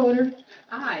 Mrs. Fodor,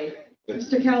 Aye.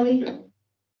 Mr. Kelly,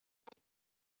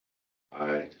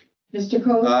 Aye. Mr.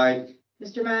 Coe, Aye.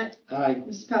 Mr. Matt, Aye.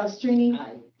 Mrs. Palestrini,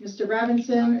 Aye. Mr.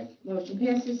 Robinson, motion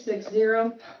passes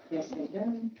 6-0. Yes, I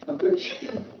done.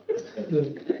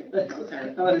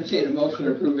 I'll entertain a motion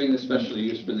approving the special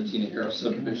use for the Tina Harrow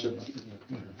subdivision.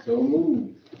 So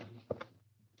move.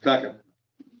 Second.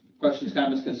 Questions,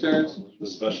 comments, concerns? The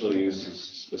special use is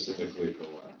specifically for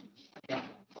what?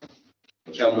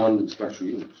 M1 special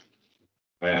use.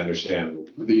 I understand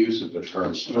The use of the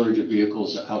term. storage of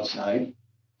vehicles outside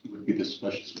would be the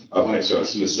special. Okay, so it's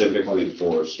specifically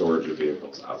for storage of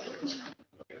vehicles out there.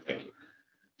 Okay,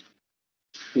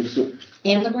 thank you.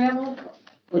 And the gravel?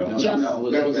 Or No, just?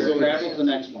 Gravel's the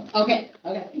next one. Okay.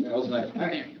 Gravel's the next one. All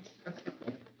right.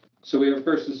 So we have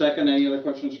first and second. Any other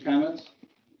questions or comments?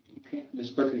 Okay,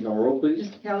 Ms. Clerk, can you go roll, please?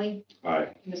 Mr. Kelly, Aye.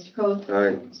 Mr. Coe,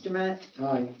 Aye. Mr. Matt,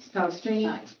 Aye. Mrs. Palestrini,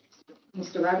 Aye.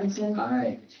 Mr. Robinson,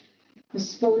 Aye.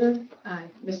 Mrs. Fodor, Aye.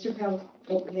 Mr. Pell,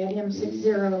 oh, we had him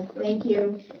 6-0. Thank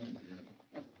you.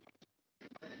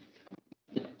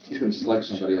 You can select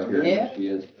somebody up here. Yeah. She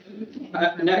is.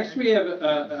 Next, we have,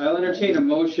 I'll entertain a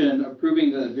motion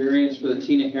approving the variance for the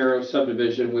Tina Harrow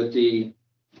subdivision with the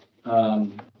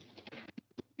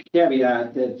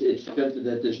caveat that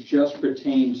that this just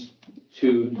pertains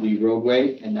to the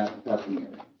roadway and not the parking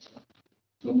area.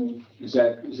 So is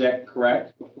that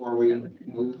correct before we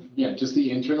move? Yeah, just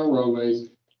the internal roadways.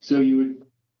 So you would,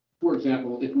 for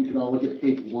example, if we could all look at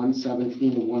page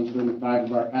 117 to 135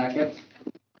 of our packet,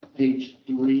 page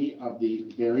 3 of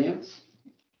the variance.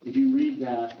 If you read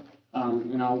that,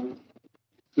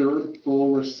 third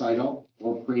full recital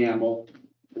or preamble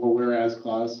or whereas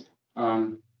clause,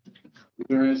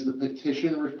 whereas the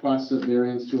petition requests a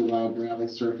variance to allow gravel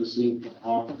surfacing for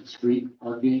off-street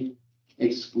parking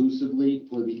exclusively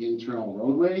for the internal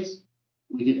roadways,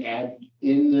 we could add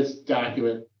in this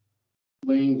document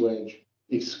language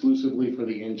exclusively for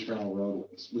the internal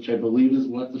roadways, which I believe is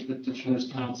what the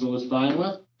petitioner's counsel is fine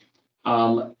with.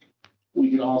 We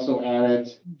could also add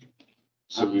it.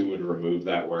 So we would remove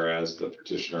that whereas the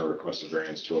petitioner requests a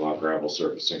variance to allow gravel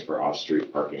surfacing for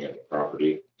off-street parking at the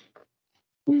property.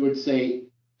 We would say,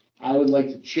 I would like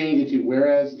to change it to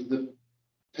whereas the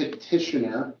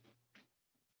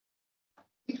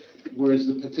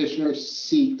petitioner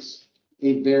seeks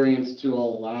a variance to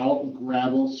allow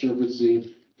gravel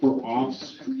surfacing for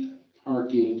off-street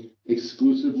parking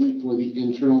exclusively for the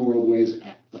internal roadways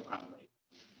at the property.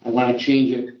 I want to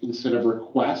change it instead of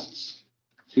requests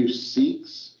to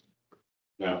seeks.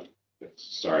 Now,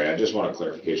 sorry, I just want a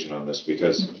clarification on this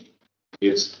because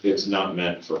it's not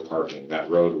meant for parking. That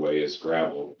roadway is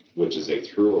gravel, which is a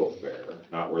thoroughfare,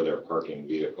 not where they're parking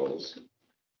vehicles.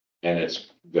 And it's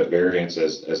the variance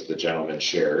as the gentleman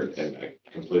shared, and I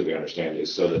completely understand,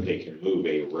 is so that they can move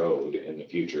a road in the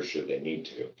future should they need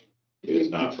to. It is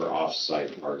not for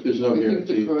off-site parking. There's no I think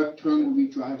the guarantee. correct term would be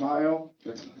drive aisle.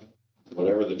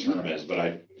 whatever the term is,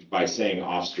 but by saying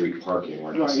off-street parking,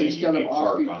 we're not Right, saying you instead may of park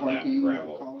off-street on that parking,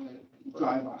 gravel. call it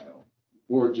drive aisle.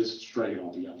 Or just strike it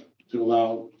altogether, to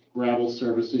allow gravel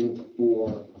servicing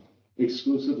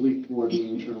exclusively for the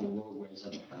internal roadways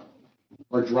of the town.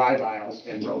 Or drive aisles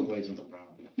and roadways of the town.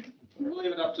 We'll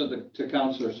leave it up to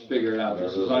councilors to figure it out,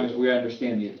 just as long as we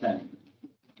understand the intent.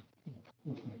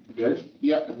 Good?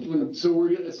 Yeah, so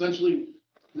we're essentially,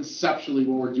 conceptually,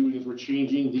 what we're doing is we're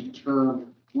changing the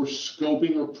term, we're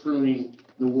scoping or pruning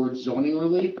the word zoning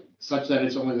relief such that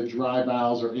it's only the drive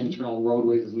aisles or internal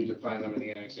roadways as we define them in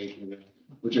the annexation agreement,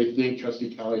 which I think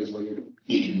trustee Kelly is what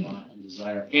you want and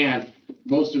desire. And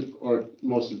most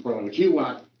importantly, what you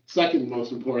want, second,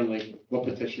 most importantly, what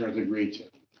petitioners agreed to.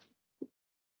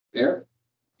 Fair?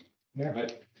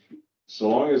 So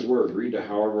long as we're agreed to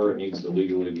however it needs to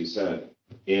legally be said,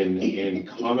 in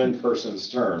common person's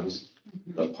terms,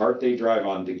 the part they drive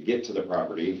on to get to the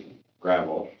property,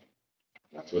 gravel,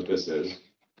 that's what this is.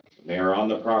 They are on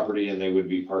the property and they would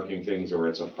be parking things, or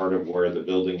it's a part of where the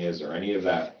building is or any of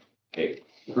that. Hey,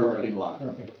 Parking lot.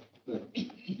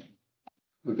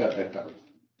 We've got that covered.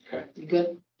 You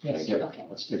good? Yes. Okay.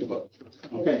 Let's take a vote.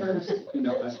 Okay. You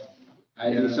know, I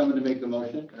need someone to make the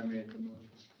motion. I made the motion.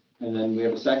 And then we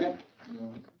have a second?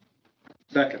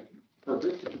 Second.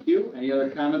 Perfect, thank you. Any other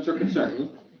comments or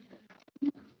concerns?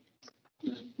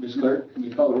 Ms. Clerk, can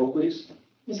you call the roll, please?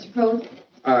 Mr. Coe?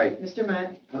 Aye. Mr.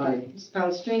 Matt? Aye. Ms.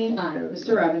 Palastrellini? Aye.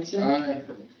 Mr. Robinson? Aye.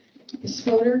 Ms.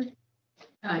 Fodor?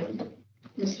 Aye.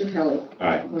 Mr. Kelly?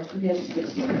 Aye. Motion passes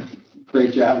 6-0.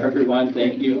 Great job, everyone.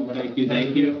 Thank you, thank you,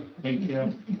 thank you. Thank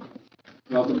you.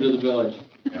 Welcome to the village.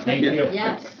 Thank you.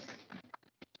 Yes.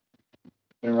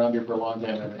 Been around here for a long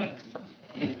time, I think.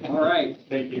 All right,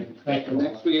 Thank you. Thank you.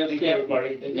 next we have Thank you, staff.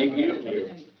 everybody. Thank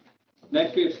you.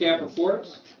 Next we have staff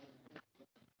reports.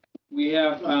 We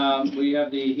have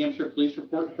the Hampshire Police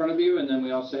Report in front of you, and then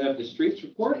we also have the Streets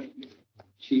Report.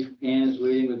 Chief Pan is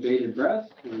waiting with bated breath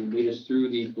to lead us through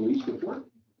the police report.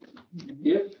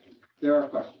 If there are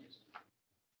questions.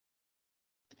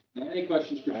 Any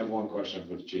questions? I have one question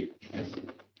for the chief.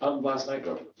 Last night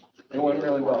though. It went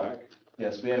really well.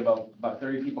 Yes, we had about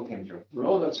 30 people came through.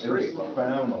 Oh, that's It was great.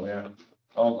 phenomenal, yeah.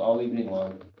 All evening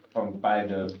long, from 5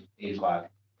 to 8 o'clock.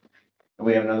 And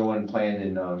we have another one planned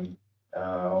in,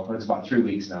 it's about 3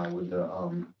 weeks now with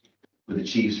the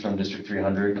chiefs from District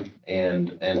 300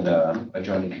 and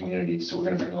adjoining communities. So we're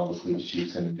gonna bring all the police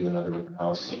chiefs in and do another open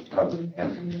house probably in the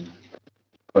afternoon.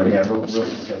 But yeah, real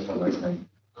successful last night.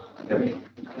 Yep.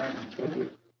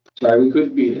 Sorry, we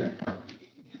couldn't be there.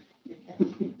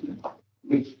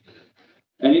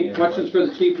 Any questions for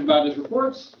the chief about his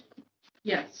reports?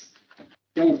 Yes.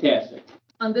 Fantastic.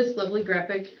 On this lovely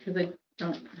graphic, because I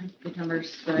don't have the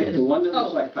numbers, but The one that oh,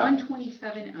 looks like five.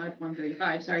 127 out of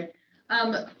 135, sorry.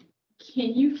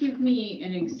 Can you give me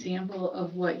an example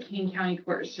of what King County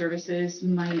Court Services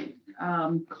might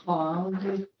call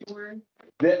you for?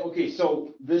 Okay,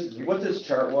 so what this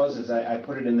chart was, is I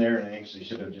put it in there, and I actually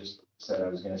should have just said I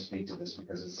was gonna speak to this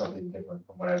because it's something different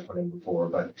from what I put in before,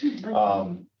 but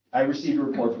I received a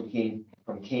report from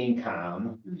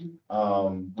CaneCom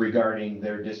regarding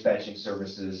their dispatching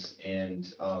services and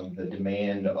the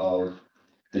demand of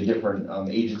the different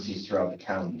agencies throughout the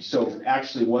county. So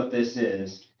actually what this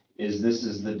is this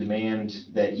is the demand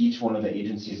that each one of the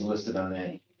agencies listed on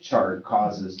that chart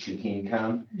causes to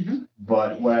CaneCom.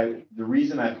 But the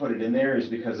reason I put it in there is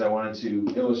because I wanted to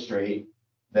illustrate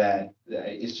that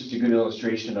it's just a good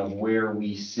illustration of where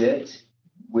we sit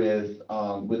with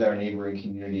our neighboring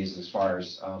communities as far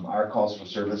as our calls for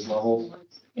service level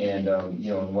and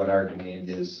and what our demand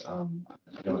is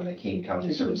in the Kane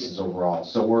County services overall.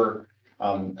 So we're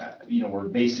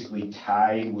basically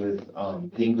tied with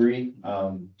Pingree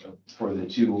for the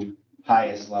two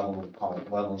highest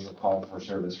levels of call for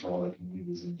service for all the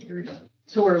communities in the area.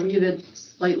 So are we the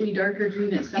slightly darker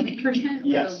green at 7%?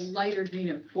 Yes. Or the lighter green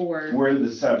at 4%? We're the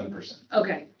 7%.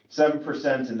 Okay.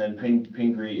 7%, and then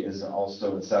Pingree is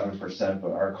also at 7%,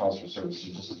 but our calls for service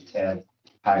are just a tad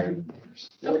higher than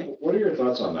theirs. What are your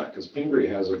thoughts on that? Because Pingree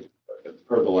has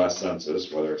per the last census,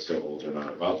 whether it's still old or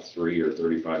not, about 300 or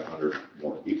 3,500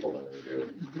 more people than we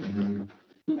do.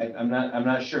 I'm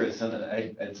not sure. It's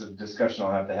a discussion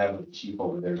I'll have to have with the chief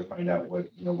over there to find out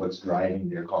what's driving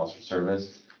their calls for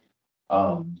service.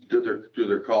 Do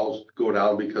their calls go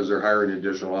down because they're hiring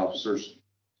additional officers?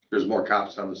 There's more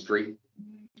cops on the street?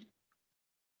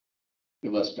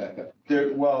 Let's back up.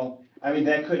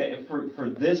 That could, for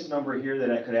this number here,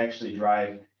 that could actually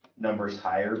drive numbers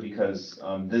higher because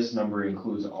this number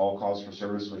includes all calls for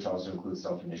service, which also includes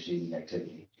self-initiating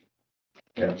activity.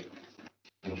 Yeah.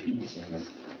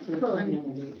 Well,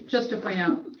 and just to point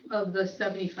out, of the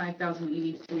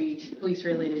 75,083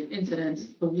 police-related incidents,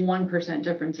 the 1%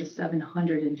 difference is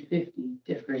 750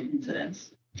 different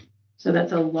incidents. So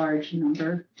that's a large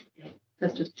number.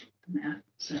 That's just the math,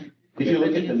 so. If you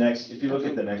look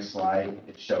at the next slide,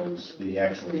 it shows the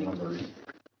actual numbers.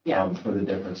 Yeah. For the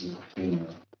differences between.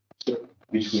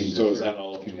 So is that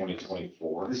all of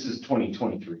 2024? This is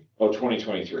 2023. Oh,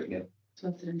 2023. Yeah. So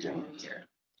that's an entire year.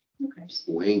 Okay.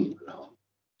 Wayne.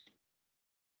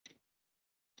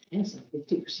 Yes, a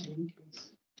 50%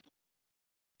 increase.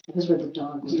 Those were the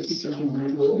dogs.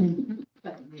 Mhm.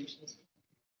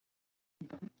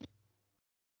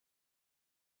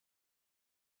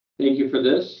 Thank you for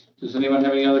this. Does anyone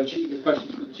have any other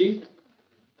questions for the chief?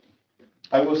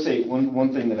 I will say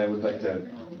one thing that I would like to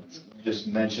just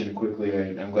mention quickly.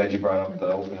 I'm glad you brought up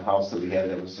the open house that we had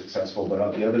that was successful.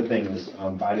 But the other thing is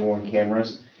body worn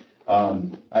cameras.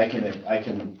 I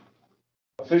can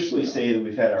officially say that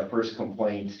we've had our first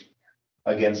complaint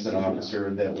against an officer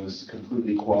that was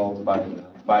completely quelled by the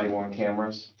body worn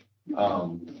cameras. We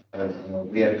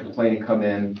had a complainant come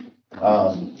in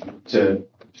to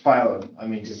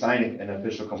sign an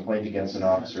official complaint against an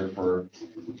officer for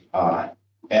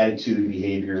attitude,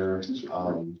 behavior,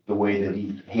 the way that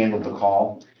he handled the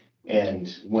call.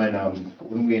 And when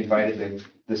we invited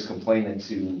this complainant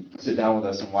to sit down with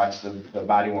us and watch the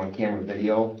body worn camera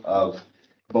video of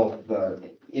both the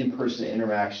in-person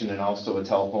interaction and also a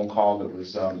telephone call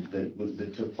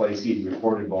that took place, he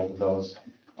recorded both of those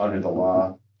under the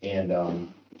law. And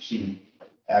she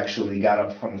actually got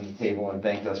up from the table and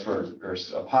thanked us or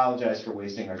apologized for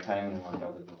wasting our time and walked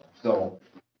out the door. So,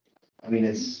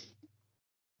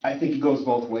 I think it goes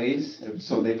both ways.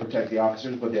 So they protect the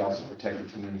officers, but they also protect the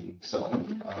community. So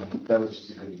that was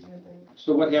just a good example.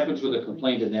 So what happens with a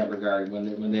complaint in that regard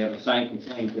when they have a signed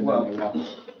complaint and then they walk?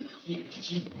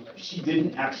 She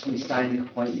didn't actually sign the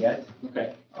complaint yet.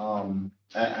 Okay.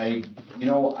 I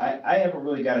haven't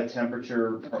really got a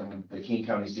temperature from the King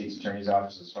County State's Attorney's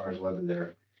Office as far as whether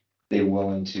they're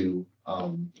willing to,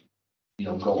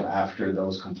 go after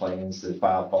those complainants that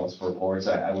file false reports.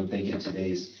 I would think in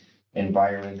today's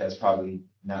environment, that's probably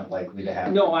not likely to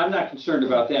happen. No, I'm not concerned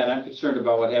about that. I'm concerned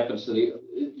about what happens to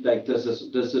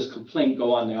does this complaint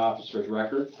go on the officer's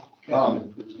record?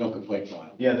 There's no complaint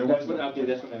filed. Yeah, there was. Okay,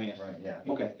 that's what I mean. Right, yeah.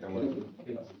 Okay.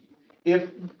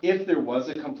 If there was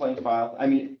a complaint filed,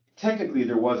 technically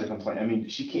there was a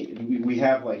complaint. She can't, we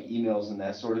have like emails and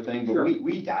that sort of thing, but Sure.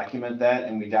 we document that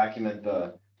and we document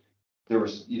the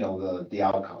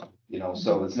outcome,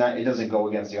 so it doesn't go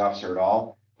against the officer at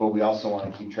all, but we also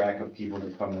want to keep track of people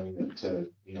that come in to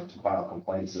file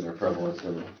complaints that are frivolous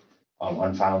or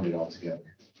unfounded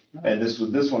altogether. And this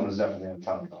one was definitely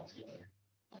unfounded altogether.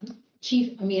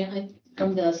 Chief,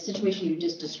 from the situation you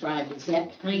just described, is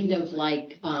that kind of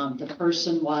like, the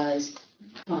person was,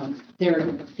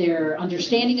 their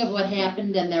understanding of what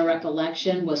happened and their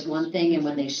recollection was one thing, and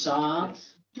when they saw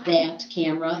that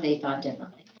camera, they thought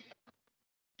differently?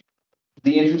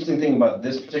 The interesting thing about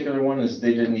this particular one is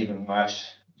they didn't even watch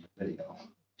video.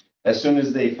 As soon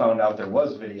as they found out there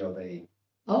was video,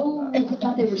 Oh, I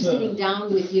thought they were sitting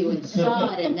down with you and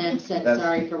saw it and then said,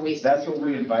 sorry for wasting. That's what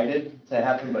we invited to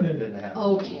happen, but it didn't happen.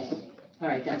 Okay, all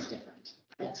right, that's different.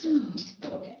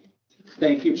 Okay.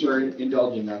 Thank you for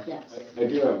indulging us. Yes. I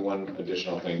do have one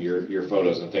additional thing. Your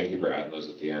photos, and thank you for adding those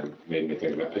at the end, made me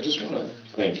think about, I just want to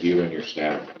thank you and your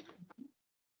staff.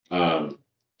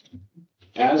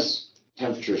 As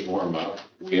temperatures warm up,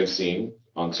 we have seen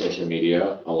on social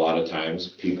media, a lot of times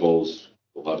people's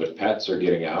beloved pets are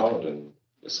getting out and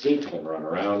escape and run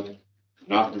around.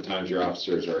 And oftentimes your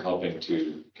officers are helping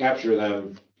to capture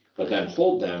them, but then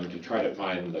hold them to try to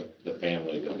find the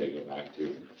family that they go back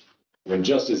to. When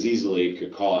just as easily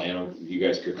you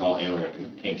guys could call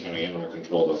King County Animal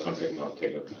Control, they'll come pick them up,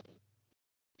 take them.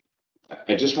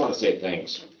 I just want to say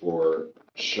thanks for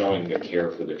showing the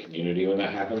care for the community when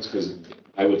that happens, because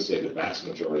I would say the vast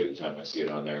majority of the time I see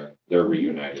it on there, they're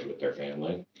reunited with their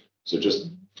family. So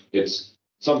it's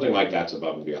something like that's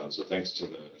above and beyond. So thanks to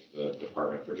the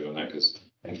department for doing that, because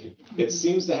Thank you. it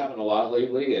seems to happen a lot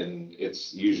lately, and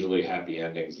it's usually happy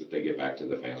endings that they get back to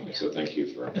the family. So thank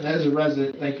you for. And as a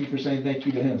resident, thank you for saying thank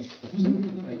you to him.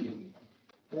 Thank you.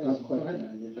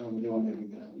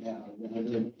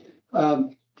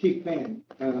 Chief Pan,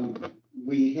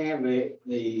 we have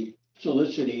the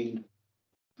soliciting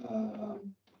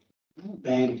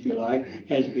ban, if you like,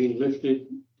 has been lifted,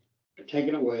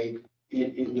 taken away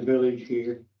in the village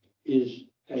here.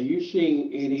 Are you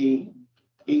seeing any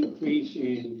increase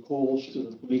in calls to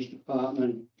the police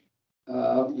department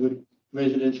with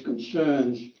residents'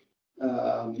 concerns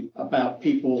about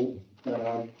people that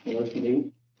are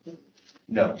soliciting?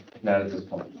 No, not at this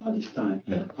point. At this time.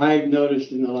 No. I've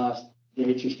noticed in the last,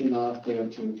 it's just in the last day or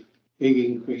two, big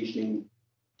increase in,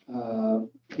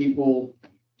 people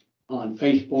on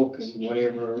Facebook and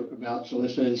whatever about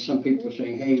solicitors. Some people are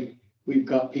saying, hey, we've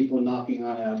got people knocking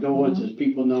on our doors, as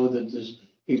people know that there's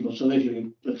people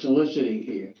soliciting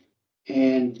here.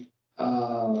 And,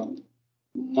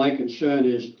 my concern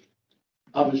is,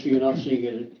 obviously, you're not seeing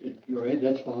it at your end,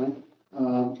 that's fine.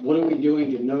 What are we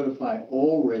doing to notify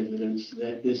all residents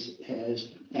that this has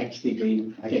actually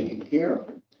been taken care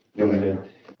of? Yeah, we did.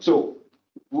 So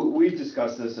we've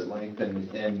discussed this at length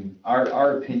and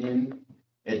our opinion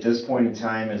at this point in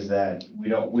time is that we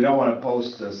don't want to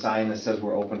post a sign that says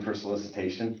we're open for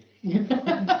solicitation. Right?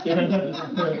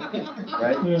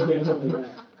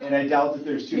 And I doubt that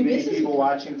there's too many people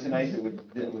watching tonight that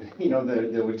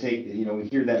would take, we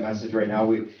hear that message right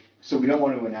now. So we don't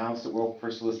want to announce that we're open for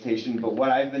solicitation, but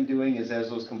what I've been doing is as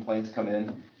those complaints come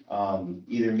in,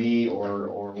 either me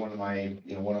or one of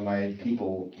my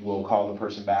people will call the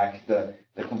person back, the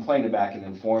complainant back and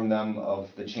inform them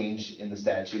of the change in the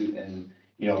statute and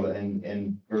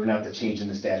or not the change in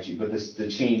the statute, but the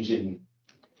change in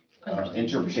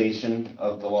interpretation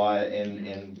of the law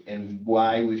and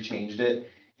why we've changed it.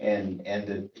 And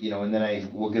then I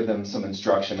will give them some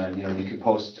instruction on, you could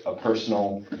post a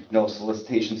personal no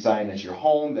solicitation sign at your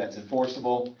home that's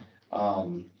enforceable.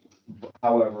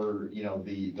 However,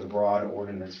 the broad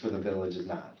ordinance for the village is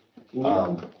not.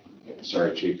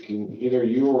 Sorry, Chief, can either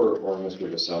you or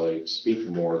Mr. Vasselli speak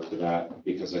more to that?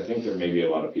 Because I think there may be a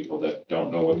lot of people that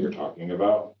don't know what you're talking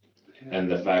about.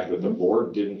 And the fact that the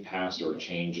board didn't pass or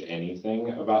change anything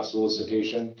about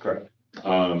solicitation. Correct.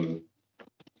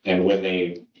 And when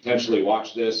they potentially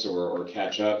watch this or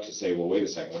catch up to say, well, wait a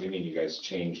second, what do you mean you guys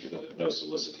changed the no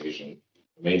solicitation?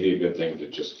 It may be a good thing to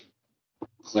just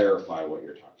clarify what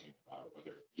you're talking about,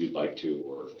 whether you'd like to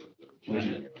or.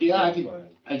 Yeah, I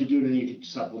could do it and you could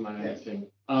supplement anything.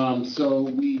 So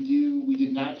we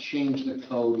did not change the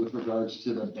code with regards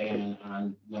to the ban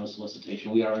on no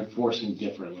solicitation. We are enforcing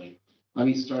differently. Let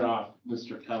me start off,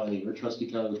 Mr. Kelly or Trustee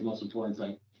Kelly, with the most important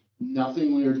thing.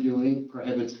 Nothing we are doing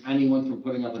prohibits anyone from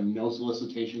putting up a no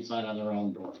solicitation sign on their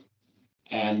own door.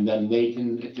 And then they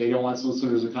can, if they don't want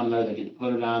solicitors to come there, they can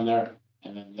put it on there,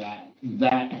 and then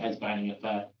that has binding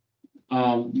effect.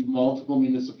 Multiple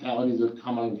municipalities have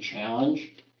come under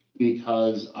challenge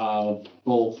because of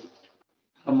both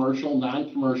commercial,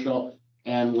 non-commercial,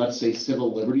 and let's say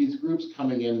civil liberties groups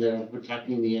coming in there and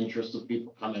protecting the interests of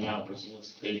people coming out for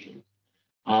solicitation.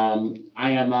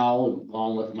 IML,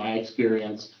 along with my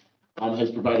experience,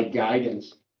 has provided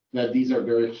guidance that these are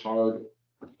very hard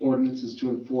ordinances to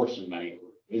enforce in many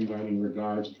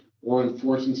regards, or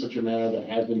enforce in such a manner that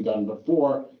has been done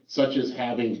before, such as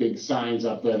having big signs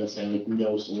up there that say like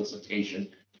no solicitation.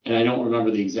 And I don't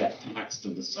remember the exact text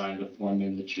of the sign before,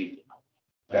 maybe the chief.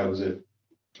 That was it.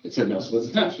 It said no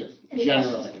solicitation,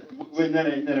 generally. And then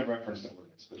it referenced the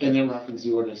ordinance. And then reference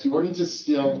the ordinance. The ordinance is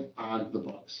still on the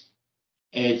books.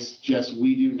 It's just,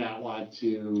 we do not want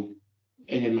to,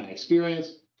 and in my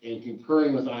experience, in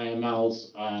concurring with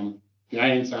IML's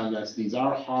guidance on this, these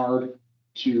are hard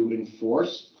to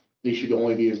enforce. They should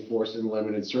only be enforced in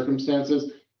limited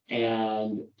circumstances.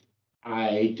 And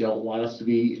I don't want us to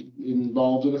be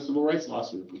involved in a civil rights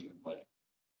lawsuit if we can play.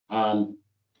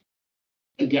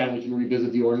 Again, we can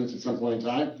revisit the ordinance at some point in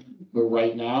time, but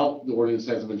right now, the ordinance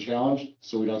hasn't been challenged,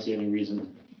 so we don't see any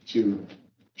reason to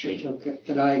change it. Okay,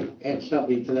 can I add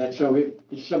something to that? So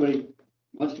if somebody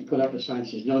wants to put up a sign that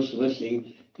says no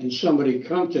soliciting, and somebody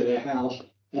comes to their house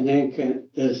and then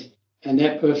and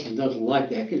that person doesn't like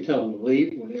that, can tell them to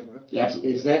leave, whatever. Yes.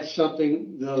 Is that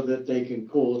something though that they can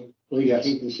call the police Yes.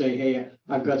 chief and say, hey,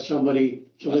 I've got somebody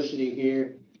soliciting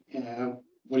here,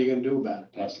 what are you gonna do about it?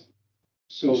 Yes.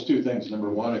 So there's two things. Number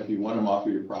one, if you want them off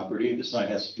of your property, the sign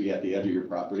has to be at the edge of your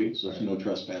property, so there's no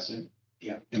trespassing.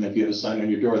 Yeah. And if you have a sign on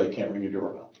your door, they can't ring your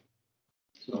doorbell.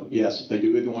 So yes, if they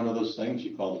do either one of those things,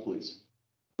 you call the police.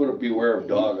 Put a beware of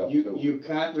dog up too. You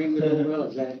can't ring the doorbell,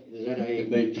 is that If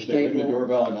they state ring the law?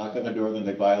 doorbell and knock on the door, then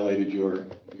they violated your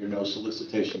no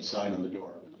solicitation sign on the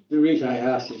door. The reason I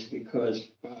ask is because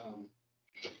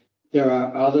there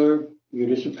are other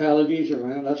municipalities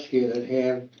around us here that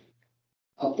have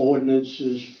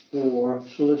ordinances for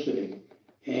soliciting,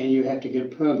 and you have to get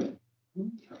a permit.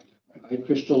 Right,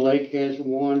 Crystal Lake has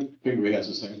one. Pingree has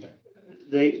the same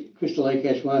thing. Crystal Lake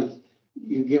has one.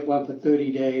 You get one for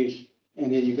 30 days,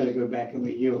 and then you got to go back and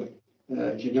renew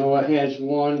it. Genoa has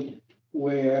one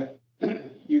where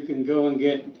you can go and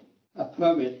get a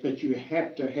permit, but you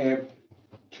have to have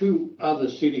 2 other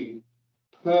city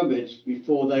permits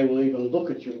before they will even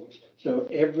look at yours. So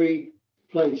every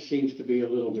place seems to be a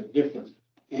little bit different.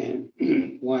 And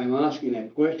why I'm asking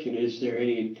that question, is there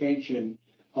any intention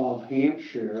of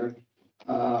Hampshire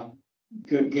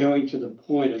going to the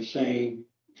point of saying,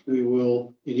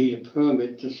 you need a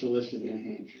permit to solicit in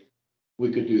Hampshire?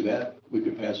 We could do that. We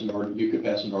could pass an order, you could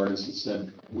pass an ordinance that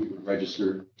said we would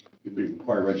register, we would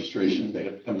require registration. They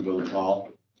have to come to Village Hall,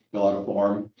 fill out a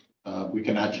form. We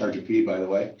cannot charge a fee, by the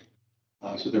way.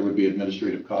 So there would be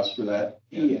administrative costs for that.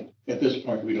 And Yeah. at this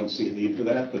point, we don't see a need for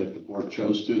that, but if the board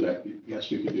chose to, that, yes,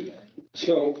 we could do that.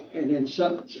 So, and then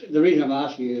the reason I'm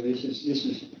asking you this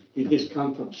is, did this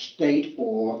come from state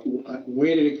or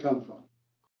where did it come from?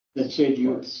 That said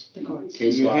The courts.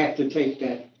 you have to take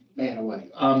that ban away.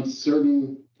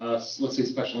 Certain, let's say,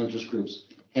 special interest groups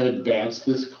have advanced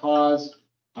this cause,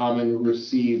 and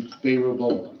received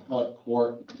favorable appellate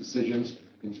court decisions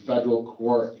in federal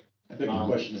court. I think the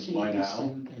question is why now?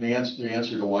 And the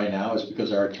answer to why now is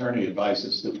because our attorney advised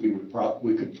us that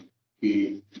we could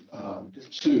be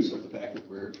sued for the fact that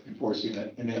we're enforcing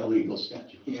an illegal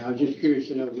statute. Yeah, I was just curious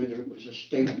to know whether it was a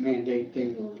state mandate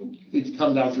thing or. It's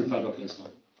come down through federal case law.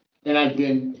 And I've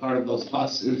been part of those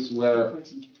lawsuits where,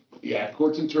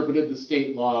 courts interpreted the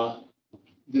state law,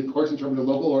 the courts interpreted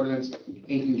local ordinance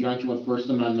in conjunction with First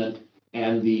Amendment,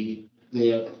 and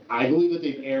I believe that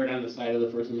they've erred on the side of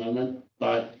the First Amendment,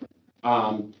 but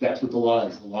that's what the law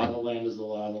is. The law of the land is the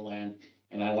law of the land,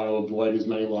 and I want to avoid as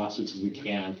many lawsuits as we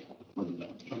can.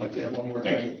 I'd like to add one more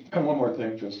thing. One more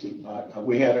thing, trustee.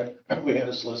 We had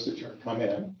a solicitor come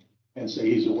in and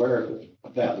say he's aware of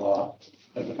that law,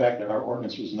 of the fact that our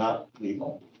ordinance was not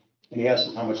legal. And he asked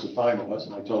him how much the fine was,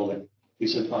 and I told him, he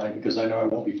said, fine, because I know I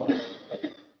won't be fined.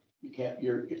 You can't,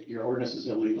 your ordinance is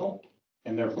illegal,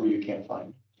 and therefore you can't fine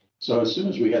me. So as soon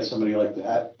as we had somebody like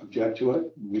that object to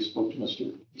it, we spoke to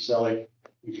Mr. Selly,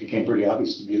 it became pretty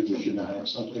obvious to me that we should not have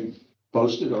something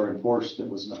posted or enforced that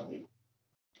was not legal.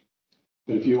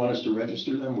 But if you want us to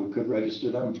register them, we could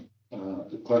register them.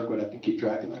 The clerk would have to keep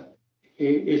track of that.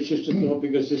 It's just a thought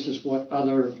because this is what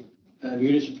other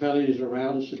municipalities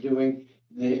around us are doing.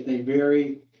 They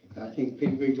vary. I think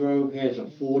Piggery Grove has a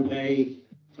 4-day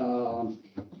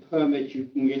permit. You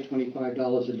can get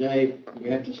 $25 a day.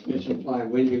 You have to specify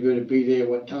when you're going to be there,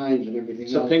 what times and everything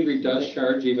else. So Pingree does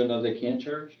charge even though they can't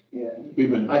charge? Yeah.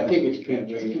 I think it's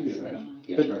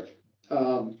Piggery.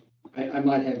 But I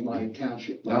might have my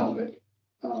township out of it.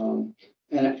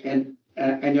 And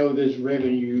I know there's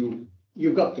revenue,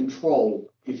 you've got control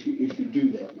if you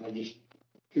do that. I'm just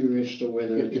curious to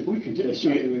whether. If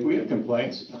we have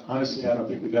complaints, honestly, I don't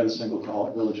think we've had a single call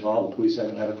at Village Hall. The police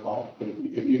haven't had a call. But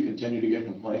if you continue to get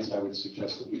complaints, I would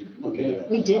suggest that we look into that.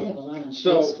 We did have a lot on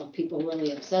So- Facebook, people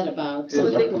really upset about. So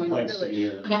they go in the Complaints a village.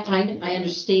 year. I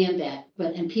understand that,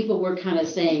 and people were kind of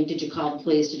saying, did you call the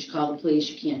police? Did you call the police?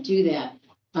 You can't do that.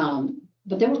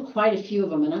 But there were quite a few of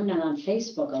them, and I'm not on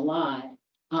Facebook a lot,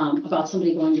 about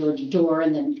somebody going door to door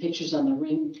and then pictures on the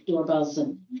Ring doorbells.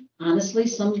 And honestly,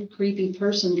 some creepy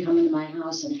person coming to my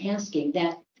house and asking,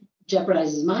 that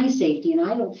jeopardizes my safety, and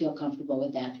I don't feel comfortable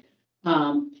with that.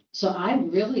 So I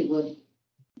really would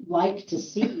like to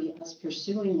see us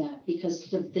pursuing that,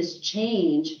 because this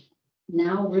change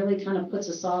now really kind of puts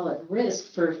us all at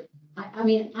risk for, I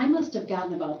mean, I must have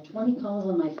gotten about 20 calls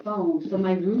on my phone for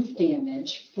my roof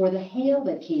damage for the hail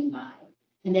that came by.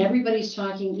 And everybody's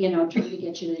talking, trying to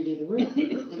get you to do the roof.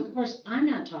 And of course, I'm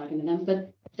not talking to them,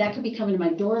 but that could be coming to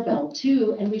my doorbell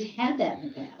too, and we've had that in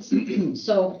the past.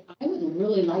 So I would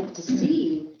really like to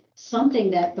see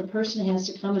something that the person has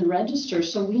to come and register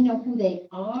so we know who they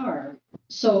are.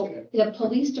 So the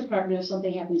police department, if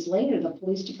something happens later, the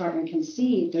police department can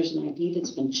see if there's an ID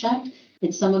that's been checked,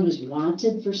 it's someone who's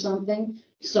wanted for something.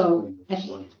 So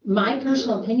my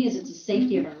personal opinion is it's the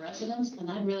safety of our residents, and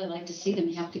I'd really like to see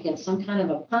them have to get some kind of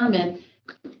a permit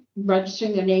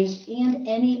registering their names and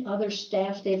any other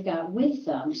staff they've got with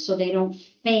them, so they don't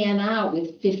fan out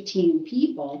with 15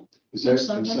 people. Is there a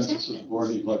Sometimes consensus of the happens.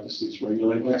 board you'd like to see us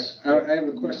regulate this? I have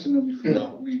a question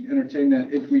before we entertain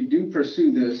that. If we do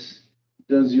pursue this,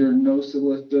 does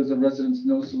the residents'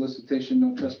 no solicitation,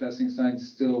 no trespassing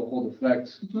signs still hold effect?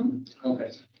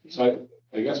 Okay. So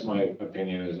I guess my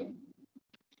opinion is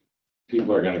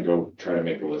people are gonna go try to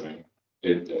make a living.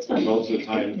 Most of the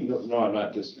time, no, I'm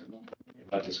not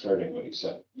discarding what you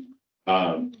said.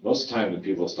 Most of the time, the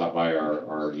people that stop by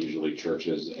are usually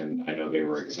churches, and I know they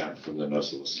were exempt from the no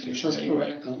solicitation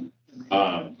anyway.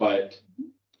 But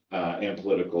and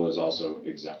political is also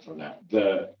exempt from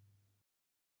that.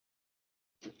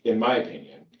 In my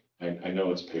opinion, I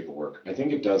know it's paperwork. I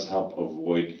think it does help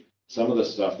avoid some of the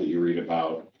stuff that you read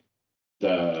about,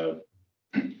 the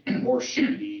more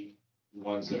shady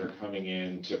ones that are coming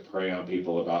in to prey on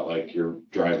people about like your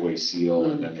driveway seal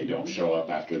and then they don't show up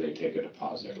after they take a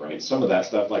deposit, right? Some of that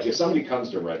stuff, like if somebody comes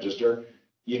to register,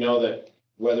 you know that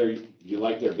whether you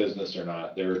like their business or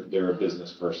not, they're a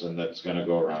business person that's gonna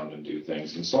go around and do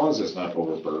things. And as long as it's not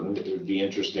overburdened, it would be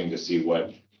interesting to see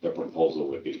what the proposal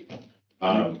would be.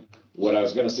 What I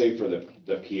was gonna say for the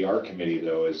PR committee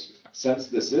though is, since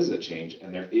this is a change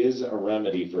and there is a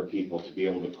remedy for people to be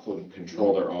able to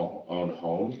control their own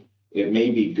home, it may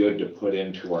be good to put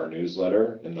into our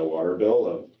newsletter in the water bill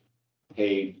of,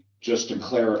 hey, just to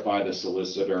clarify the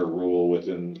solicitor rule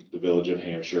within the village of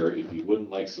Hampshire, if you wouldn't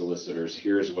like solicitors,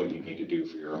 here's what you need to do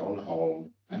for your own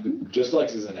home. Just like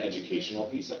as an educational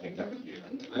piece, I think that would be.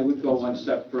 I would go one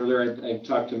step further. I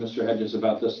talked to Mr. Hedges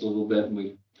about this a little bit, and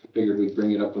we figured we'd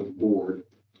bring it up with the board.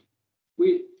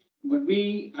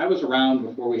 I was around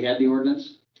before we had the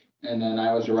ordinance, and then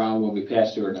I was around when we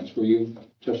passed the ordinance. Were you,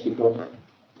 Trustee Coe?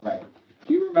 Right.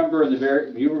 Do you remember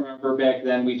back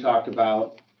then, we talked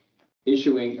about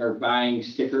issuing or buying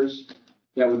stickers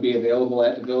that would be available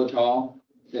at the village hall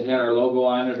that had our logo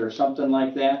on it or something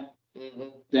like that?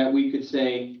 That we could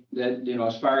say that, you know,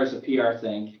 as far as the PR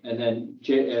thing, and then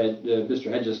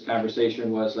Mr. Hedges'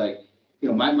 conversation was like, you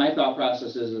know, my thought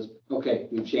process is, okay,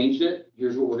 we've changed it.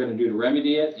 Here's what we're gonna do to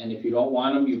remedy it. And if you don't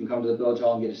want them, you can come to the village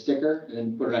hall and get a sticker and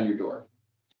then put it on your door.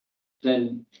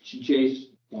 Then Jay's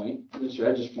point, Mr.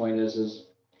 Hedges' point is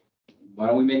why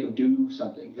don't we make them do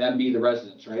something? That'd be the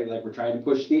residents, right? Like we're trying to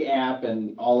push the app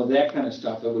and all of that kind of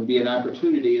stuff. It would be an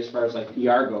opportunity as far as like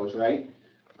PR goes, right?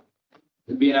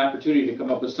 It'd be an opportunity to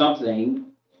come up with something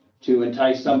to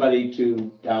entice somebody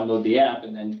to download the app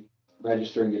and then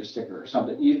register and get a sticker or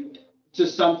something.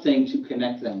 Just something to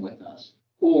connect them with us.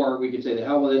 Or we could say the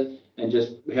hell with it and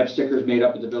just have stickers made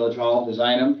up at the village hall,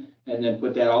 design them, and then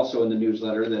put that also in the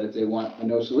newsletter that if they want a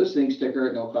no soliciting sticker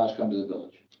at no cost, come to the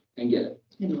village and get it.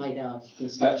 In light of.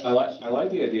 I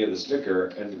like the idea of the sticker,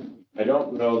 and I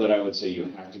don't know that I would say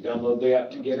you have to download the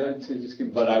app to get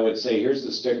it, but I would say, here's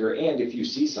the sticker, and if you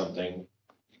see something,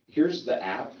 here's the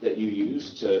app that you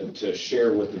use to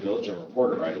share with the village and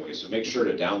report it right away, so make sure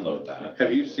to download that.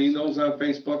 Have you seen those on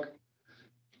Facebook?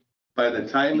 By the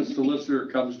time a solicitor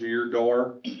comes to your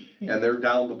door and they're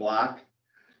down the block,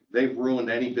 they've ruined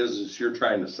any business you're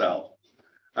trying to sell.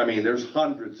 I mean, there's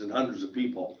hundreds and hundreds of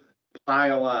people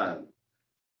pile on.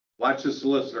 Watch the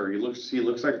solicitor. He looks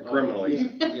like a criminal. He's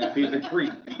a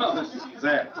creep.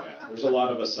 Exactly. Yeah, there's a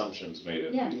lot of assumptions made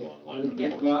of people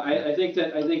online. Well, I think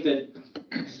that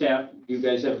staff, you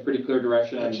guys have a pretty clear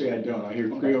direction. Actually, I don't. I hear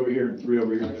 3 over here and 3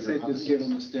 over here. I'd say just give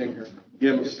them a sticker.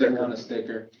 Give them a If they sticker. want a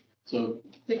sticker. So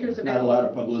Stickers not a lot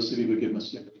of publicity, but give them a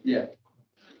sticker. Yeah.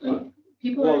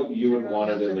 People Well, are- you would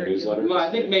want it in the newsletter? Well, I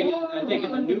think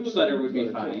in the newsletter would be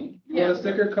fine. You want a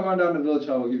sticker? Come on down to Village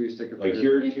Hall. We'll give you a sticker. Like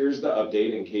here's the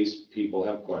update in case people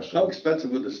have questions. How expensive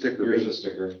would the sticker Here's be? a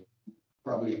sticker.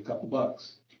 Probably a couple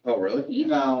bucks. Oh, really?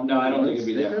 No, I don't think it'd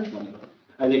be that much money.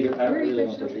 I really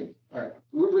don't think it. All right.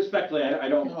 Respectfully, I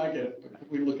don't. No, I get it.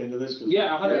 We look into this. 'Cause-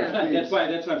 Yeah, 100%.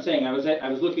 That's what I'm saying. I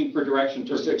was looking for direction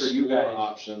Just for you explore guys.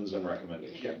 options and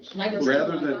recommendations.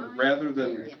 Rather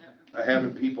than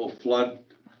having people flood,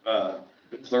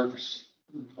 the clerk's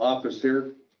office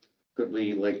here, could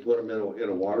we like put them in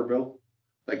a water bill?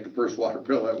 Like the first water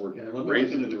bill that we're Yeah, let me look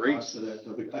raising into the the rates. cost of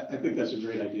that. I think that's a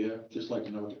great idea. Just like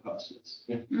to know what the cost is.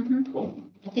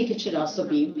 I think it should also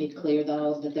be made clear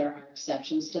though that there are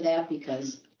exceptions to that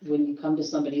because when you come to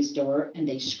somebody's door and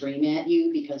they scream at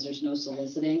you because there's no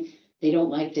soliciting, they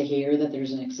don't like to hear that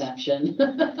there's an exception.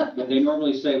 But they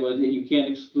normally say, well, you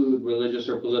can't exclude religious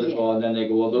or political, and then they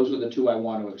go, well, those are the two I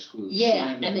want to exclude.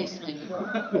 Yeah, and they slam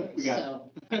We got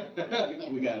so.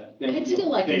 it. We got it. I'd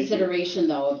still like Thank you. consideration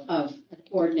though of an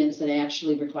ordinance that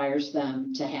actually requires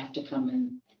them to have to come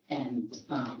in and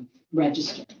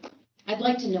register. I'd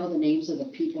like to know the names of the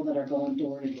people that are going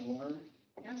door to door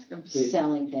Ask them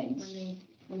selling things.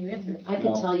 when you enter. I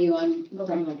could tell you I'm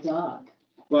from a dog.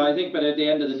 Well, I think, but at the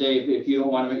end of the day, if you don't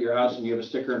want them at your house and you have a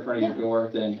sticker in front of your door,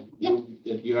 then Yeah.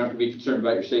 you don't have to be concerned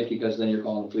about your safety because then you're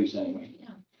calling the police anyway.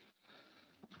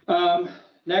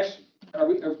 Next, are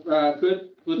we good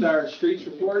with our streets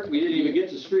report? We didn't even get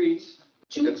to streets.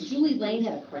 Julie Lane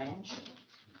had a crash.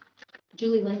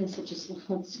 Julie Lane is such a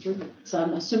slow street, so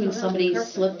I'm assuming somebody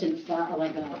slipped and fell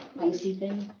like a icy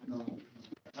thing.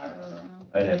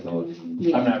 I'd have to look.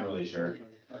 Yeah. I'm not really sure.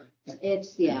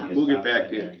 It's, yeah, We'll get back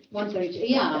to you. 132,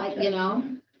 yeah, you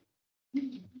know.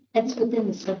 It's within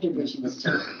the subdivisions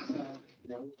too.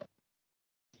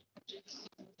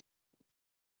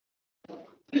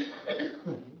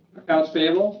 Accounts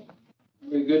payable? Are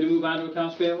we good to move on to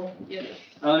accounts payable? Yes.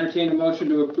 I'll entertain a motion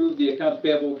to approve the accounts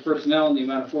payable personnel in the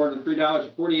amount of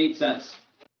 $403.48.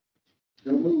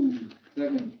 So moved.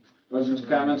 Second. Questions,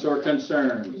 comments, or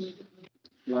concerns?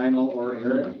 Lionel or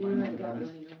Eric?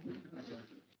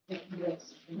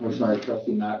 I'm sorry,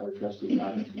 trustee Knott or trustee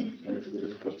Knott.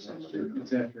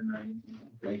 It's after 9.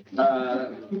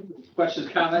 Questions,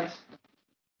 comments?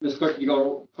 Ms. Clerk, you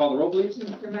go call the roll, please?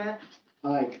 Mr. Matt,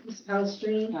 Aye. Ms.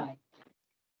 Palastrellini, Aye.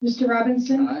 Mr.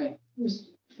 Robinson, Aye. Ms.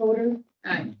 Fodor,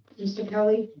 Aye. Mr.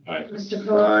 Kelly, Aye. Mr.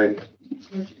 Coe. Aye.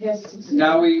 Motion passes.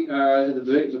 Now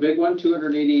the big one,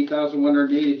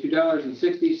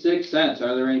 $288,182.66.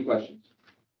 Are there any questions?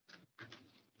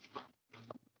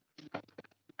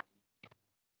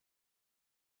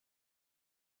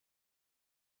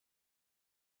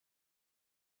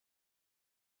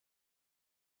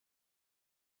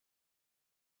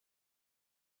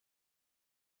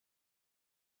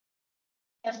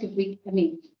 Ask if we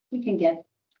can get,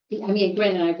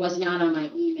 granted, I was not on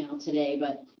my email today,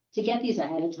 but to get these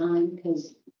ahead of time,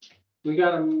 because, We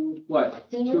got them, what,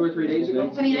 2 or 3 days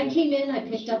ago? I mean, I came in, I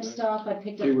picked up stuff, I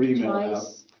picked up They were emailed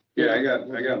twice. Yeah, I got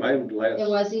mine It last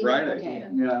was even, Friday. okay.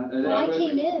 Yeah. Well, I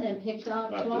came in and picked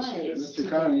up Not twice. this Mr.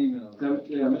 Khan emailed.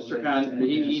 Yeah, Mr. Khan,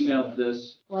 he emailed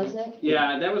this. Was it?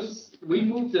 Yeah, that was, we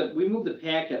moved the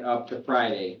packet up to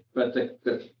Friday, but the,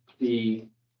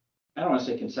 I don't want to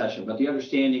say concession, but the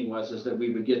understanding is that we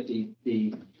would get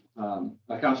the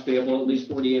accounts payable at least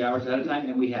 48 hours at a time,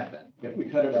 and we have been. If we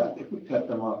cut it out, if we cut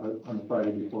them off on the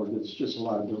Friday before, it's just a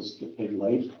lot of bills get paid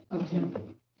late, Okay.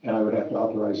 and I would have to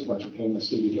authorize a bunch of payments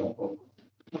that you don't owe.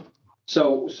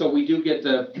 So we do get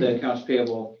the accounts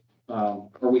payable, or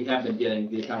we have been getting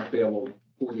the accounts payable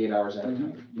 48 hours at a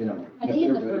time, you know. Are they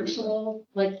in the virtual,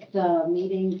 like the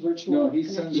meeting virtual? No, he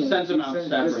sends them out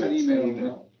just an separate.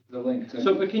 email, the link.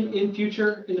 So, but in the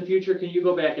future, can you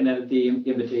go back and edit the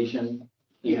invitation?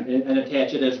 Yeah. And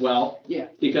attach it as well? Yeah.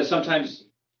 Because sometimes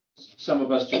some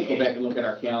of us just go back and look at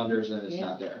our calendars and it's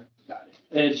not there. Got it.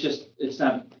 And it's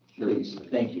not, please,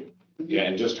 thank you. Yeah,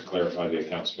 and just to clarify, the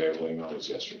accounts payable email was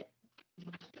yesterday.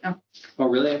 Oh,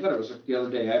 really? I thought it was the other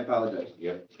day. I apologize.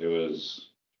 Yep, it was,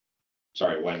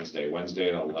 sorry, Wednesday at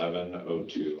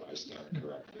 11:02, I stand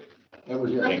corrected. That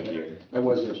was Thank yesterday. you. That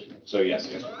was yesterday. So yes,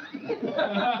 yesterday.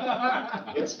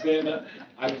 It's been,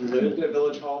 I've lived at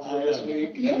Village Hall for this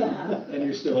week. Yeah. And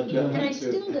you're still And I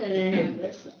adjusting still too. didn't have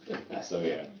this. So,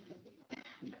 yeah.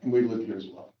 And we live here as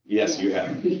well. Yes, you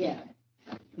have. Yeah.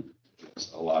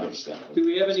 It's a lot of stuff. Do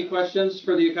we have any questions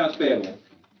for the accounts payable?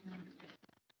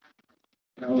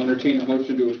 I will entertain a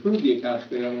motion to approve the accounts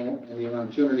payable in the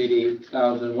amount of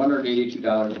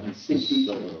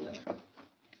 $288,182.60.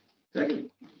 Second.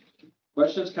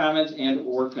 Questions, comments, and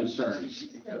or concerns?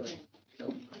 I'm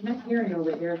not hearing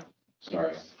over here.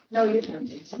 Sorry. No,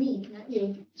 it's me, not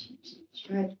you.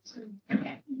 Right.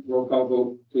 Roll call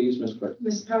vote, please, Ms. Clerk.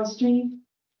 Ms. Palastrellini,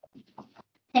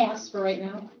 Pass for right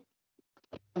now.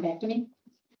 Come back to me.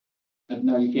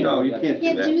 No, you can't. No, do you that. can't do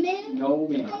Can't that. do that? No,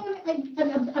 ma'am.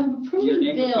 I'm Your approving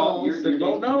name is called- bills your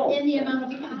Vote name- no. in the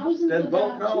amount of thousands Then of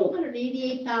vote no.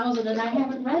 288,000, and I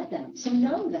haven't read them, so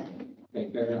no then.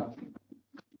 Okay, fair enough.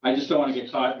 I just don't want to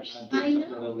get caught on I doing know.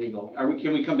 something illegal.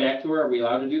 Can we come back to her? Are we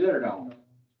allowed to do that or no?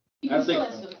 You I can still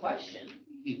think- ask a question.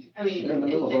 I mean. They're in the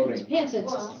middle of voting. Yes,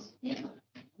 it's, yeah.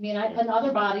 I mean, in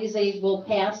other bodies, they will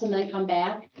pass and then come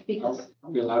back, Are because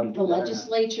we allowed to do the that? or not?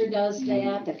 legislature does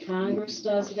that, the Congress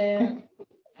does that.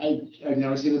 I've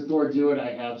never seen this board do it.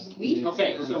 I have.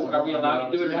 Okay, so are we allowed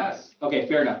to do it or not? Yes. Okay,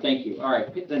 fair enough. Thank you. All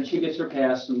right, then she gets her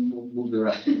pass and we'll move the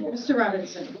rest. Mr.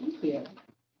 Robinson,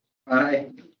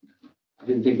 Aye. I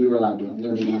didn't think we were allowed to.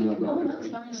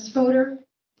 Ms. Fodor,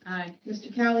 Aye. Mr.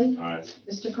 Kelly, All right.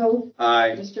 Mr. Coe,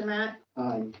 Aye. Mr. Matt,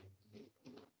 Aye.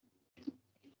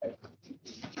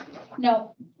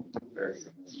 No, Very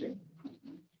good.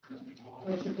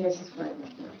 motion passes 5.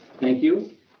 Thank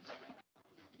you.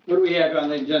 What do we have on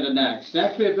the agenda next?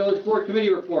 Next, we have village board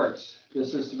committee reports.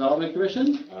 Business Development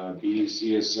Commission.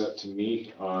 BDC is set to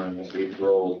meet on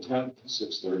April 10th,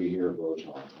 6:30 here at Village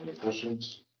Hall. Any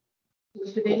questions?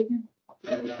 What's the date again?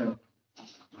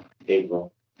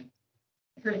 April,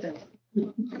 Heard that.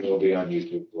 it'll be on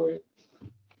YouTube for you.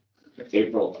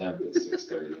 April 10th at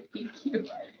 6:30. Thank you.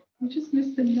 I just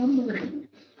missed the number.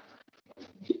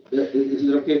 Is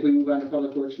it okay if we move on to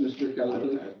public works, Mr.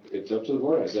 Kelly? It's up to the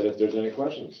board. I said if there's any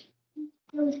questions,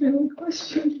 That was my only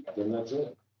question. then that's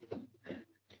it.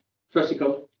 Trustee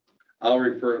Coe. I'll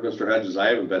refer to Mr. Hedges. I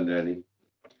haven't been to any.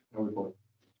 No report.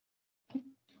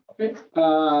 Okay.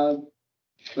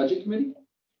 Budget committee?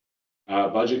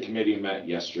 Budget committee met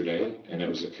yesterday and it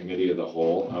was a committee of the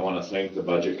whole. I want to thank the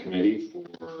budget committee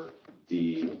for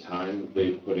the time that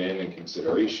they've put in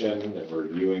consideration and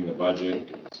reviewing the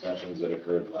budget, the discussions that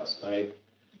occurred last night.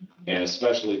 And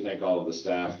especially thank all of the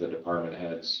staff, the department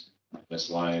heads, Ms.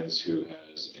 Lyons, who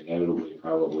has inevitably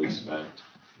probably spent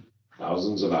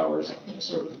thousands of hours on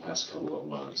this over the past couple of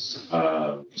months.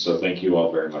 So thank you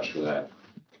all very much for that.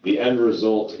 The end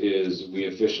result is we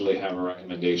officially have a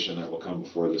recommendation that will come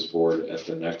before this board at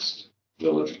the next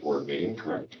village board meeting,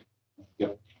 correct?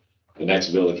 Yep. The next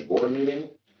village board meeting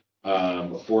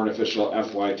for an official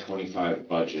FY25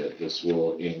 budget. This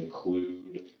will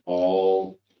include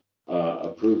all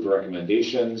approved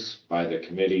recommendations by the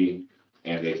committee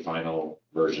and a final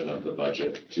version of the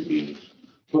budget to be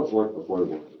put forth before the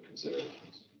board for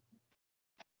considerations.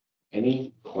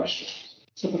 Any questions?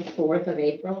 So the 4th of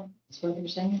April, is what you're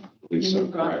saying? I believe so, You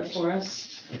brought correct. before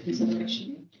us for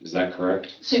consideration. Is that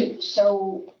correct?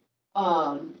 So,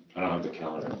 I don't have the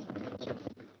calendar.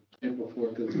 April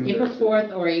 4th. April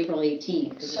 4th or April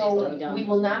 18th. 'cause it has to be so done. we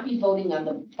will not be voting on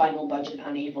the final budget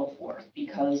on April 4th,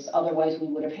 because otherwise we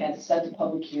would have had to set the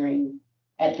public hearing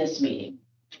at this meeting.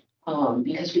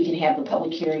 Because we can have the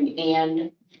public hearing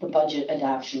and the budget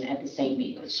adoption at the same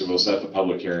meeting. So we'll set the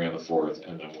public hearing on the 4th,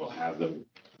 and then we'll have the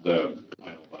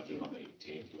final budget on the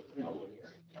 18th with the public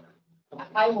hearing.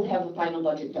 I will have the final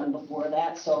budget done before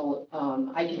that, so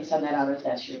I can send that out if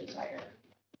that's your desire.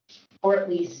 Or at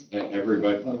least, And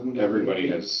everybody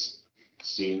has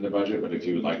seen the budget, but if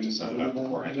you would like to send it out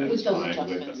beforehand, that's With those fine with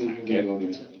the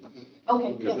adjustments. packet.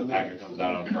 okay, Because the packet comes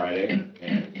out on Friday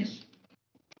and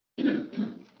a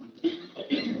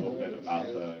little bit about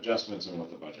the adjustments and what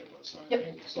the budget was. So I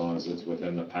think as long as it's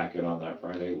within the packet on that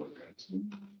Friday, we're good.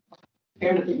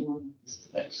 fair enough.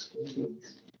 Thanks.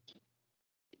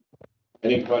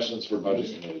 Any questions for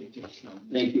budget committee?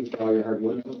 Thank you for all your hard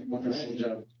work. Wonderful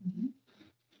job.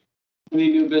 Any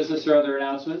new business or other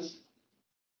announcements?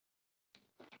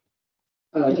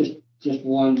 Just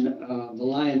one, the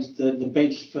Lions, the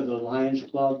bench for the Lions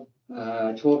Club,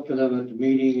 I talked to them at the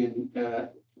meeting and,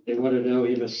 they wanted to know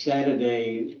if a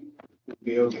Saturday would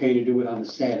be okay to do it on a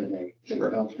Saturday. They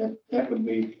felt that would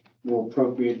be more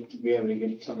appropriate to be able to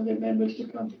get some of their members to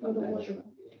come for the worship.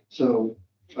 So,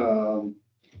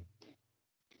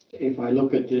 if I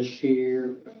look at this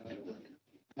here,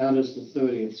 how does the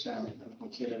 30th sound?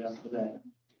 I'll set it up for that.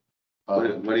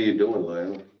 What are you doing,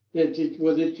 Lionel? You're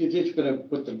just gonna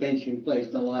put the bench in place,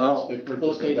 the Lions.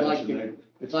 Thought they'd like to,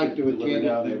 it's like to attend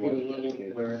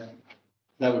it.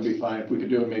 That would be fine. If we could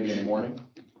do it maybe in the morning.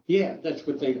 Yeah, that's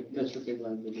what they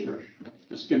wanted to do. Sure.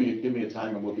 Just give me a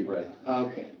time and we'll be ready.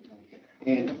 Okay.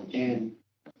 And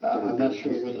I'm not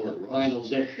sure whether the final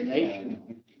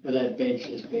destination for that bench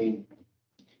has been.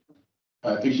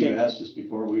 I think you asked us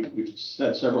before, we've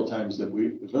said several times that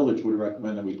the village would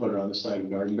recommend that we put it on the side of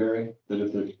Gardenberry, that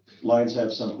if the Lions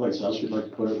have someplace else you'd like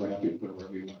to put it, we're happy to put it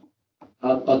wherever you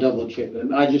want. I'll double check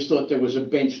it. I just thought there was a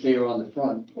bench there on the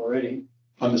front already.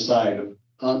 On the side of.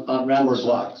 On around the Towards side.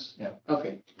 blocks, yeah.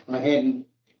 Okay, I hadn't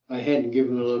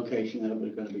given a location that it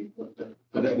was gonna be put there.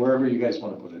 But wherever you guys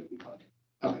want to put it, it'd be fine.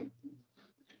 Okay.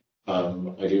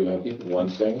 I do have one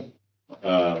thing. We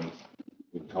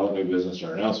can call it new business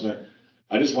or announcement.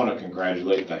 I just want to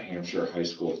congratulate the Hampshire High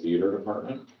School Theater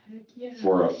Department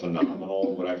for a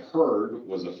phenomenal, what I've heard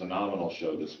was a phenomenal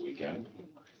show this weekend.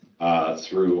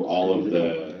 Through all of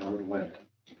the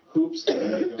hoops that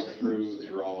they go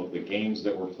through all of the games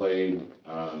that were played.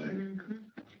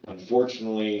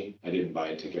 Unfortunately, I didn't buy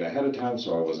a ticket ahead of time,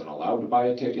 so I wasn't allowed to buy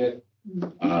a ticket.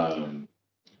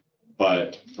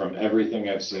 But from everything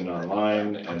I've seen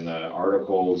online and the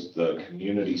articles, the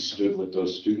community stood with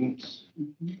those students.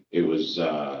 It was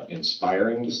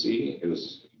inspiring to see.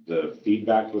 The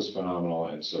feedback was phenomenal,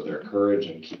 and so their courage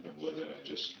and keeping with it,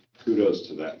 just kudos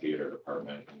to that theater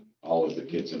department and all of the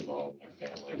kids involved and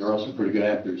their families. They're also pretty good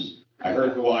actors. I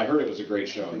heard it was a great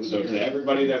show. And so to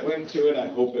everybody that went to it, I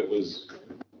hope it was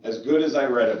as good as I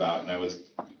read about, and I was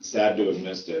sad to have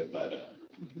missed it, but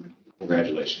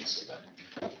congratulations to them.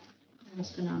 That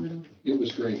was phenomenal. It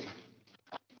was great.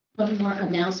 One more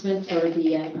announcement for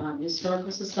the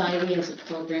Historical Society has a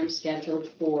program scheduled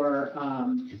for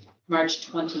March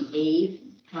 28th,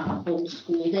 Old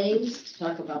School Days, to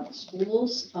talk about the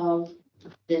schools of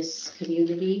this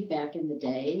community back in the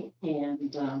day,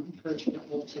 and encourage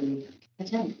people to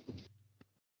attend.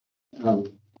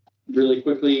 Really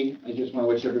quickly, I just want to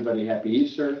wish everybody happy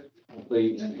Easter.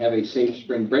 Hopefully have a safe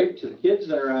spring break to the kids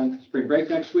that are on spring break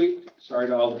next week. Sorry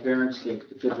to all the parents that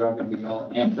the kids are going to be all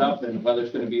amped up and the weather's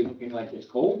going to be looking like it's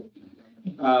cold.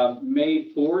 May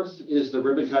 4th is the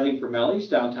ribbon cutting for Melly's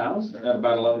downtown at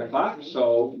about 11 o'clock.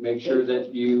 So make sure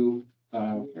that you,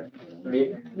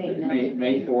 May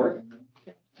 4th.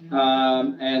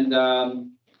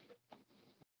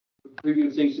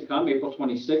 preview things to come. April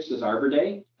 26th is Arbor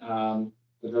Day.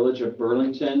 The Village of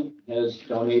Burlington has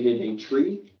donated a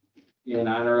tree in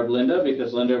honor of Linda,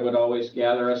 because Linda would always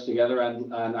gather us together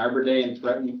on Arbor Day and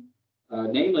threaten,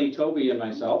 namely Toby and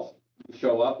myself, to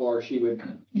show up, or she would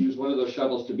use one of those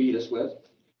shovels to beat us with.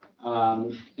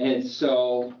 And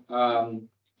so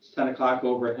it's 10 o'clock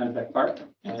over at Henpeck Park.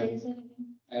 At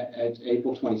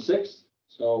April 26th.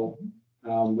 So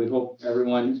we hope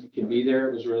everyone can be there.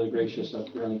 It was really gracious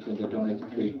of Burlington to donate the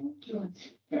tree.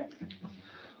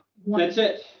 That's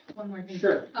it. One more thing.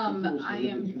 Sure. I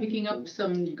am picking up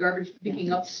some garbage,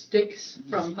 picking up sticks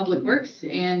from Public Works,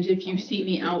 and if you see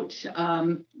me out,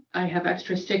 I have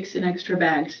extra sticks and extra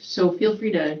bags, so feel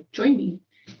free to join me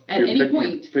at You're any picking-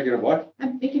 point. Picking up what?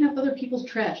 I'm picking up other people's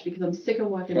trash because I'm sick of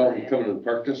walking Oh, by you it. coming to the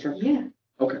park district? Yeah,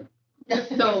 Okay.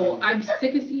 so I'm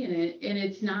sick of seeing it, and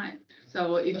it's not.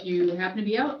 So if you happen to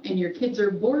be out and your kids are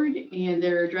bored and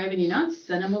they're driving you nuts,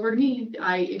 send them over to me.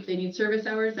 If they need service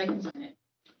hours, I can sign it.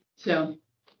 So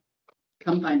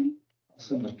come find me.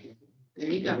 There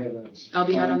you go. I'll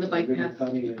be out on the bike path.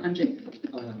 I'm just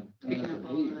picking up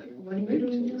all the, what are you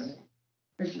doing?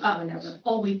 Whenever.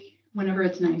 All week, whenever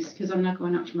it's nice, because I'm not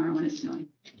going out tomorrow when it's snowing.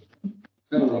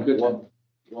 Good.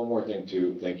 One more thing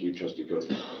too. Thank you, Trustee Coe, for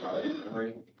the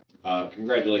memory.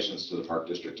 Congratulations to the Park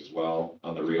District as well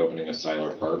on the reopening of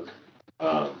Siler Park.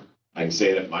 I can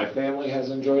say that my family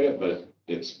has enjoyed it, but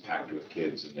it's packed with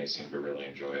kids and they seem to really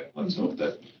enjoy it. Let's hope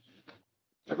that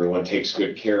everyone takes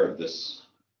good care of this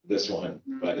one,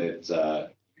 but it's,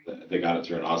 they got it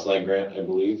through an Oslide grant, I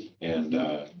believe, and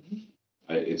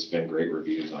it's been great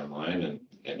reviews online and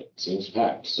it seems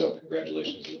packed. So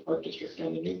congratulations to the Park District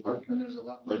on the new park, And there's a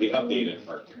lot more. or the updated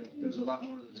park. There's a lot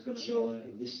more that's gonna go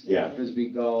in. Yeah. Frisbee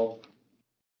golf,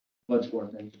 much more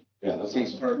things. Yeah, that's Skate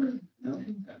awesome. park.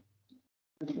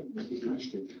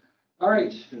 All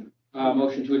right.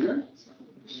 Motion to adjourn.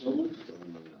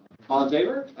 All in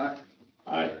favor?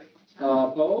 Aye.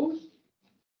 Opposed?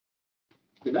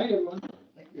 Good night, everyone.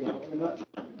 Thank you very much.